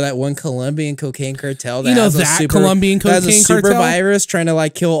 that one Colombian Cocaine Cartel. Colombian Cocaine Cartel? Super Cartel? virus trying to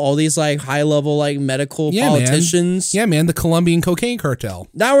kill all these high-level medical politicians. Man. Yeah, man, the Colombian Cocaine Cartel.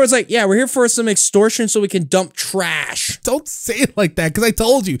 Now we're like, we're here for some extortion so we can dump trash. Don't say it like that, because I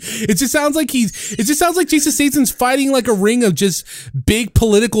told you. It just sounds like Jason Statham's fighting like a ring of just big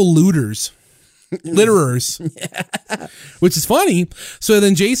political litterers, which is funny. So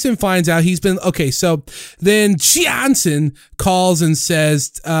then Jason finds out he's been so then Johnson calls and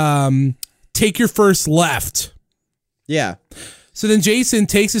says, take your first left. Yeah. So then Jason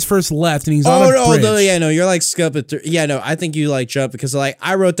takes his first left and he's on a bridge. You're skipping through. I think you jump because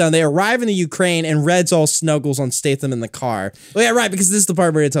I wrote down they arrive in the Ukraine and Red's all snuggles on Statham in the car. Oh yeah, right, because this is the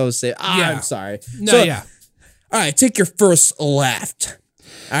part where it tells us I'm sorry. All right, take your first left.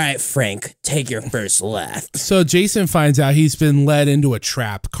 All right, Frank, take your first left. So Jason finds out he's been led into a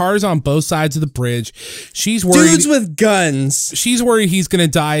trap. Cars on both sides of the bridge. She's worried. Dudes with guns. She's worried he's going to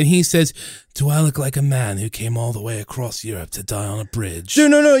die, and he says, do I look like a man who came all the way across Europe to die on a bridge?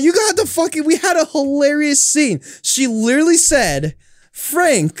 Dude, no. You got we had a hilarious scene. She literally said,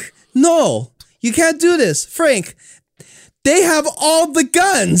 Frank, no, you can't do this. Frank, they have all the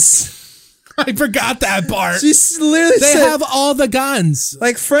guns. I forgot that part. She literally said, they have all the guns.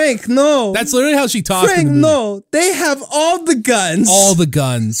 Frank, no. That's literally how she talks. Frank, no. They have all the guns. All the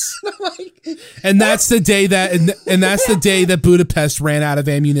guns. And that's the day that Budapest ran out of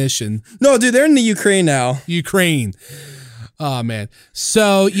ammunition. No, dude, they're in the Ukraine now. Ukraine. Oh man.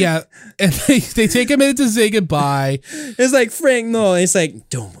 So yeah, and they take a minute to say goodbye. It's like, Frank, no. And it's like,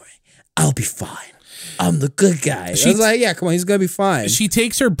 don't worry, I'll be fine. I'm the good guy. I was like, yeah, come on, he's gonna be fine. She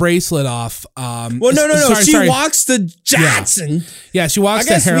takes her bracelet off. No. She walks to Johnson. Yeah, she walks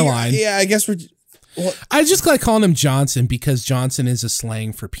to Hairline. I guess we're. I just like calling him Johnson because Johnson is a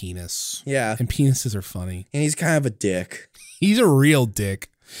slang for penis. Yeah, and penises are funny. And he's kind of a dick. He's a real dick.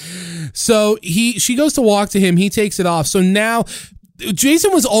 So she goes to walk to him. He takes it off. So now.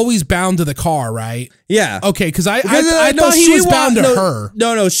 Jason was always bound to the car, right? Yeah. Okay, because I thought he was bound to her.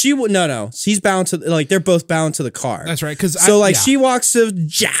 No. He's bound to they're both bound to the car. That's right. Because she walks to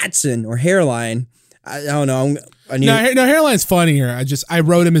Johnson or Hairline. I don't know. Hairline's funnier. I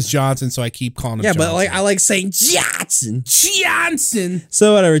wrote him as Johnson, so I keep calling him. Yeah, Johnson. but I like saying Johnson. Johnson.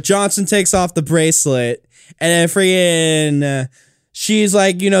 So whatever. Johnson takes off the bracelet, and then freaking. She's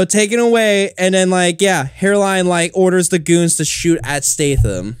taken away, and then Hairline orders the goons to shoot at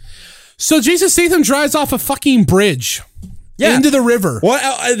Statham. So Jason Statham drives off a fucking bridge into the river. What?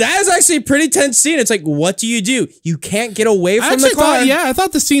 That is actually a pretty tense scene. It's like, what do? You can't get away from the car. I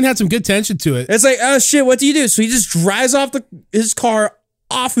thought the scene had some good tension to it. It's like, oh shit, what do you do? So he just drives off his car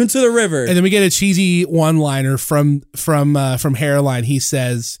off into the river. And then we get a cheesy one-liner from Hairline. He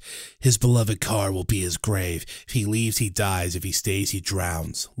says, his beloved car will be his grave. If he leaves, he dies. If he stays, he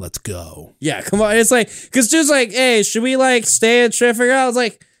drowns. Let's go. Yeah, come on. It's because just hey, should we stay and try to figure out? I was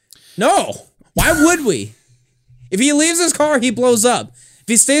like, no. Why would we? If he leaves his car, he blows up. If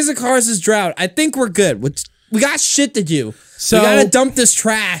he stays in the car, it's drowned. I think we're good. We got shit to do. So we gotta dump this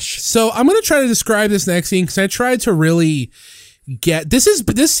trash. So I'm gonna try to describe this next scene because I tried to really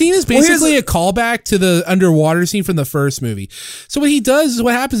this scene is basically a callback to the underwater scene from the first movie. So what he does is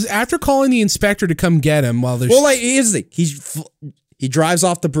what happens after calling the inspector to come get him while there's he drives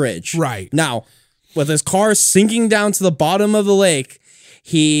off the bridge. Right. Now, with his car sinking down to the bottom of the lake,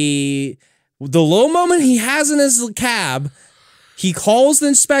 the little moment he has in his cab, he calls the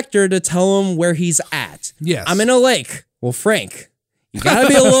inspector to tell him where he's at. Yes. I'm in a lake. Well, Frank, you gotta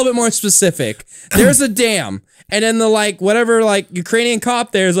be a little bit more specific. There's a dam. And then the Ukrainian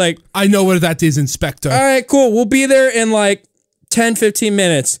cop there is like, I know where that is, Inspector. All right, cool. We'll be there in 10, 15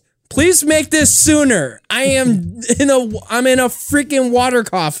 minutes. Please make this sooner. I'm in a freaking water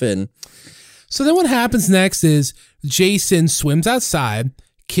coffin. So then what happens next is Jason swims outside,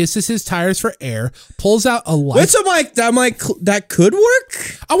 kisses his tires for air, pulls out a light. What's that could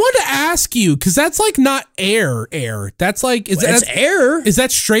work? I wanted to ask you, because that's not air. That's it's air. Is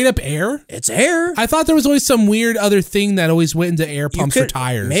that straight up air? It's air. I thought there was always some weird other thing that always went into air pumps for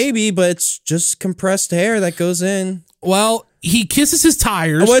tires. Maybe, but it's just compressed air that goes in. Well, he kisses his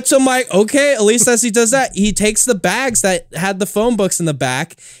tires. So I'm like, okay, at least as he does that, he takes the bags that had the phone books in the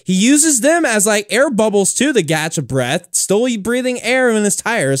back. He uses them as air bubbles too to catch a breath, still breathing air in his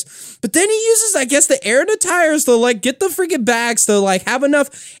tires. But then he uses, I guess, the air in the tires to get the freaking bags to have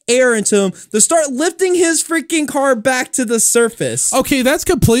enough air into them to start lifting his freaking car back to the surface. Okay, that's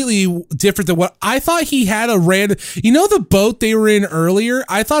completely different than what I thought. He had a random, the boat they were in earlier.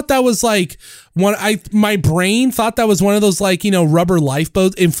 I thought that was my brain thought that was one of those rubber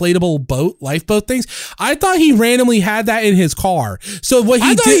lifeboat, inflatable lifeboat things. I thought he randomly had that in his car. So what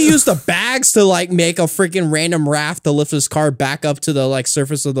he he used the bags to make a freaking random raft to lift his car back up to the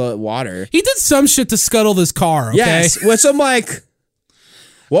surface of the water. He did some shit to scuttle this car. Okay? Yes, which I'm like.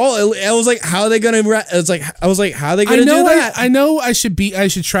 Well, it was how are they gonna? It's I was how are they gonna do that? I know. I should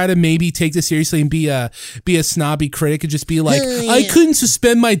try to maybe take this seriously and be a snobby critic and just be I couldn't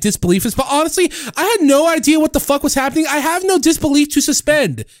suspend my disbelief. But honestly, I had no idea what the fuck was happening. I have no disbelief to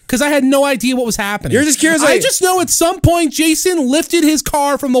suspend because I had no idea what was happening. You're just curious. I just know at some point Jason lifted his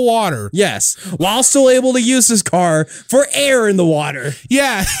car from the water. Yes, while still able to use his car for air in the water.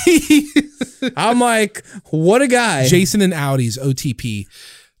 Yeah, I'm like, what a guy. Jason and Audi's OTP.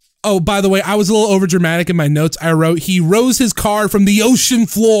 Oh, by the way, I was a little overdramatic in my notes. I wrote, he rose his car from the ocean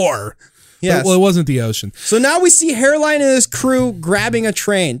floor. Yes. Well, it wasn't the ocean. So now we see Hairline and his crew grabbing a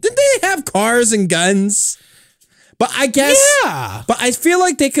train. Didn't they have cars and guns? But I guess... Yeah. But I feel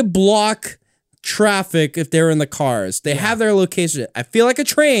like they could block traffic if they were in the cars. They have their location. I feel like a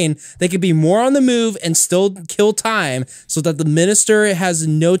train, they could be more on the move and still kill time so that the minister has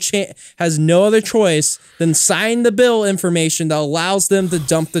no other choice than sign the bill information that allows them to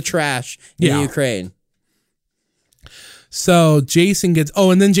dump the trash in Ukraine. So Jason gets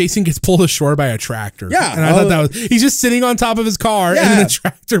pulled ashore by a tractor. Yeah. And I thought he's just sitting on top of his car and then the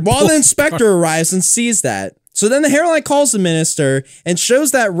tractor while the inspector arrives and sees that. So then the Hairline calls the minister and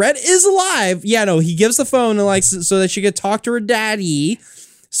shows that Red is alive. Yeah, no, he gives the phone and so that she could talk to her daddy.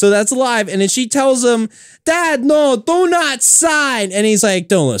 So that's alive. And then she tells him, Dad, no, do not sign. And he's like,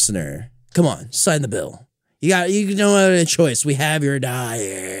 don't listen to her. Come on, sign the bill. You don't have a choice. We have your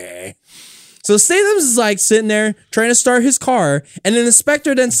daughter. So Statham's is sitting there trying to start his car, and an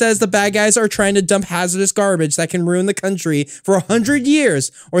inspector then says the bad guys are trying to dump hazardous garbage that can ruin the country for 100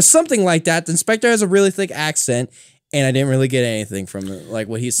 years or something like that. The inspector has a really thick accent, and I didn't really get anything from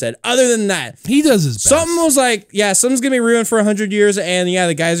what he said. Other than that, he does his best. Something was something's gonna be ruined for 100 years, and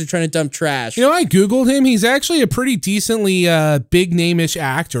the guys are trying to dump trash. I googled him. He's actually a pretty decently big name-ish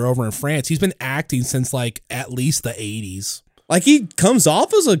actor over in France. He's been acting since at least the 80s. He comes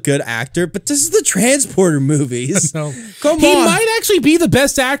off as a good actor, but this is the Transporter movies. No. Come on. He might actually be the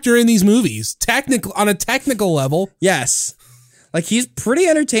best actor in these movies, on a technical level. Yes. He's pretty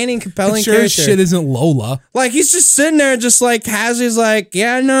entertaining, compelling sure character. Shit isn't Lola. has just sitting there just casually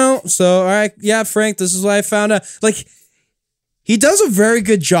yeah, no. So, all right, yeah, Frank, this is what I found out. He does a very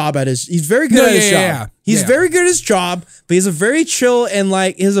good job at he's very good at his job. Yeah. He's very good at his job, but he's a very chill and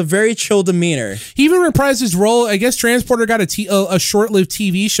he has a very chill demeanor. He even reprised his role. I guess Transporter got a short-lived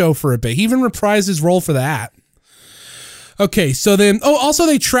TV show for a bit. He even reprised his role for that. Okay, so then, also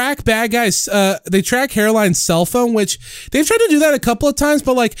they track bad guys, they track Hairline's cell phone, which they've tried to do that a couple of times,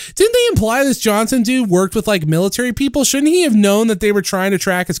 but didn't they imply this Johnson dude worked with military people? Shouldn't he have known that they were trying to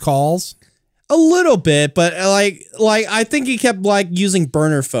track his calls? A little bit, but like I think he kept like using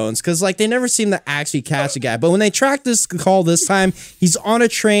burner phones because like they never seem to actually catch the guy. But when they track this call this time, he's on a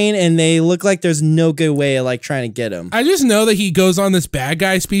train and they look like there's no good way of like trying to get him. I just know that he goes on this bad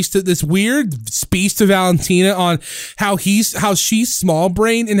guy speech to this weird speech to Valentina on how she's small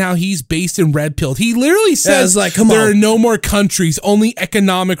brain and how he's based in red pilled. He literally says like, "Come on, there are no more countries, only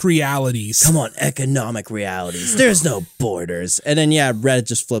economic realities." Come on, economic realities. There's no borders. And then Red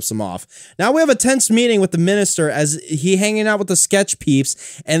just flips him off. Now we have a tense meeting with the minister as he hanging out with the sketch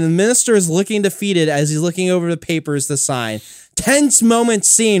peeps, and the minister is looking defeated as he's looking over the papers to sign. Tense moment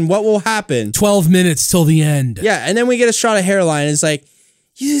scene. What will happen? 12 minutes till the end. Yeah, and then we get a shot of hairline. It's like,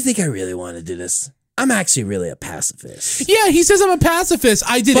 you think I really want to do this? I'm actually really a pacifist. Yeah, he says I'm a pacifist.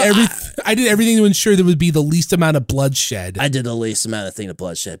 I did everything to ensure there would be the least amount of bloodshed. I did the least amount of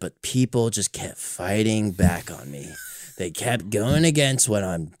bloodshed, but people just kept fighting back on me. They kept going against what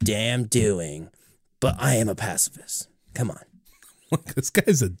I'm damn doing, but I am a pacifist. Come on. Look, this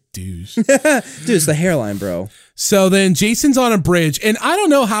guy's a douche. Dude, it's the hairline, bro. So then Jason's on a bridge, and I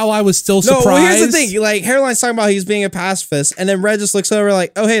don't know how I was still surprised. No, well, here's the thing. Like, Hairline's talking about he's being a pacifist, and then Red just looks over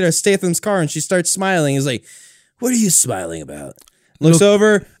like, oh, hey, there's Statham's car, and she starts smiling. He's like, what are you smiling about? Looks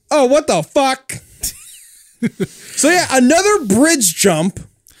over, oh, what the fuck? So yeah, another bridge jump.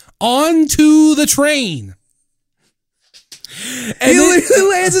 Onto the train. And he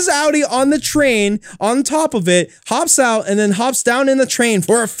lands his Audi on the train, on top of it, hops out, and then hops down in the train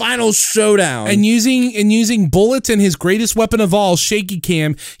for a final showdown. And using bullets and his greatest weapon of all, shaky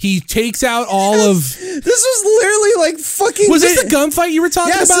cam, he takes out all of. This was literally like fucking. Was this the gunfight you were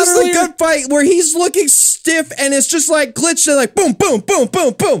talking about earlier? Yes, this is the gunfight where he's looking stiff and it's just like glitched and like boom, boom, boom,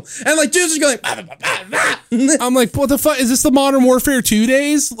 boom, boom, and like dudes are going. I'm like, what the fuck? Is this the Modern Warfare 2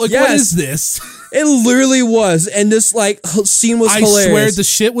 days? Like, yes. What is this? It literally was, and this like scene was hilarious. I swear the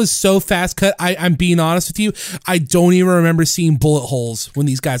shit was so fast cut. I'm being honest with you. I don't even remember seeing bullet holes when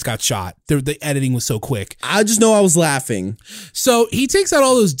these guys got shot. The editing was so quick. I just know I was laughing. So he takes out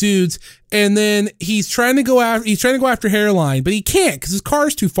all those dudes, and then he's trying to go after Hairline, but he can't because his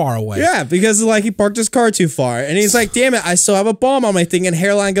car's too far away. Yeah, because like he parked his car too far, and he's like, "Damn it, I still have a bomb on my thing." And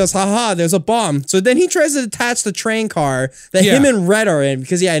Hairline goes, "Haha, there's a bomb." So then he tries to detach the train car that him and Red are in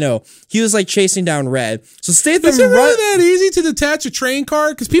because I know he was like chasing down Red. So Statham, is it really that easy to detach a train car?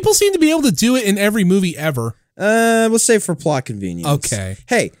 Because people seem to be able to do it in every movie ever. We'll say for plot convenience. Okay.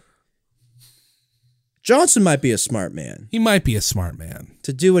 Hey, Johnson might be a smart man. He might be a smart man.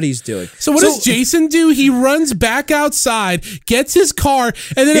 To do what he's doing. So what does Jason do? He runs back outside, gets his car,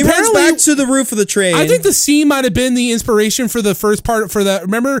 and then he runs back to the roof of the train. I think the scene might have been the inspiration for the first part.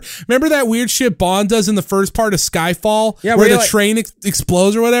 Remember that weird shit Bond does in the first part of Skyfall? Yeah, where the train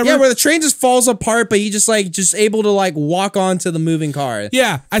explodes or whatever? Yeah, where the train just falls apart, but he just able to like walk onto the moving car.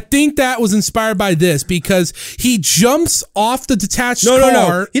 Yeah, I think that was inspired by this because he jumps off the detached car.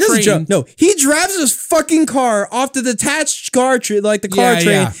 No. He doesn't jump. No, he drives his fucking car off the detached car, like the car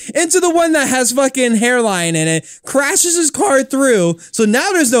train, into the one that has fucking Hairline in it, crashes his car through, so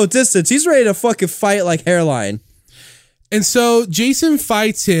now there's no distance. He's ready to fucking fight like Hairline. And so Jason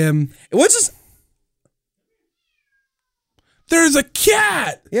fights him. There's a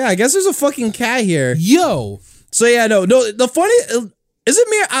cat! Yeah, I guess there's a fucking cat here. Yo! So yeah, no, the funny... Is it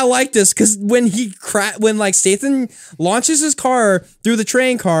me? I like this, because when Statham launches his car through the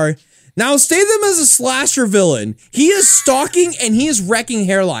train car... Now, Statham is a slasher villain. He is stalking and he is wrecking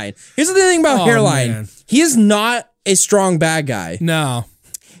Hairline. Here's the thing about Hairline. Man. He is not a strong bad guy. No.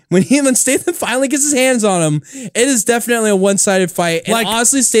 When Statham finally gets his hands on him, it is definitely a one-sided fight. And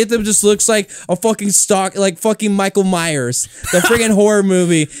honestly, Statham just looks like a fucking fucking Michael Myers, the friggin' horror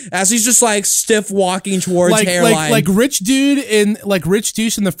movie, as he's just like stiff walking towards Hairline. Like Rich Douche in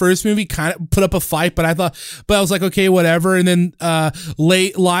the first movie kind of put up a fight, but I was like, okay, whatever. And then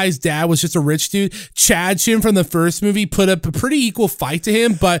Lai's dad was just a rich dude. Chad Chin from the first movie put up a pretty equal fight to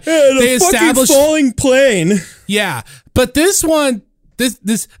him, but they established falling plane. Yeah, but this one.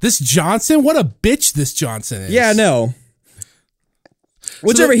 This Johnson, what a bitch this Johnson is. Yeah, no.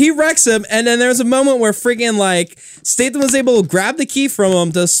 Whichever, he wrecks him, and then there's a moment where friggin' like Statham was able to grab the key from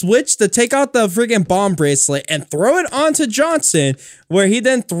him to take out the friggin' bomb bracelet and throw it onto Johnson, where he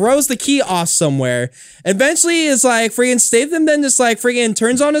then throws the key off somewhere. Eventually, it's like friggin' Statham then just like friggin'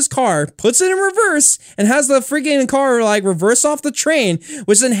 turns on his car, puts it in reverse, and has the friggin' car like reverse off the train,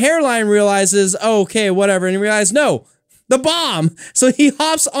 which then Hairline realizes, oh, okay, whatever, and he realizes, no. The bomb. So he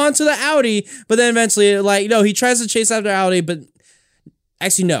hops onto the Audi, but then eventually, he tries to chase after Audi, but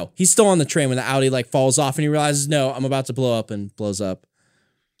actually, no. He's still on the train when the Audi, falls off, and he realizes, no, I'm about to blow up, and blows up.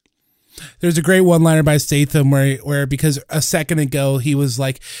 There's a great one-liner by Statham where because a second ago he was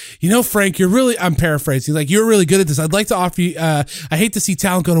like, Frank, I'm paraphrasing. He's like, you're really good at this. I'd like to offer you, I hate to see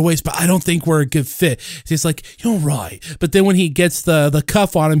talent go to waste, but I don't think we're a good fit. He's like, you're right. But then when he gets the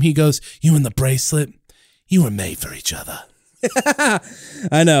cuff on him, he goes, you and the bracelet, you were made for each other.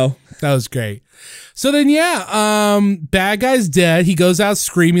 I know. That was great. So then, bad guy's dead. He goes out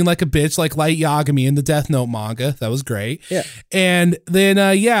screaming like a bitch, like Light Yagami in the Death Note manga. That was great. Yeah. And then,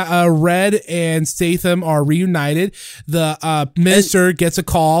 Red and Statham are reunited. The minister gets a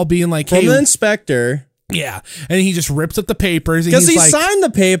call being like, from the inspector. Yeah. And he just rips up the papers. Because he signed the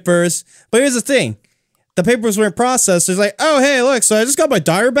papers. But here's the thing. The papers weren't processed. It's like, oh, hey, look, so I just got my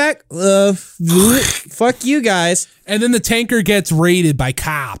daughter back. Fuck you guys. And then the tanker gets raided by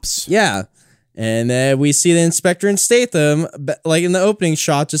cops. Yeah. And then we see the inspector and Statham, like in the opening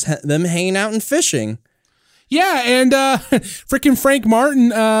shot, just them hanging out and fishing. Yeah, and freaking Frank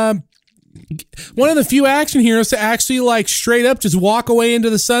Martin, one of the few action heroes to actually like straight up just walk away into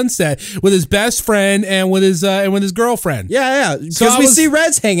the sunset with his best friend and with his girlfriend. Yeah. Because we see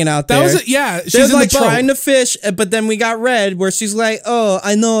Red's hanging out there. She's like trying to fish, but then we got Red where she's like, "Oh,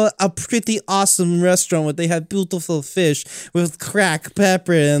 I know a pretty awesome restaurant where they have beautiful fish with cracked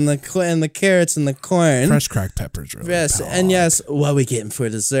pepper and the carrots and the corn. Fresh cracked peppers, really. Yes, and yes, what are we getting for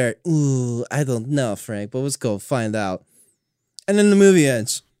dessert? Ooh, I don't know, Frank, but let's go find out." And then the movie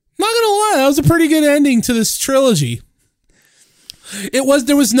ends. Not gonna lie, that was a pretty good ending to this trilogy. There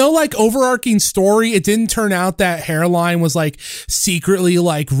was no like overarching story. It didn't turn out that Hairline was like secretly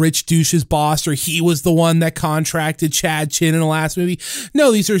like Rich Douche's boss, or he was the one that contracted Chad Chin in the last movie.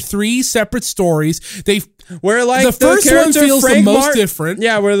 No, these are three separate stories. Where like the first one feels the most different.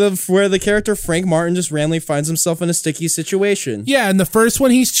 Yeah, where the character Frank Martin just randomly finds himself in a sticky situation. Yeah, and the first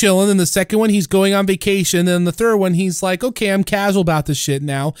one he's chilling, and the second one he's going on vacation, and the third one he's like, okay, I'm casual about this shit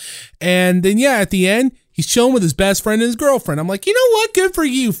now. And then at the end, he's chilling with his best friend and his girlfriend. I'm like, you know what? Good for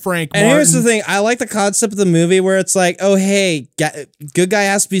you, Frank Martin. And here's the thing. I like the concept of the movie where it's like, oh, hey, good guy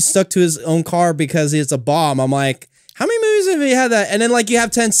has to be stuck to his own car because it's a bomb. I'm like, how many movies have we had that? And then like you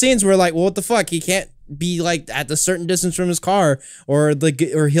have 10 scenes where like, well, what the fuck? He can't be like at a certain distance from his car or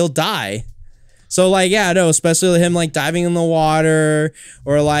he'll die. So like, yeah, no, especially him like diving in the water,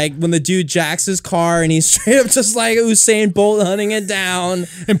 or like when the dude jacks his car and he's straight up just like Usain Bolt hunting it down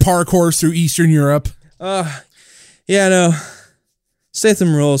and parkours through Eastern Europe. Yeah, no.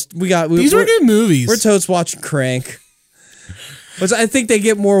 Statham rules. These were good movies. We're totes watching Crank. But I think they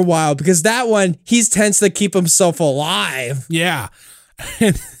get more wild because that one, he tends to keep himself alive. Yeah.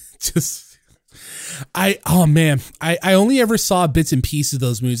 And I only ever saw bits and pieces of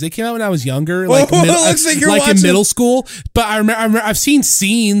those movies. They came out when I was younger, like in middle school. But I remember I've seen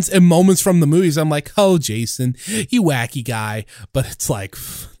scenes and moments from the movies. I'm like, oh, Jason, you wacky guy. But it's like,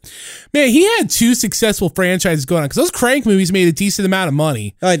 man, he had two successful franchises going on because those Crank movies made a decent amount of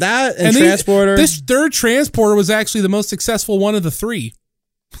money. Like that and Transporter. This third Transporter was actually the most successful one of the three.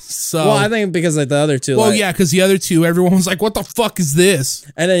 So, well, I think because like the other two. Well, yeah, because the other two, everyone was like, "What the fuck is this?"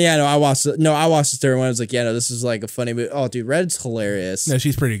 And then I watched the third one. I was like, "Yeah, no, this is like a funny movie." Oh, dude, Red's hilarious. No,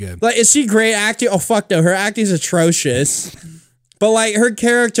 she's pretty good. Like, is she great acting? Oh, fuck no, her acting's atrocious. But like her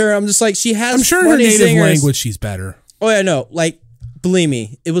character, I'm just like, she has. I'm sure in her native language, she's better. Oh yeah, no, like believe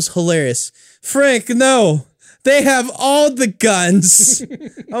me, it was hilarious. Frank, no, they have all the guns.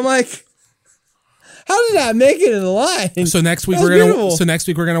 I'm like, how did that make it in the line? So next week we're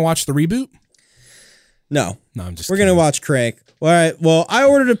gonna watch the reboot. No, I'm just. We're gonna watch Crank. All right. Well, I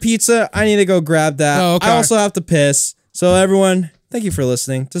ordered a pizza. I need to go grab that. Oh, okay. I also have to piss. So everyone, thank you for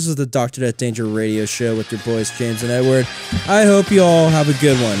listening. This is the Dr. Death Danger Radio Show with your boys James and Edward. I hope you all have a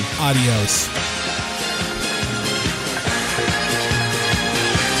good one. Adios.